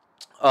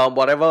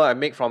whatever I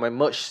make from my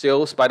merch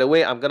sales. By the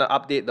way, I'm gonna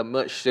update the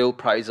merch sale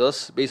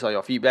prices based on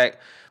your feedback.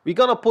 We're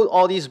gonna put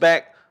all these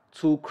back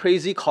to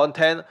crazy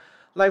content.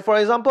 Like for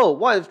example,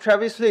 what if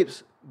Travis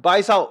Flips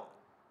buys out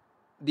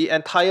the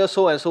entire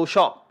so and so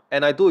shop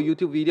and I do a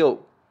YouTube video?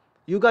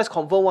 You guys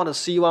confirm want to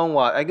see one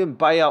what? I can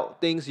buy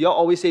out things. You all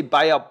always say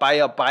buy out, buy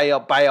out, buy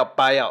out, buy out,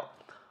 buy out.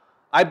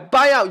 I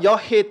buy out, y'all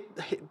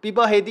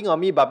people hating on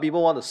me, but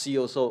people want to see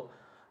also.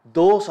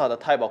 Those are the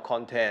type of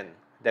content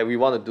that we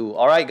want to do.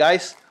 Alright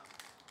guys?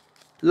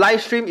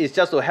 Live stream is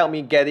just to help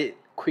me get it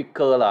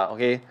quicker lah,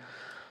 okay?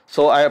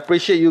 So I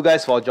appreciate you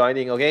guys for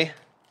joining, okay?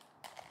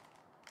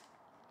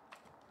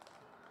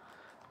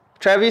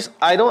 Travis,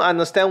 I don't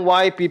understand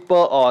why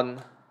people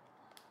on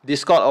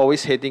Discord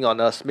always hating on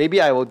us.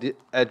 Maybe I will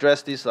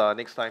address this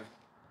next time.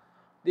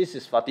 This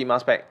is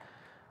Fatima's pack.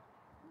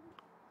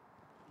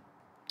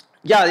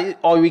 Yeah,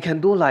 or we can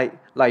do like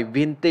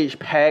vintage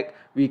pack.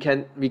 We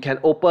can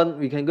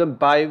go and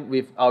buy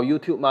with our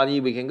YouTube money.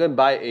 We can go and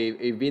buy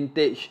a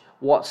vintage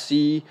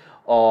Watsy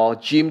or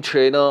Gym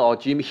Trainer or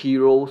Gym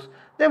Heroes.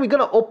 Then we're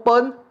gonna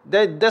open.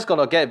 Then that's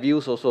gonna get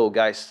views also,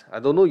 guys. I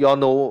don't know y'all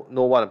know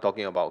what I'm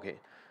talking about. Okay,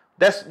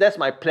 that's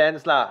my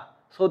plans lah.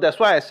 So that's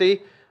why I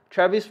say,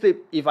 Travis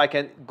Flip, if I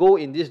can go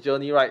in this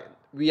journey, right?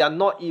 We are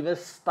not even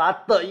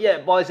started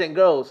yet, boys and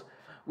girls.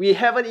 We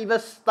haven't even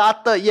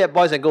started yet,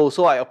 boys and girls.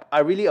 So I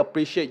really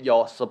appreciate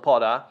your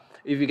support.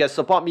 If you can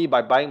support me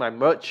by buying my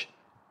merch,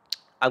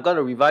 I'm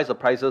gonna revise the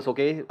prices,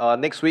 okay?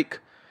 Next week.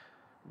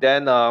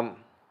 Then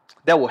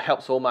that will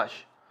help so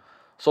much,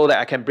 so that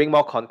I can bring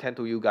more content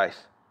to you guys.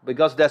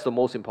 Because that's the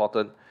most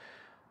important.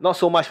 Not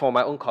so much for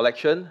my own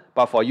collection,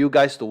 but for you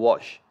guys to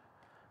watch.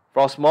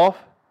 Frostmoth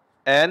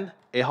and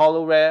a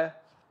Holo Rare.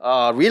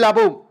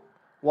 Rilaboom!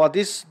 Wow,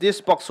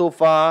 this box so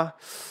far.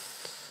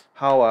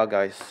 How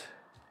guys?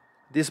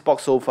 This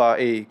box so far.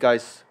 Hey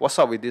guys, what's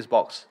up with this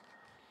box?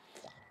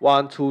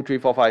 1, 2, 3,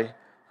 4, 5.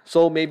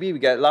 So maybe we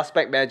get last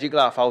pack magic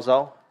lah,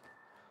 Fauzal.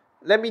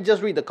 Let me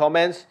just read the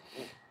comments.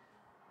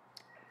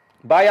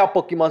 Buy out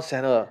Pokemon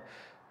Center.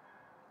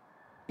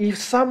 If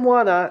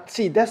someone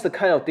see, that's the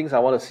kind of things I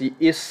want to see.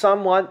 If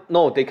someone,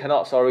 no, they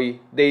cannot,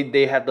 sorry.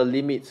 They have the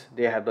limits.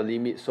 They have the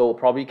limits, so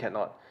probably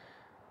cannot.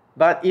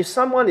 But if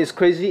someone is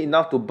crazy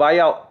enough to buy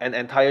out an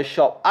entire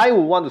shop, I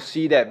would want to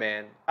see that,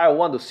 man. I would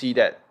want to see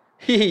that.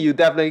 You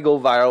definitely go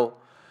viral.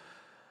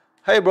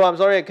 Hey bro, I'm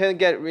sorry I can't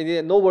get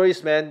ready. No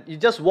worries, man. You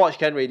just watch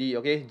Ken ready,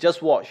 okay?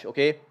 Just watch,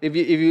 okay? If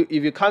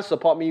you can't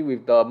support me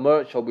with the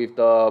merch or with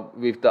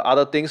the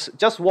other things,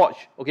 just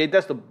watch, okay?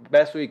 That's the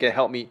best way you can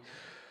help me.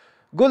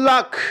 Good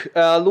luck.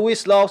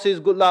 Louis Lau says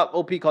good luck.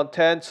 OP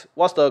content.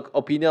 What's the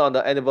opinion on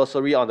the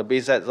anniversary on the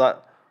base set, Zard?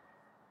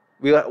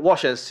 We'll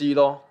watch and see,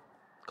 lor.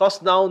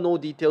 Cause now no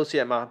details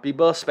yet, ma.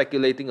 People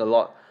speculating a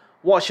lot.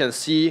 Watch and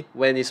see.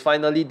 When it's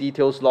finally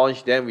details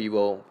launched, then we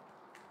will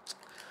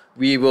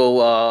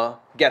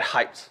get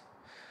hyped.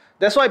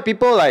 That's why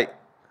people like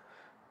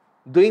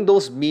doing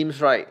those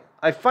memes, right?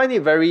 I find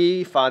it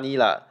very funny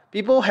lah.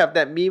 People have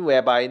that meme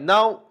whereby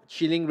now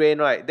Chilling Rain,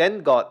 right?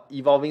 Then got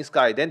Evolving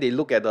Sky. Then they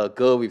look at the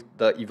girl with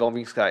the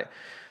Evolving Sky.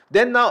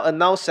 Then now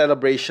announce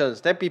Celebrations.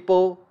 Then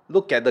people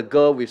look at the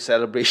girl with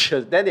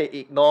Celebrations. Then they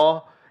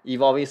ignore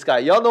Evolving Sky.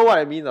 Y'all know what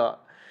I mean,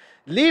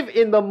 Live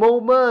in the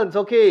moment,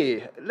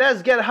 okay.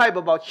 Let's get hype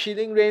about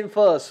Chilling Rain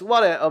first.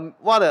 What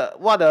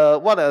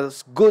a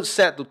good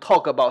set to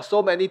talk about.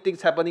 So many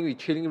things happening with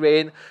Chilling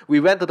Rain. We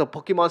went to the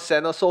Pokemon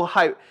Center, so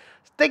hype.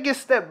 Take it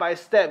step by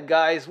step,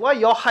 guys. Why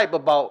y'all hype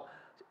about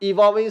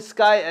Evolving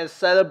Sky and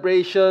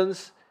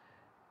Celebrations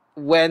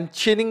when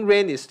Chilling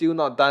Rain is still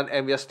not done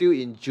and we are still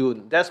in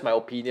June? That's my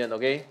opinion,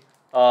 okay.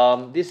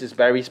 This is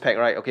Barry's pack,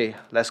 right? Okay,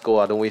 let's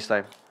go. Don't waste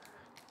time.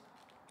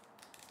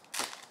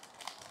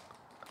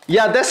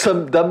 Yeah, that's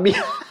the meme.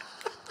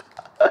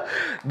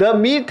 The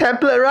meme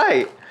template,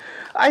 right?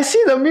 I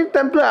see the meme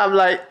template, I'm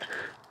like,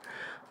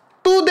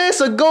 2 days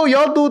ago,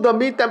 y'all do the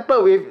meme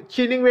template with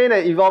Chilling Rain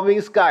and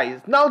Evolving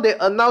Skies. Now they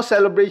announce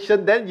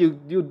celebration, then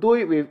you do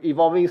it with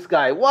Evolving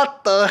Sky.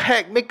 What the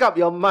heck? Make up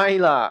your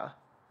mind lah.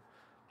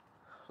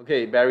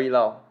 Okay, very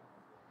loud.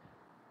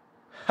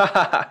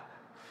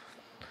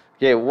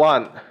 Okay,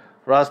 1.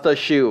 Rusted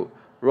Shield,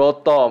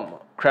 Rotom,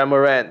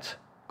 Cramorant,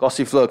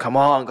 Gossifleur. Come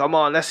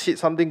on, let's hit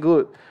something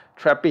good.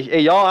 Trappish.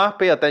 Hey, y'all,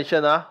 pay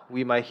attention.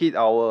 We might hit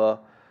our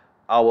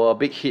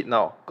big hit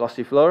now.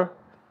 Gossifleur.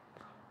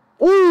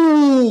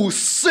 Ooh,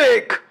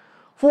 sick!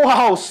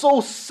 Wow,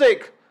 so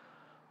sick!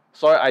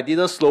 Sorry, I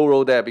didn't slow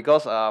roll there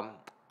because I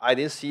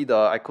couldn't see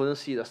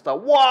the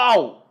start.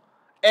 Wow!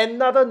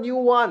 Another new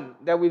one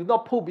that we've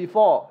not pulled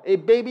before. A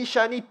baby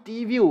shiny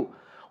T-View.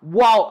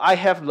 Wow, I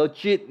have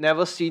legit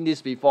never seen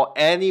this before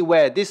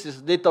anywhere. This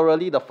is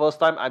literally the first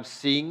time I'm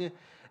seeing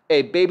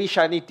a baby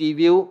shiny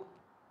T-View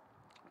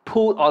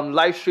pulled on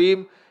live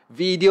stream,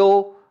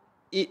 video,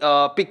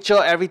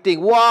 picture,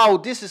 everything. Wow,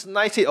 this is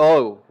nice hit.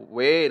 Oh,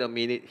 wait a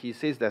minute. He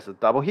says there's a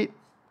double hit.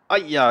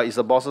 Yeah, it's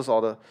a boss's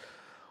order.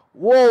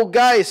 Whoa,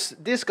 guys,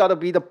 this gotta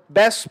be the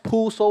best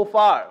pull so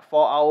far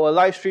for our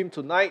live stream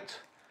tonight,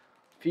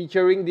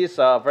 featuring this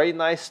very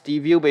nice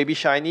T-View baby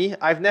shiny.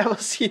 I've never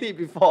seen it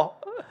before.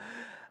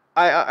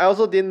 I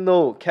also didn't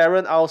know.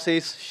 Karen Al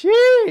says,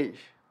 sheesh.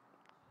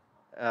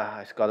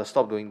 I gotta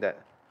stop doing that.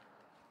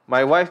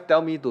 My wife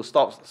tell me to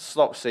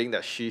stop saying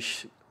that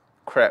sheesh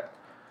crap.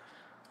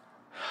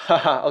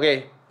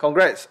 Okay,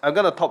 congrats. I'm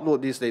gonna top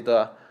load this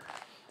later.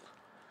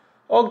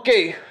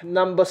 Okay,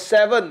 number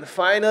 7.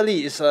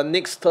 Finally, it's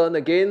Nick's turn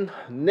again.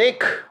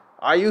 Nick,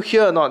 are you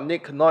here or not?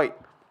 Nick Noit.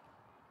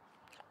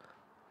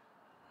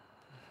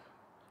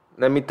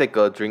 Let me take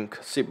a drink,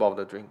 sip of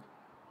the drink.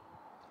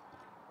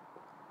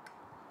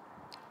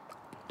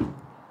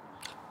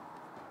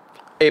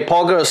 Hey,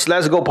 Poggers,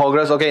 let's go,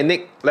 Poggers. Okay,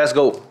 Nick, let's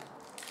go.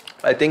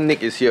 I think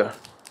Nick is here.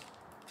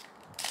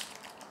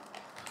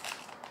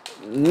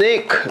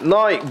 Nick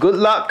Noit, good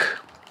luck.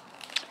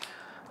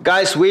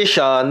 Guys, wish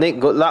Nick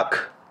good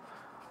luck.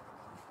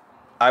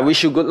 I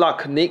wish you good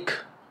luck, Nick.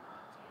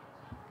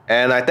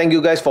 And I thank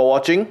you guys for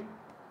watching.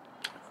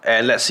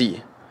 And let's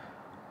see.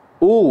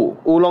 Ooh,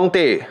 oolong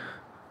teh.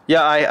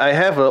 Yeah, I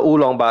have a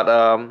oolong, but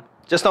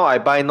just now I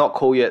buy not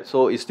cold yet,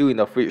 so it's still in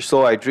the fridge.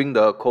 So I drink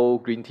the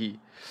cold green tea.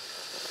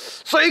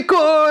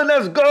 Suicune,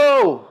 let's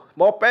go!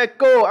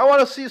 Morpeko, I want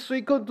to see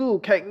Suicune too.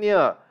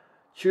 Cagnia,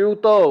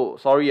 Chiruto.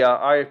 Sorry,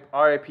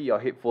 RIP your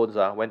headphones.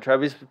 When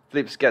Travis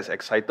Flips gets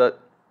excited.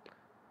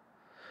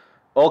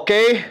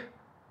 Okay,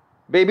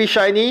 baby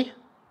shiny.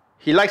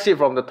 He likes it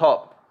from the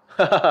top.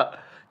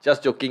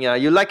 Just joking.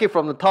 You like it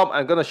from the top,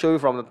 I'm gonna show you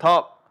from the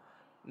top.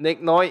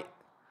 Nick Noit.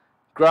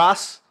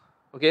 Grass.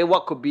 Okay,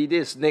 what could be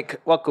this?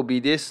 Nick, what could be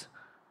this?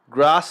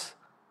 Grass.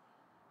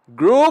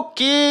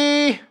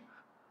 Grookey.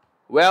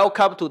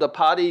 Welcome to the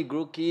party,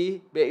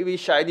 Grookey. Baby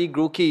shiny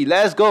Grookey.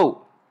 Let's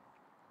go.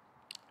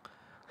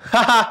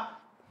 Haha.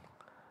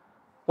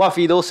 What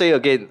Fido say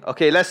again?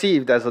 Okay, let's see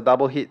if there's a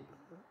double hit.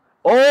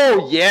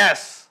 Oh,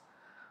 yes.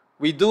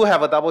 We do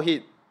have a double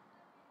hit.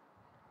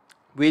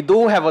 We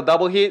do have a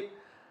double hit.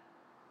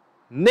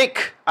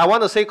 Nick, I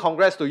want to say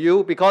congrats to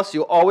you because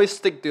you always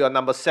stick to your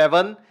number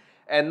 7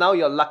 and now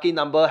your lucky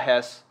number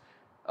has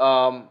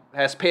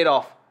paid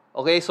off.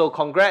 Okay, so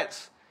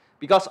congrats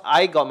because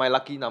I got my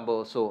lucky number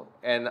also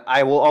and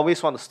I will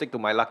always want to stick to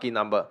my lucky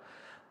number.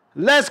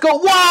 Let's go.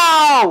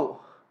 Wow!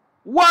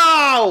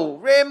 Wow!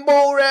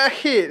 Rainbow rare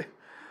hit.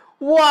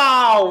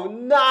 Wow!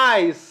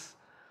 Nice!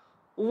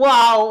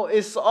 Wow!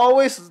 It's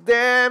always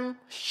damn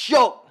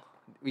shook.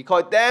 We call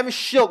it damn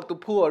shook to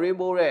pull a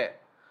rainbow rare.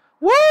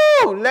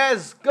 Woo!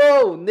 Let's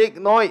go, Nick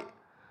Noit.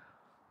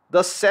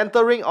 The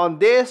centering on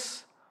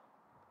this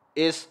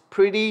is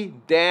pretty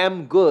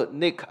damn good.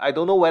 Nick, I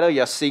don't know whether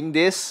you're seeing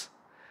this.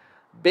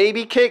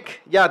 Baby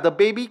cake. Yeah, the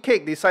baby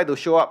cake decided to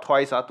show up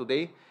twice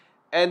today.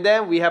 And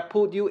then we have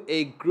put you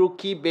a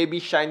Grookey baby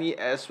shiny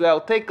as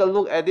well. Take a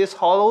look at this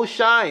hollow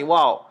shine.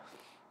 Wow.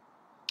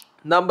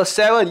 Number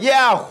 7.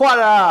 Yeah,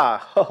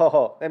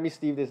 what Let me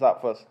steam this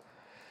up first.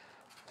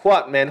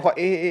 What, man? What?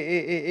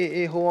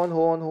 Hold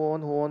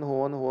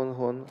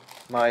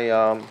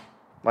on.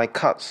 My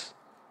cuts.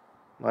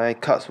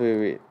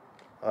 Wait.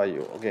 Are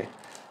you okay?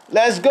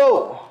 Let's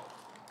go.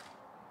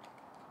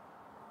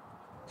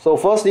 So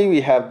firstly, we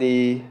have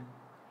the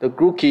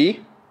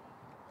Grookey.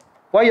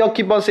 Why y'all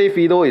keep on saying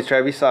Fido is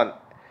Travis' son?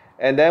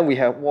 And then we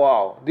have,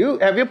 wow.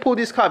 Have you pulled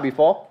this card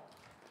before?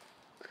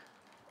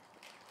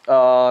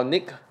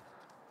 Nick.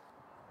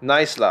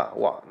 Nice lah.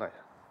 Wow, nice.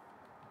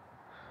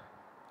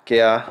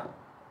 Okay,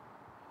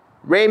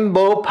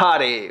 Rainbow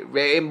Party.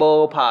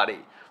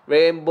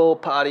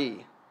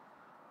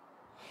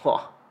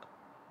 Huh.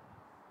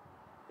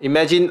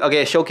 Imagine,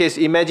 okay, showcase.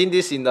 Imagine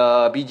this in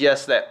the BGS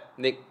slab,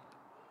 Nick.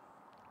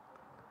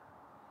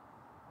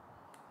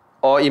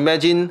 Or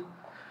imagine,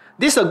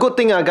 this is a good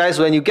thing, guys.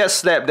 When you get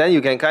slapped, then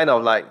you can kind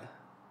of like,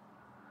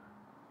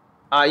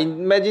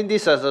 imagine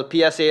this as a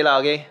PSA lah,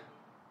 okay.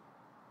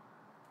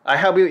 I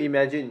help you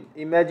imagine.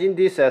 Imagine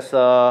this as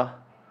a.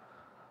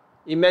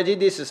 Imagine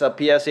this is a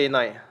PSA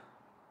 9.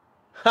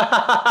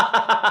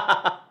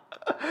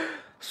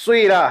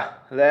 Sweet lah.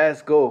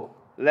 Let's go.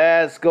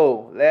 Let's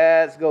go.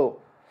 Let's go.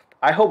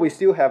 I hope we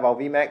still have our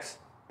VMAX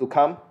to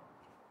come.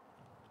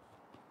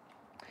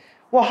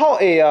 Well, how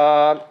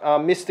a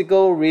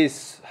mystical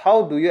risk?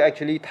 How do you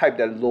actually type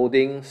the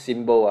loading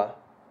symbol?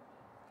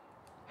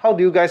 How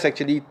do you guys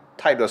actually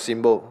type the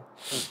symbol?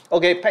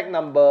 Okay, pack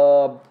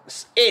number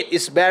 8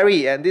 is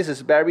Barry, and this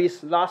is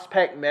Barry's last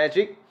pack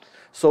magic.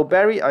 So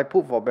Barry, I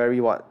put for Barry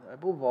what? I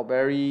put for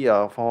Barry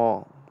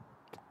for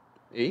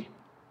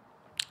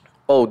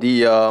oh,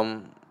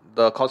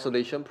 the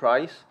consolation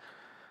prize.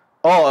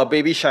 Oh, a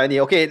baby shiny.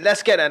 Okay,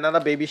 let's get another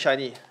baby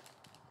shiny.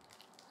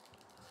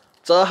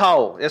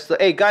 Zhao, yes,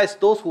 hey guys,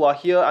 those who are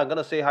here, I'm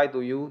gonna say hi to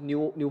you.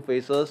 New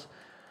faces.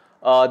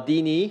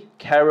 Dini,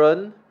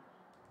 Karen,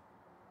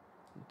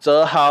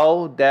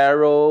 Zhao,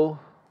 Daryl.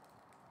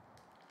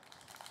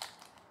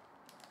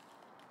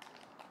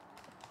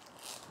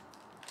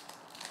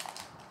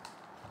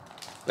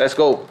 Let's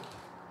go.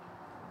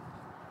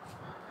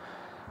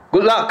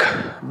 Good luck,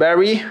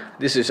 Barry.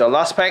 This is your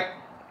last pack.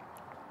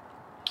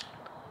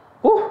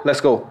 Woo,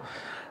 let's go.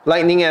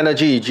 Lightning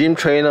Energy, Gym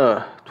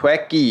Trainer,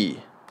 Tweki,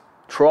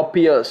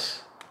 Tropius,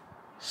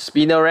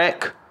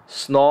 Spinnerack,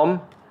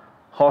 Snom,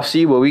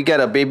 Horsey. Will we get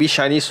a baby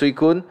shiny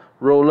Suicune?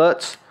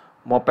 Rollets,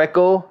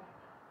 Morpeko,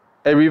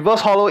 a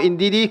reverse hollow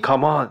Indeedee?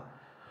 Come on.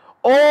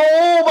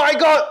 Oh my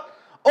god!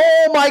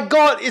 Oh my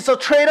god! It's a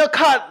trainer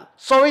card!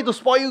 Sorry to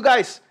spoil you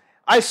guys.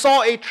 I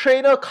saw a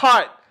trainer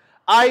card.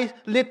 I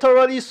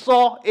literally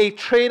saw a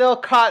trainer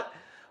card.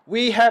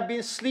 We have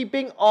been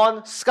sleeping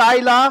on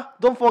Skylar.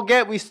 Don't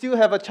forget, we still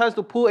have a chance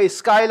to pull a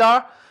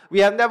Skylar. We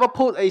have never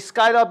pulled a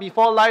Skylar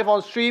before live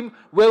on stream.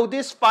 Will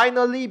this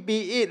finally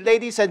be it,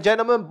 ladies and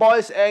gentlemen,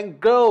 boys and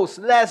girls?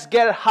 Let's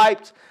get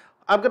hyped.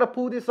 I'm gonna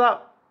pull this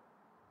up.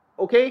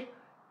 Okay?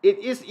 It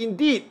is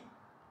indeed.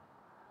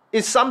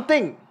 It's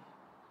something.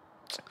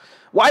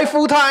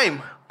 Waifu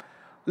time.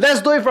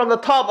 Let's do it from the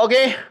top,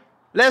 okay?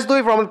 Let's do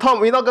it from the top.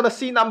 We're not gonna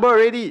see number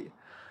already.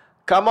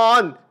 Come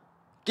on.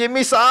 Give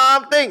me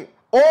something.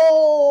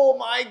 Oh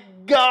my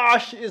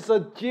gosh. It's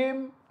a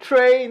gym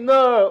trainer.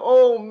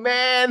 Oh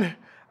man.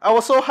 I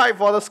was so hyped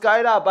for the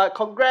Skylar, but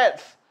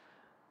congrats.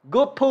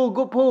 Good pull,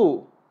 good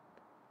pull.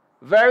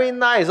 Very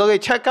nice. Okay,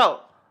 check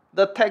out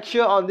the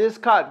texture on this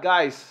card,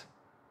 guys.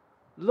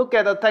 Look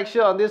at the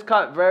texture on this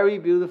card. Very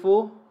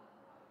beautiful.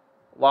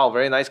 Wow,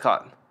 very nice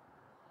card.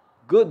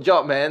 Good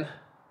job, man.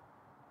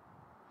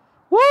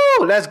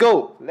 Woo! Let's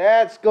go.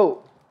 Let's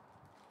go.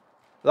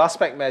 Last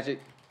pack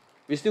magic.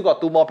 We still got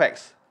 2 more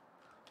packs.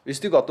 We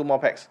still got 2 more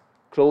packs.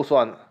 Close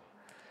one.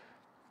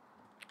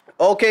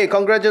 Okay,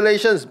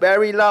 congratulations,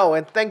 Barry Lau,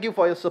 and thank you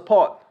for your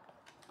support.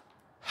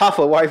 Half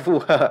a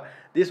waifu.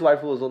 This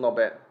waifu also not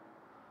bad.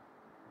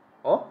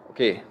 Oh,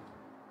 okay.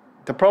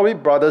 They're probably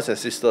brothers and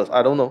sisters.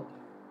 I don't know.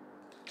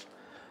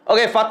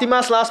 Okay,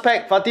 Fatima's last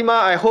pack. Fatima,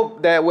 I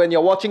hope that when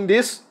you're watching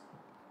this...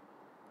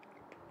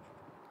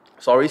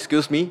 Sorry,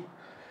 excuse me.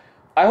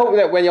 I hope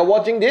that when you're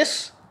watching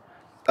this,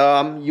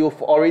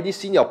 you've already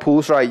seen your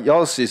pulls, right?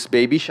 Yours is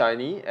Baby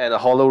Shiny and a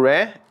Holo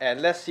Rare.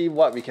 And let's see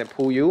what we can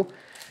pull you.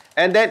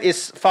 And then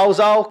it's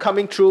Fauzal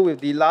coming through with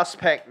the last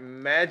pack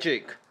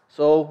magic.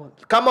 So,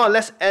 come on,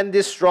 let's end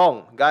this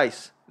strong,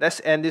 guys.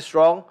 Let's end this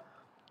strong.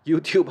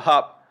 YouTube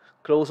Hub.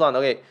 Close on.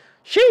 Okay.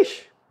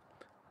 Sheesh.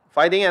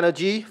 Fighting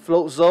Energy,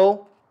 Float Zoe,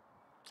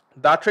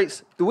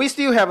 Dartrix. Do we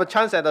still have a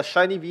chance at the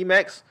Shiny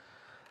VMAX?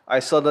 I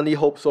certainly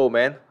hope so,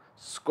 man.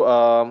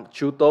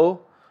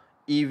 Chuto,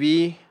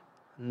 Eevee,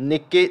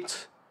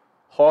 Nickit,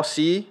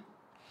 Horsey.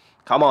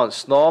 Come on,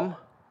 Snom.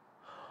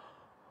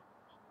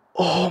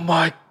 Oh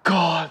my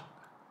god.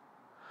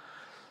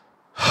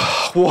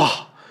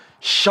 Wow.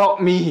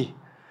 Shock me.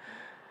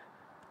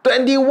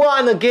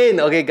 21 again.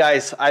 Okay,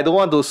 guys. I don't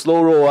want to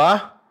slow roll,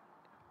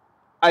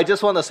 I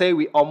just want to say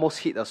we almost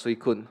hit a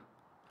Suicune.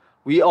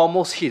 We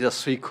almost hit a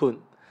Suicune.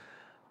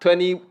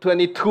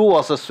 22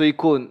 was a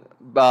Suicune.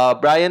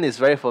 Brian is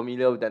very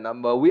familiar with that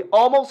number. We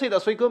almost hit a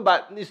Suicune,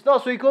 but it's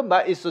not Suicune,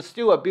 but it's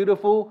still a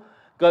beautiful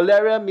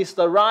Galarian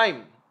Mr.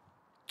 Rhyme.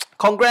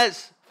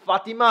 Congrats,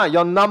 Fatima.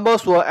 Your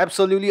numbers were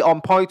absolutely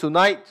on point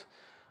tonight.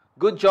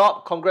 Good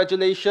job.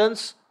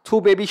 Congratulations.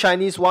 2 baby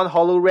shinies, 1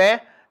 holo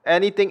rare.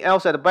 Anything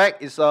else at the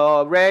back is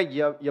a rare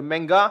your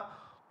manga.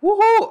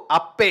 Woohoo!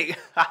 Epic.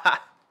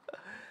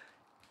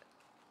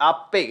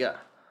 Epic.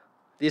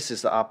 This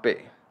is the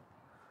epic.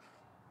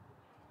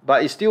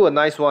 But it's still a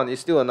nice one.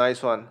 It's still a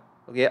nice one.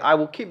 Okay, I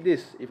will keep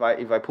this if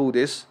I pull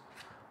this.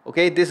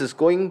 Okay, this is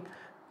going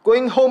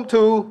home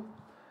to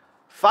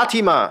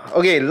Fatima.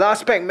 Okay,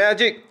 last pack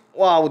magic.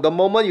 Wow, the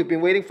moment you've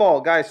been waiting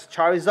for, guys.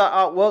 Charizard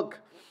artwork.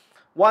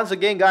 Once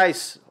again,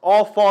 guys,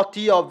 all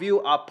 40 of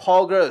you are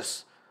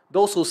poggers.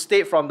 Those who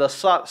stayed from the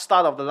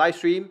start of the live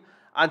stream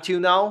until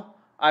now,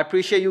 I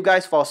appreciate you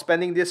guys for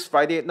spending this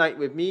Friday night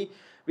with me.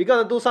 We're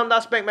gonna do some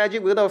last pack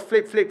magic. We're gonna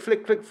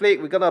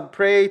flick. We're gonna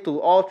pray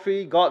to all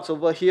 3 gods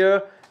over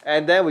here.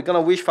 And then we're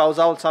gonna wish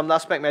Fauzal some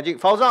last pack magic.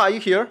 Fauzal, are you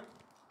here?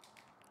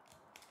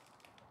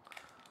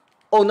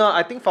 Oh no,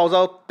 I think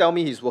Fauzal tell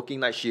me he's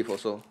working night shift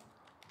also.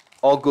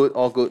 All good,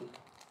 all good.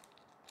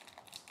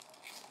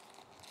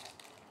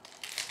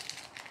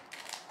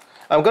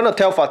 I'm gonna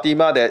tell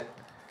Fatima that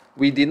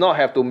we did not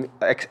have to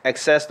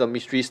access the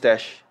mystery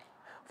stash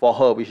for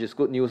her, which is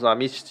good news.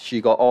 Means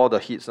she got all the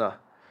hits.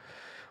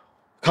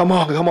 Come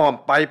on, come on.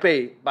 百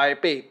倍, 百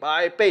倍,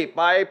 百倍,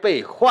 百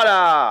倍.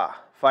 Voila!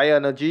 Fire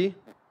energy.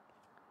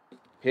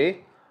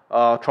 Okay.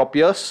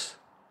 Tropius.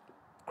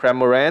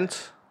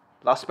 Cramorant.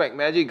 Last pack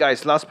magic,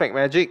 guys. Last pack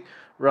magic.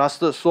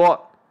 Rusted sword.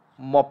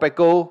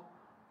 Morpeko.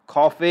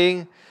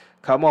 Coughing.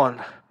 Come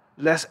on.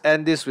 Let's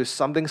end this with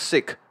something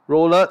sick.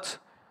 Rollet.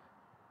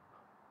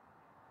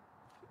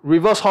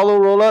 Reverse hollow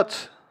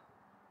rollet.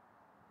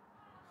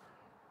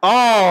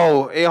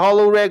 Oh, a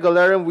hollow rare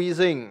Galarian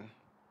Weezing.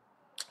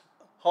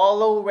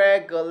 Hollow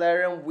rare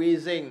Galarian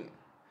Weezing.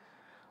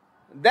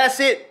 That's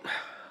it.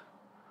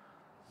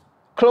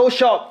 Close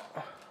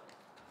shop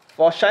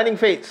for Shining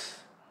Fates.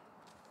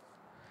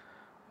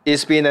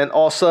 It's been an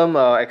awesome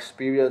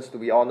experience, to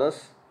be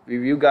honest,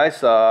 with you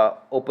guys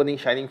opening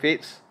Shining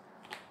Fates.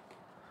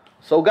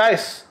 So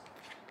guys,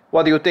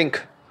 what do you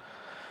think?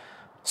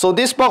 So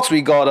this box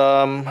we got,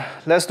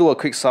 let's do a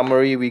quick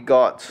summary. We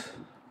got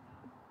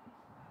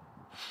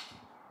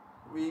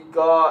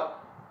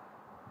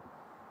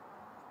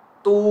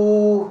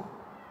 4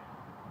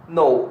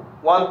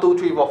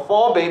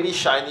 baby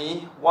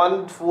shiny,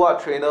 1 full art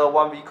trainer,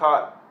 1 V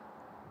card.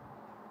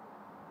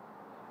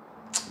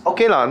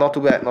 Okay lah, not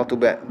too bad, not too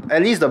bad.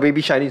 At least the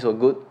baby shinies were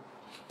good.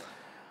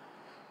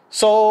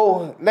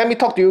 So let me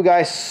talk to you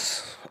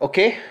guys.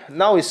 Okay,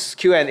 now it's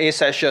Q&A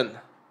session.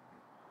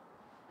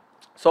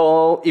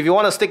 So if you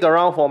want to stick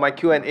around for my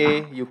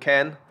Q&A, you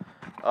can.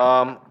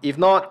 If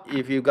not,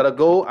 if you gotta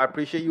go, I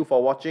appreciate you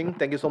for watching.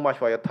 Thank you so much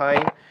for your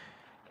time.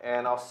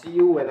 And I'll see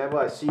you whenever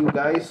I see you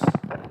guys.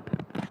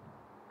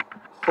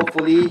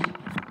 Hopefully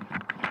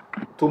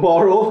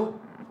tomorrow,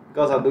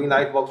 because I'm doing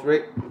live box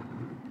break.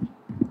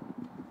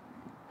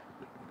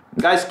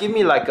 Guys, give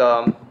me like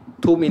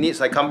 2 minutes.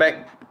 I come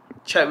back,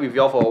 chat with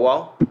y'all for a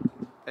while.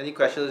 Any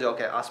questions y'all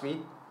can ask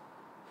me.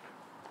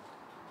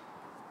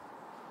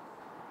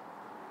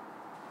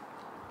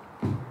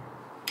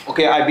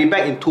 Okay, I'll be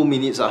back in 2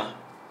 minutes.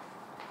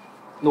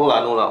 No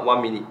lah,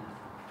 1 minute.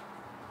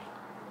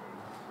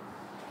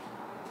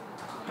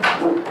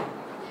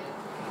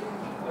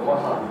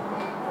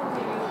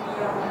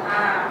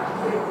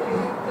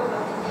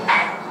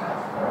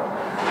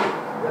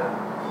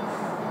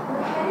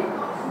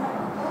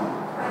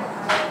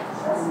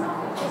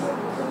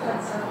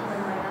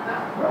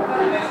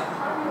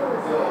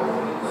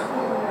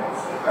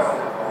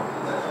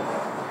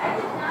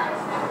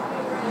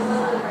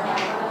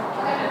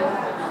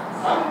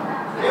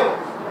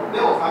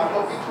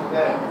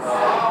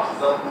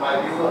 My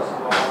viewers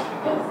who are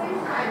watching me,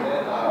 and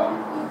then I'm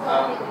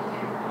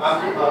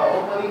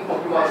opening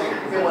Pokemon 你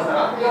可以问他。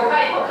有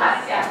看以后看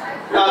一下。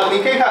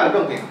你可以看，不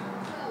用紧。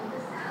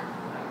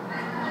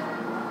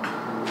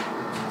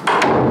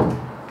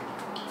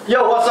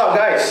Yo, what's up,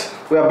 guys?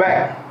 We are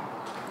back.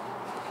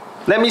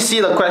 Let me see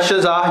the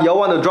questions. Y'all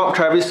want to drop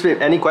Travis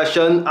Flip? Any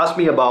question? Ask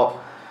me about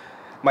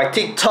my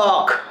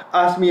TikTok.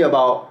 Ask me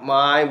about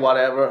my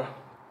whatever.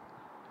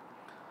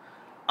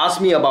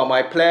 Ask me about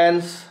my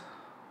plans.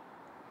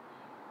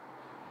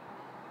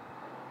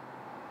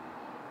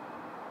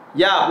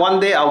 Yeah, one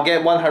day I'll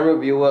get 100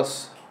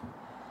 viewers.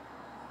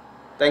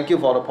 Thank you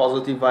for the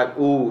positive vibe.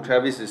 Ooh,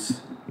 Travis is...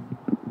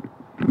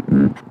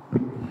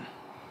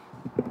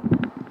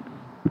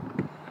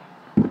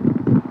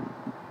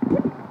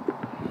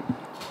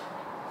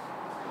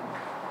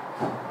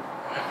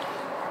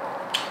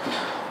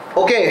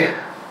 Okay.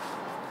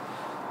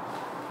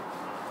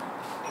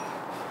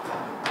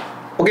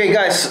 Okay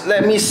guys,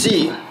 let me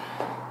see.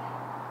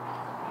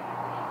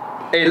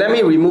 Hey, let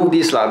me remove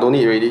this lah. Don't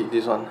need already,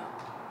 this one.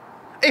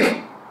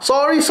 Hey,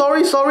 sorry.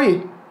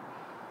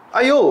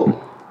 Ayo.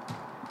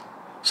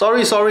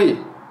 Sorry.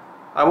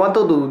 I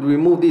wanted to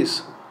remove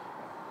this.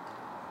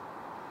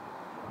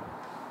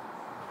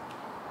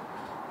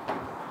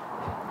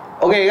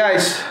 Okay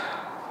guys.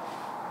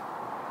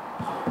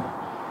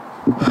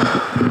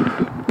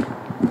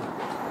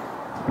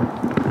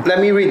 Let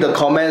me read the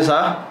comments.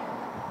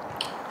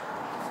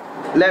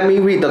 Let me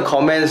read the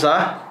comments.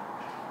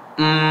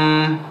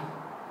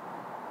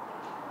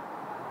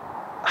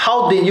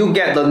 How did you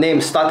get the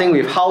name? Starting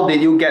with how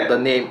did you get the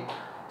name?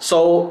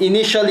 So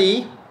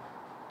initially,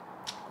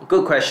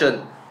 good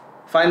question.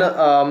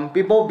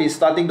 People been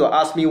starting to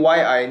ask me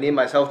why I name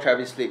myself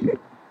Travis Flip.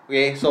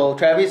 Okay, so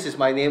Travis is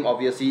my name,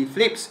 obviously.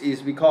 Flips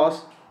is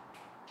because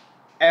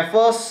at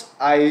first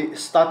I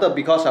started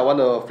because I want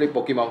to flip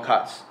Pokemon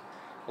cards.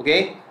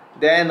 Okay,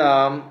 then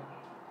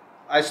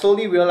I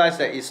slowly realized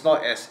that it's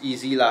not as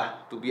easy lah,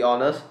 to be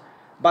honest.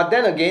 But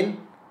then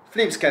again,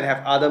 flips can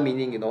have other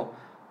meaning, you know.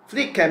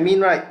 Flip can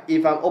mean, right,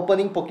 if I'm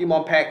opening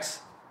Pokemon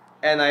packs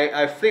and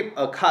I flip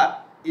a card,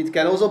 it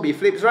can also be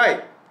flips,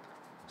 right?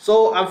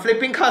 So I'm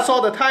flipping cards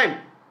all the time.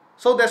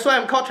 So that's why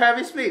I'm called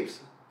Travis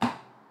Flips.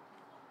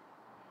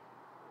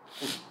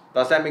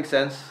 Does that make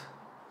sense?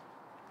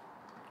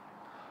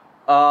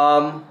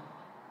 Wow,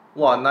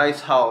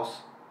 nice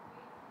house.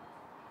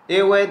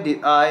 Hey, where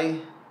did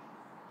my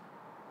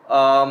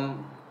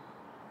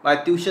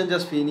tuition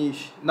just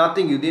finished.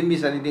 Nothing, you didn't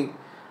miss anything.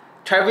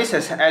 Travis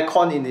has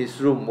aircon in his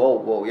room. Whoa,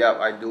 whoa, yeah,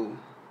 I do.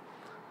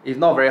 It's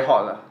not very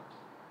hot lah.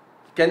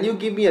 Can you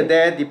give me a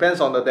dare? Depends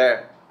on the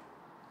dare.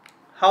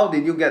 How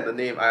did you get the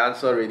name? I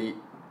answer already.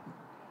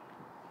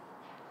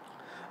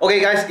 Okay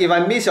guys, if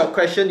I miss your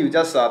question, you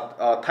just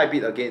type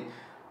it again.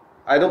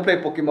 I don't play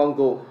Pokemon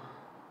Go.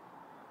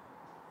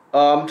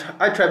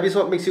 Hi Travis,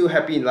 what makes you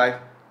happy in life?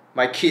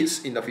 My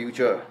kids in the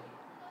future.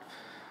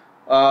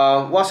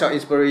 What's your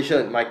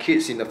inspiration? My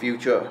kids in the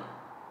future.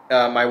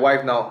 My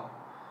wife now.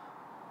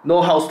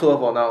 No house tour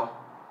for now.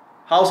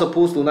 How's the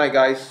pools tonight,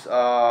 guys?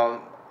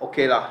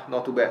 Okay lah,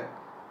 not too bad.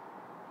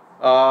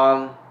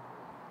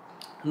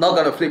 Not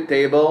gonna flip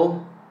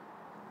table.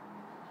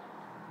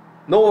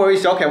 No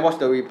worries, y'all can watch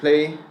the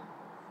replay.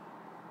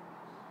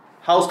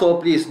 House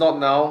tour please, not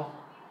now.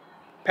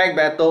 Pack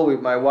battle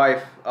with my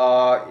wife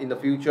in the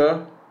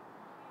future.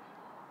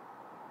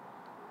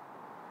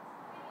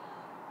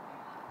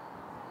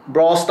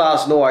 Brawl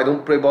Stars, no, I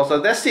don't play Brawl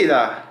Stars. That's it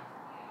lah.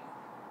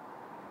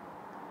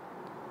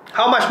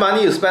 How much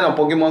money you spend on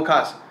Pokemon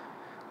cards?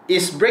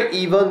 Is break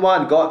even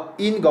one, got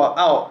in, got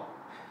out.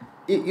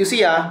 You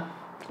see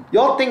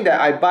y'all think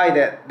that I buy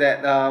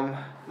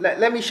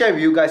let me share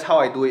with you guys how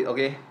I do it,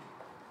 okay?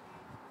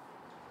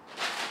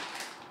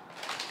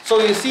 So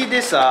you see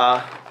this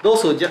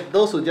those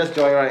who just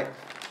joined, right?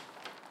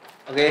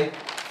 Okay,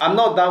 I'm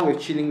not done with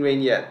Chilling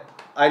Reign yet.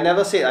 I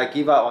never said I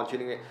give up on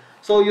Chilling Reign.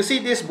 So you see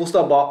this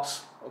booster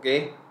box,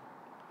 okay?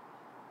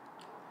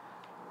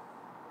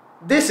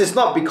 This is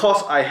not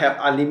because I have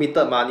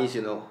unlimited monies,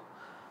 you know.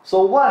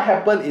 So what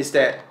happened is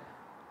that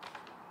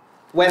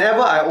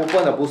whenever I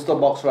open a booster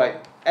box,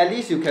 right, at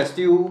least you can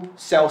still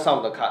sell some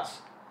of the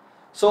cards.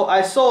 So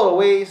I sold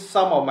away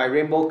some of my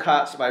rainbow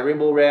cards, my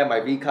rainbow rare, my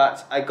V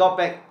cards. I got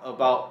back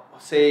about,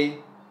 say,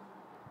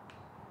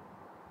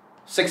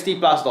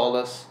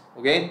 $60+,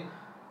 okay?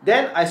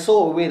 Then I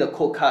sold away the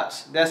code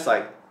cards. That's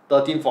like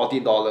 $13,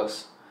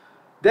 $14.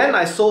 Then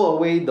I sold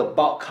away the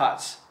bulk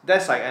cards.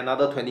 That's like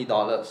another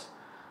 $20.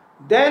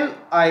 Then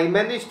I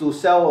managed to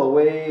sell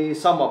away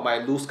some of my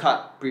loose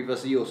card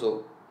previously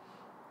also.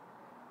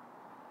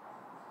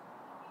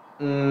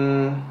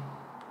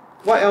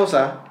 What else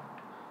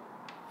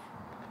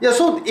Yeah,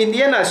 so in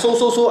the end I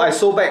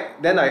sold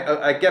back. Then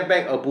I get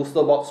back a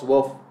booster box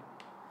worth.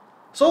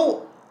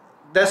 So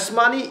there's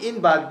money in,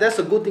 but that's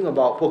a good thing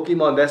about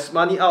Pokemon. There's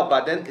money out,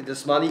 but then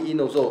there's money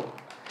in also.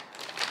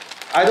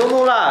 I don't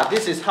know lah.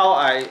 This is how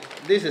I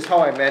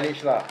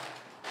manage lah.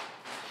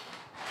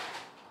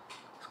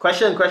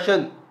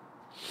 Question.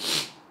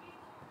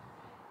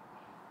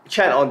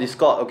 Chat on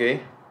Discord,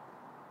 okay?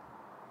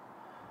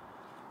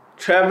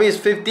 Travis,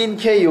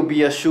 15K, you'll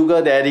be a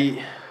sugar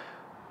daddy.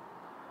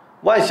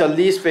 What is your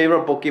least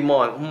favorite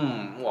Pokemon?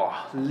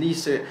 Wow,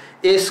 least.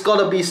 It's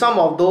gotta be some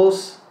of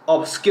those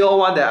obscure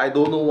one that I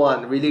don't know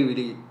one.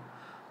 Really.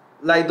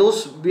 Like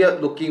those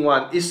weird looking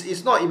one.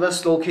 It's not even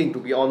Slowking, to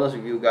be honest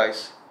with you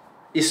guys.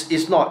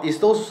 It's not. It's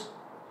those.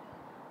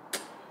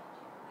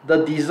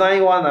 The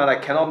design one I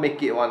cannot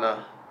make it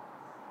one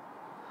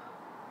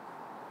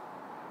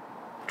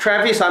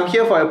Travis, I'm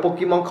here for your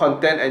Pokemon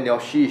content and your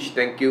sheesh.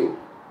 Thank you.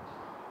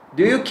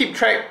 Do you keep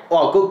track?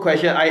 Oh, good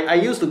question. I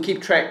used to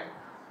keep track.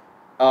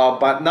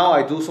 But now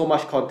I do so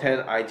much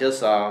content, I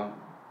just I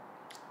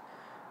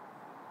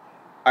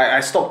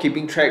stopped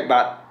keeping track,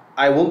 but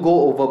I won't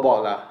go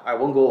overboard lah. I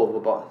won't go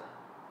overboard.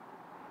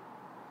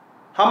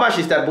 How much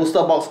is that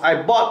booster box?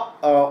 I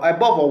bought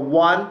for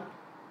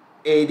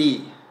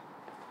 180.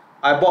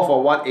 I bought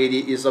for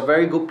 180. It's a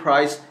very good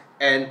price,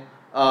 and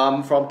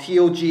from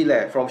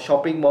TOG from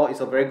shopping mall, it's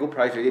a very good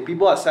price really.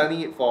 People are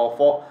selling it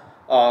for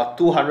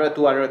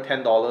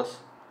 $210.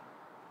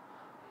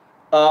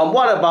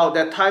 What about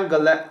that time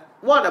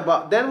What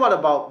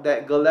about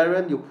that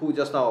Galarian you pulled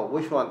just now?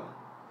 Which one?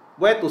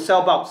 Where to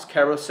sell bulks?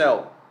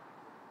 Carousel.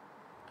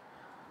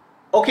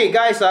 Okay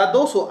guys,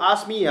 those who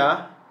ask me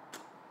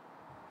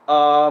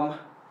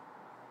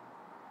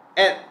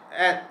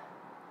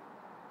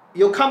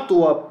you come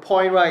to a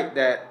point, right,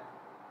 that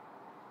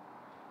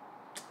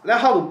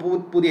how to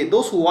put it,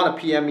 those who want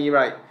to PM me,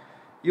 right,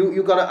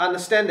 you gotta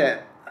understand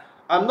that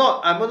I'm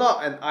not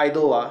an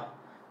idol.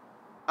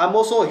 I'm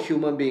also a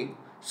human being.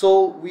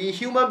 So we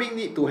human beings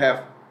need to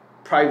have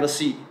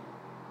privacy.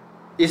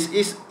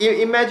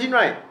 Imagine,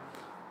 right,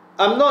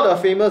 I'm not a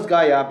famous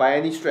guy by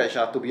any stretch,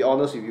 to be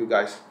honest with you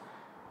guys.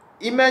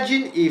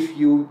 Imagine if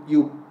you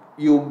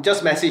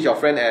just message your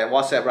friend at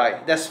WhatsApp,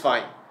 right? That's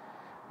fine.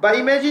 But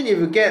imagine if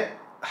you get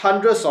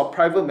hundreds of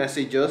private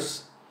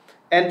messages,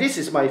 and this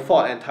is my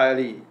fault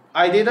entirely.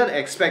 I didn't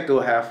expect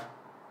to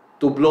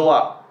blow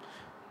up.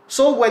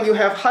 So when you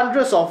have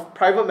hundreds of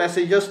private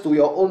messages to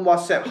your own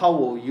WhatsApp, how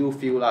will you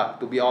feel,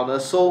 to be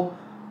honest? So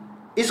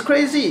it's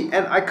crazy,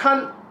 and I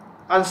can't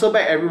answer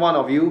back every one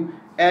of you,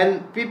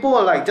 and people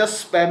are like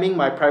just spamming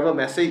my private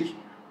message.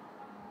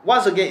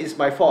 Once again, it's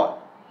my fault,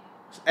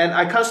 and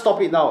I can't stop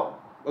it now.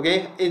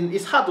 Okay, and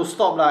it's hard to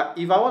stop. Like,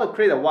 if I want to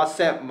create a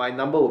WhatsApp, my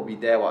number will be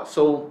there. What?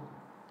 So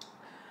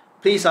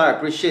please, I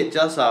appreciate.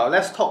 Just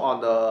let's talk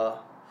on the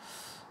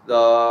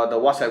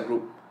WhatsApp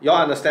group.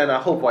 Y'all understand? I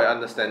hope for your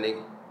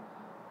understanding.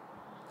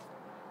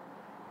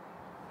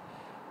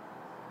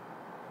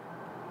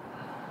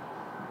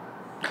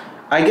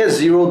 I get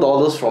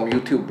 $0 from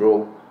YouTube,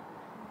 bro.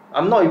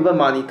 I'm not even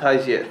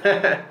monetized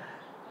yet.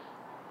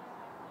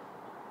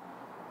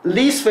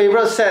 Least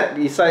favorite set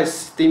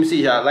besides Team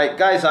Siege, like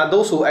guys,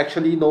 those who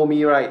actually know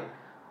me, right?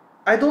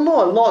 I don't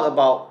know a lot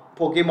about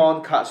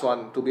Pokemon cards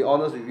one, to be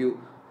honest with you.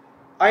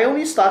 I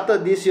only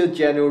started this year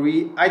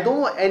January. I don't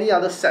know any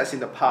other sets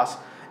in the past.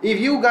 If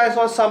you guys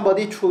want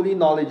somebody truly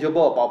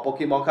knowledgeable about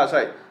Pokemon cards,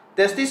 right?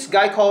 There's this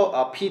guy called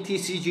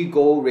PTCG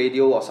Go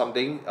Radio or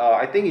something.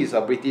 I think he's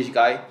a British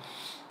guy.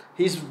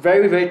 He's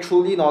very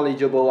truly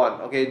knowledgeable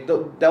one. Okay,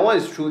 that one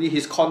is truly,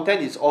 his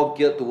content is all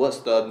geared towards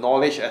the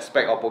knowledge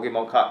aspect of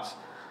Pokemon cards.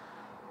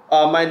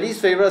 My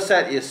least favorite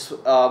set is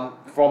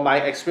from my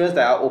experience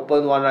that I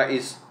opened one, right,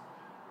 is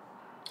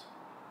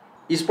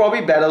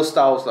probably Battle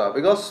Styles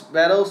because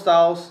Battle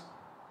Styles,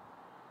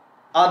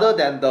 other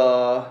than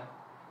the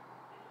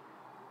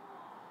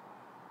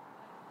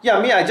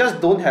I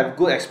just don't have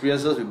good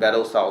experiences with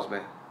Battle Styles,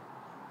 man.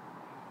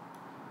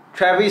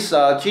 Travis,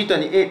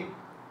 G28.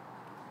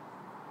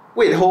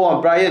 Wait, hold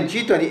on, Brian.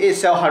 G28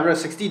 sell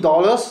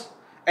 $160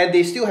 and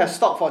they still have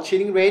stock for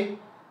Chilling Reign.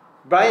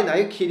 Brian, are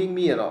you kidding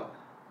me or not?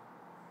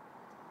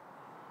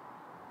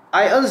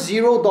 I earn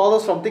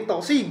 $0 from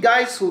TikTok. See,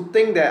 guys who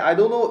think that, I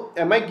don't know,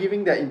 am I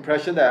giving that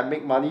impression that I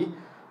make money?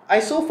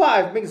 So far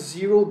I've made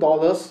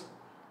 $0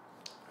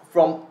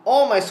 from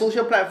all my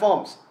social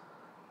platforms.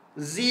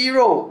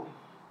 Zero.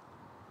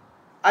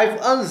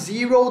 I've earned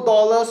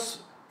 $0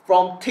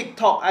 from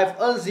TikTok. I've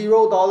earned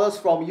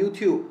 $0 from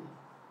YouTube.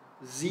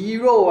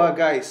 Zero,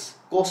 guys.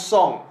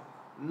 Kosong.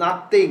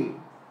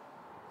 Nothing.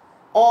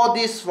 All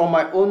this from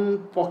my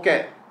own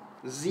pocket.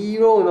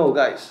 Zero, no,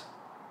 guys.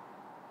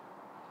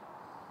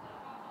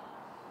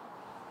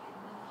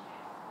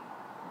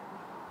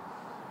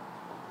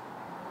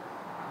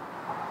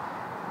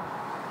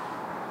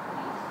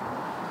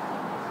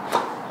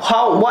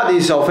 What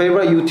is your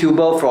favorite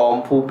YouTuber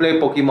from who play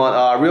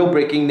Pokemon? Real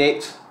Breaking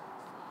Nate.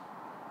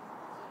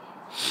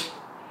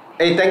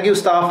 Hey, thank you,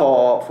 Star,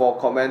 for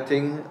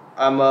commenting.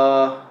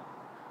 No,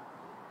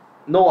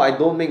 I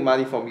don't make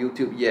money from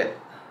YouTube yet.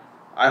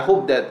 I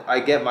hope that I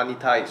get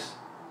monetized.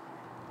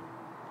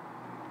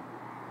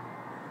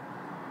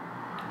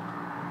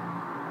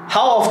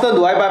 How often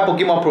do I buy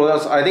Pokemon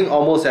products? I think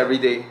almost every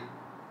day.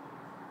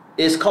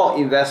 It's called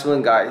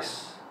investment,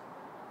 guys.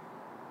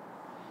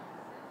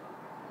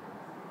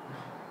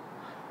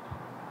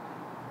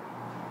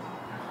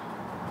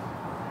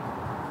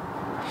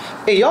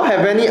 Hey, y'all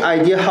have any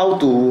idea how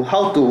to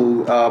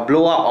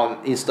blow up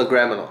on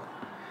Instagram or not?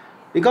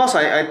 Because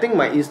I think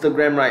my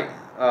Instagram, right,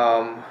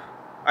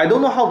 I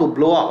don't know how to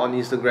blow up on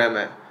Instagram,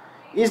 man.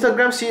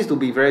 Instagram seems to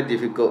be very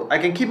difficult. I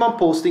can keep on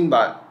posting,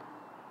 but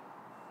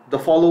the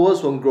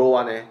followers won't grow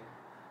on it.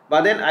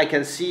 But then I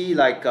can see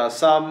like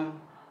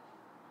some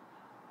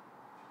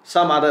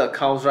other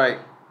accounts, right?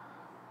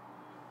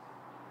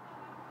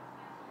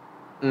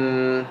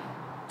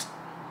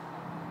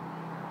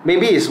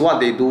 Maybe it's what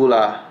they do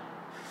lah.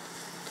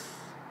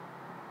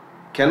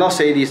 Cannot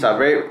say this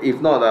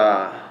if not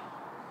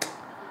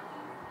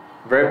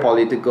very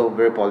political.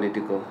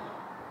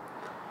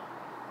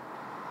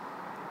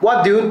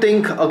 What do you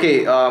think?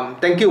 Okay,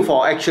 thank you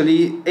for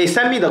actually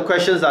send me the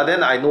questions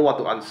then I know what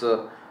to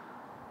answer.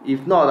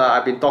 If not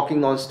I've been talking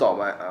non-stop.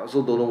 I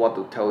also don't know what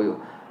to tell you.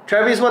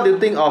 Travis, what do you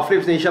think of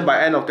Flips Nation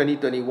by end of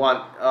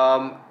 2021?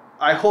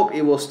 I hope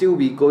it will still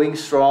be going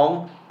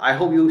strong. I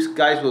hope you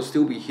guys will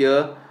still be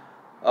here.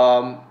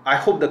 I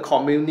hope the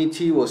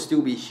community will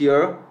still be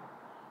here,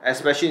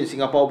 especially in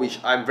Singapore, which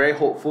I'm very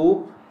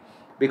hopeful,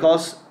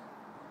 because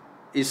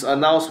it's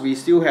announced we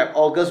still have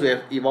August, we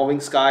have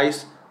Evolving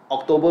Skies,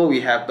 October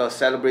we have the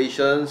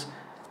celebrations,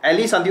 at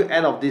least until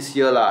end of this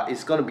year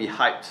it's gonna be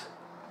hyped.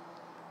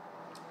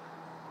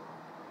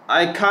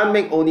 I can't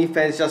make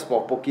OnlyFans just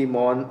for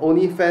Pokemon.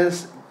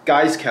 OnlyFans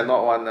guys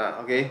cannot one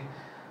okay.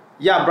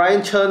 Yeah,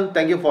 Brian Chen,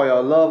 thank you for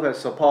your love and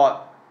support.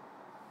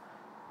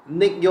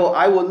 Nick Yo,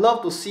 I would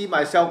love to see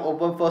myself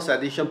open first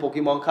edition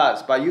Pokemon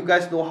cards, but you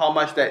guys know how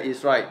much that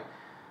is, right?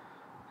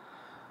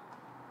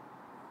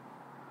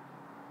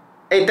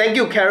 Hey, thank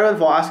you Karen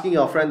for asking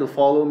your friend to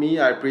follow me.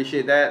 I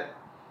appreciate that.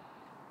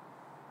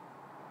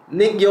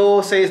 Nick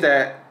Yo says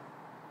that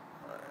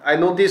I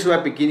noticed where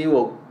bikini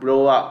will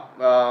blow up.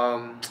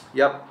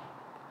 Yep.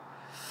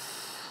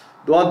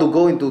 Don't want to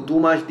go into too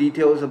much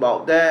details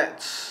about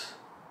that.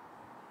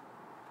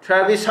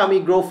 Travis, help me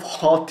grow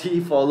 40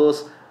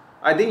 followers.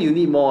 I think you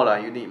need more lah.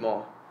 You need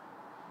more.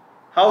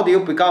 How do you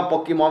become a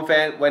Pokemon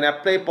fan? When I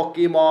played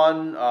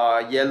Pokemon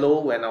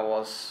Yellow when I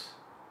was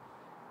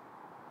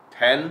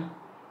 10.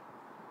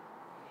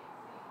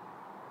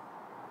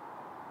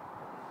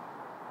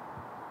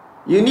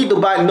 You need to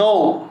buy.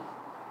 No.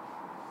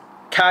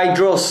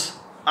 Kydros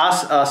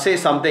say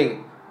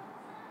something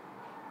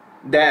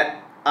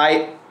that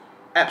I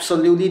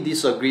absolutely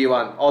disagree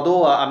one.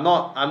 Although I'm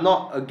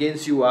not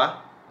against you.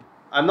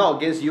 I'm not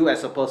against you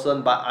as a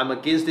person, but I'm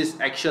against this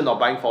action of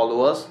buying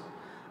followers.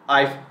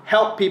 I've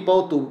helped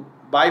people to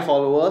buy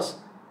followers.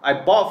 I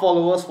bought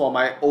followers for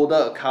my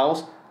older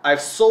accounts.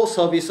 I've sold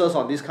services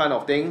on these kind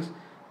of things.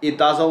 It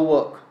doesn't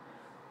work.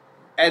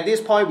 At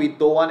this point, we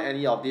don't want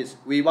any of this.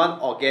 We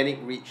want organic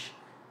reach.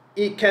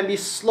 It can be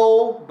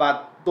slow,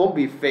 but don't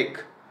be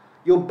fake.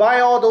 You buy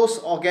all those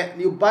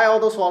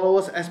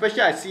followers,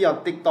 especially I see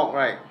on TikTok,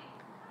 right?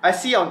 I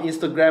see on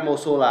Instagram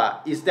also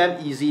lah. It's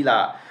damn easy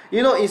lah.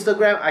 You know,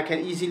 Instagram, I can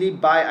easily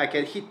buy, I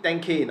can hit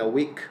 10K in a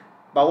week.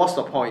 But what's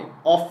the point?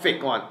 All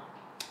fake one.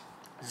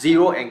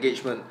 Zero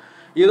engagement.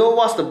 You know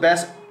what's the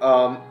best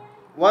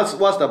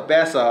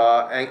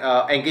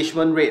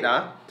engagement rate?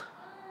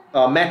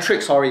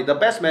 Metric, sorry. The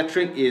best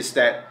metric is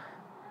that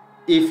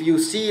if you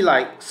see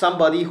like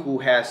somebody who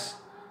has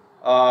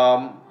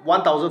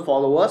 1,000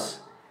 followers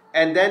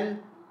and then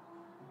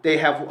they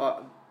have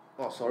the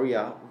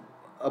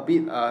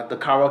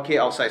karaoke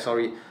outside,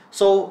 sorry.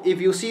 So if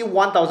you see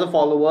 1,000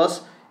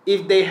 followers,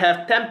 if they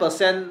have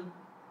 10%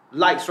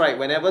 likes, right,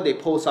 whenever they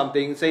post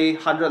something, say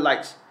 100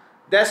 likes,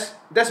 that's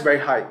very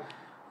high.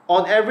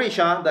 On average,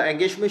 the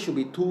engagement should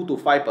be 2 to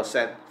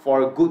 5%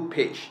 for a good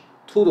page.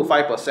 2 to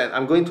 5%.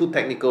 I'm going too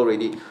technical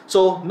already.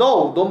 So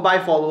no, don't buy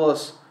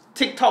followers.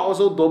 TikTok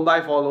also don't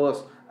buy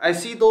followers. I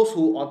see those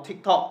who on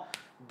TikTok,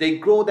 they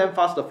grow them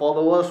fast, the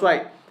followers,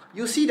 right?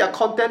 You see their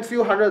content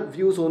few hundred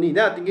views only.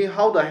 Then I'm thinking,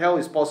 how the hell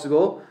is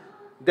possible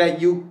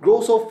that you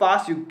grow so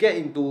fast, you get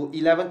into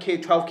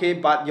 11K,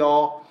 12K, but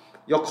your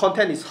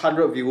content is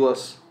 100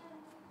 viewers.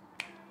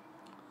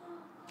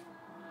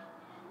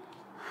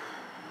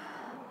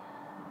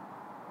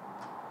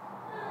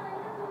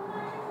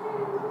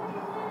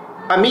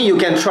 I mean, you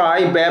can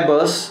try bare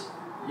burst.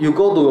 You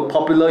go to a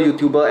popular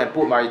YouTuber and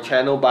put my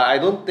channel, but I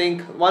don't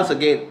think, once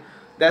again,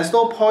 there's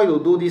no point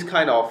to do this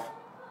kind of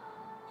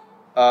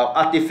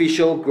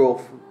artificial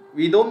growth.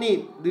 We don't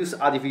need this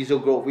artificial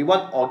growth. We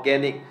want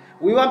organic.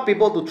 We want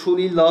people to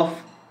truly love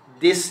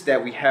this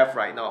that we have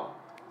right now.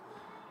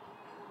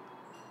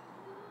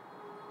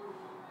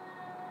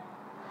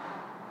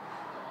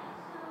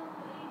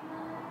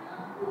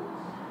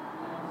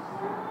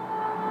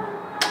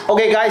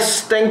 Okay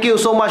guys, thank you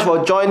so much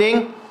for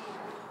joining.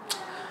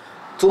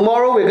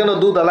 Tomorrow we're gonna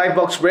do the live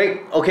box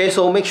break. Okay,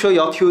 so make sure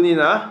you're tuned in.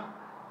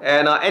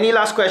 And any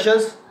last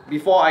questions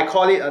before I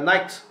call it a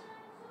night?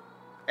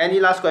 Any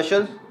last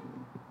questions?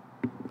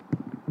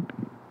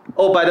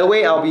 Oh, by the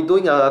way, I'll be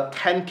doing a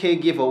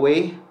 10K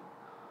giveaway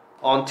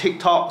on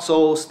TikTok,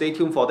 so stay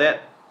tuned for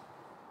that.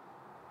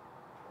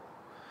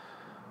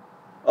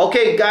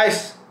 Okay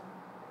guys,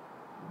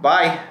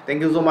 bye.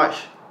 Thank you so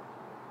much.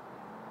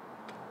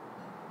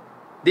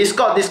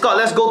 Discord,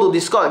 let's go to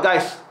Discord,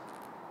 guys.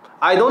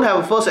 I don't have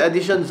a first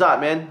edition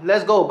Zard, man.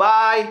 Let's go,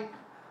 bye.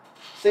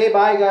 Say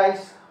bye,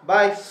 guys.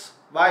 Bye,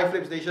 bye,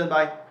 Flip Station,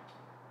 bye.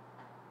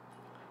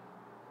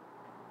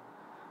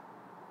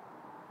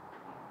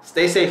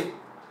 Stay safe.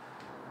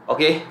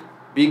 Okay?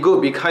 Be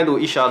good, be kind to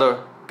each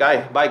other.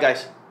 Bye,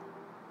 guys.